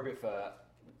more appropriate for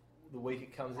the week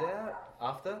it comes out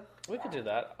after. We could do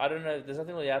that. I don't know. There's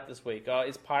nothing really out this week.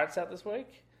 Is Pirates out this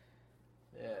week?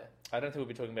 Yeah. I don't think we'll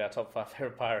be talking about our top 5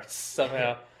 favorite pirates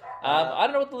somehow. I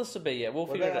don't know what the list will be yet. We'll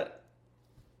figure it out.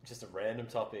 Just a random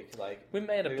topic, we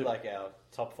may end up doing our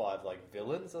top 5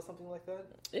 villains or something like that.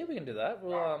 Yeah, we can do that.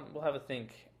 We'll have a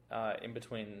think in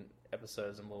between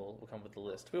episodes, and we'll come up with the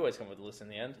list. We always come up with the list in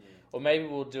the end, or maybe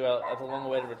we'll do a long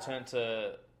way to return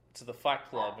to the Fight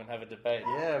Club and have a debate.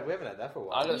 Yeah, we haven't had that for a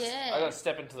while. I got to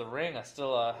step into the ring. I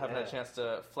still haven't had a chance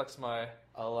to flex my.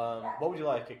 What would you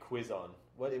like a quiz on?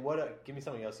 What? Give me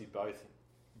something else you both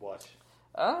watch.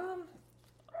 I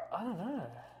don't know.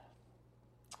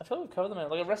 I feel like we've covered them.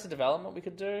 Like Arrested Development, we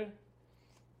could do.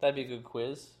 That'd be a good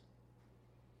quiz.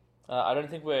 I don't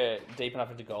think we're deep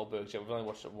enough into Goldberg yet. We've only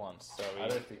watched it once, so I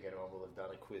don't think anyone will have done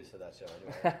a quiz for that show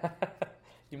anyway.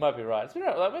 You might be right. It's been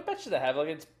I bet you they have.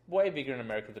 It's way bigger in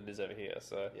America than it is over here.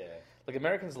 So yeah,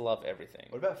 Americans love everything.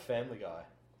 What about Family Guy?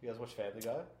 You guys watch Family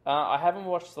Guy? I haven't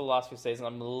watched the last few seasons.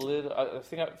 I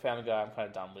think Family Guy I'm kind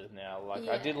of done with now.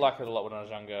 I did like it a lot when I was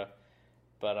younger,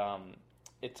 but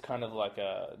it's kind of like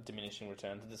a diminishing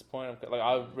returns at this point.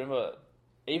 I remember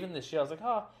even this year I was like,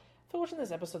 if I'm watching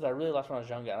this episode that I really liked when I was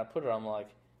younger, and I put it on, I'm like,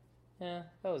 yeah,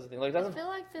 that was the thing. I feel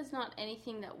like there's not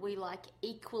anything that we like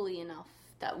equally enough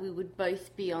that we would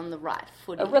both be on the right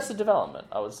footing. Arrested Development,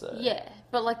 I would say. Yeah,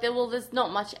 but there's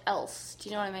not much else. Do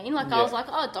you know what I mean? I was like,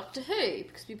 Doctor Who,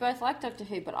 because we both like Doctor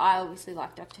Who, but I obviously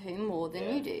like Doctor Who more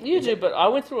than you do. You do, but I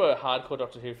went through a hardcore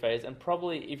Doctor Who phase, and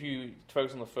probably if you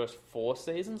focus on the first 4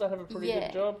 seasons, I'd have a pretty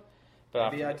good job.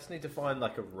 But maybe I just need to find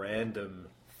a random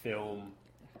film,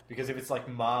 because if it's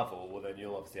Marvel, well then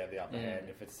you'll obviously have the upper hand.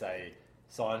 If it's say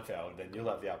Seinfeld, then you'll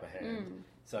have the upper hand.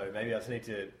 So maybe I just need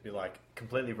to be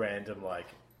completely random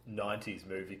 90s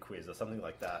movie quiz or something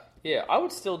like that. Yeah, I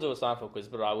would still do a Seinfeld quiz,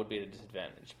 but I would be at a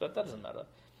disadvantage. But that doesn't matter.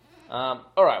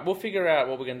 Alright, we'll figure out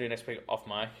what we're going to do next week off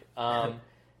mic. I've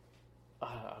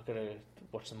got to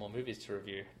watch some more movies to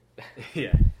review.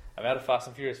 Yeah. I'm out of Fast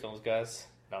and Furious films, guys.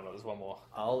 No, there's one more.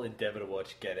 I'll endeavour to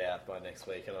watch Get Out by next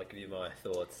week, and I'll give you my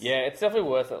thoughts. Yeah, it's definitely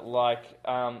worth it.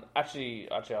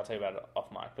 Actually, I'll tell you about it off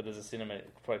mic, but there's a cinema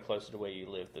probably closer to where you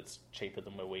live that's cheaper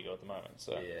than where we go at the moment.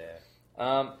 So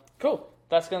yeah. Cool.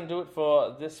 That's going to do it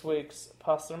for this week's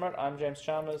Past the Remote. I'm James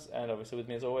Chalmers, and obviously with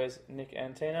me as always, Nick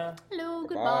and Tina. Hello,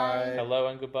 goodbye. Hello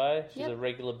and goodbye. She's a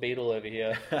regular beetle over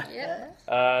here.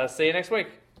 Yeah. See you next week.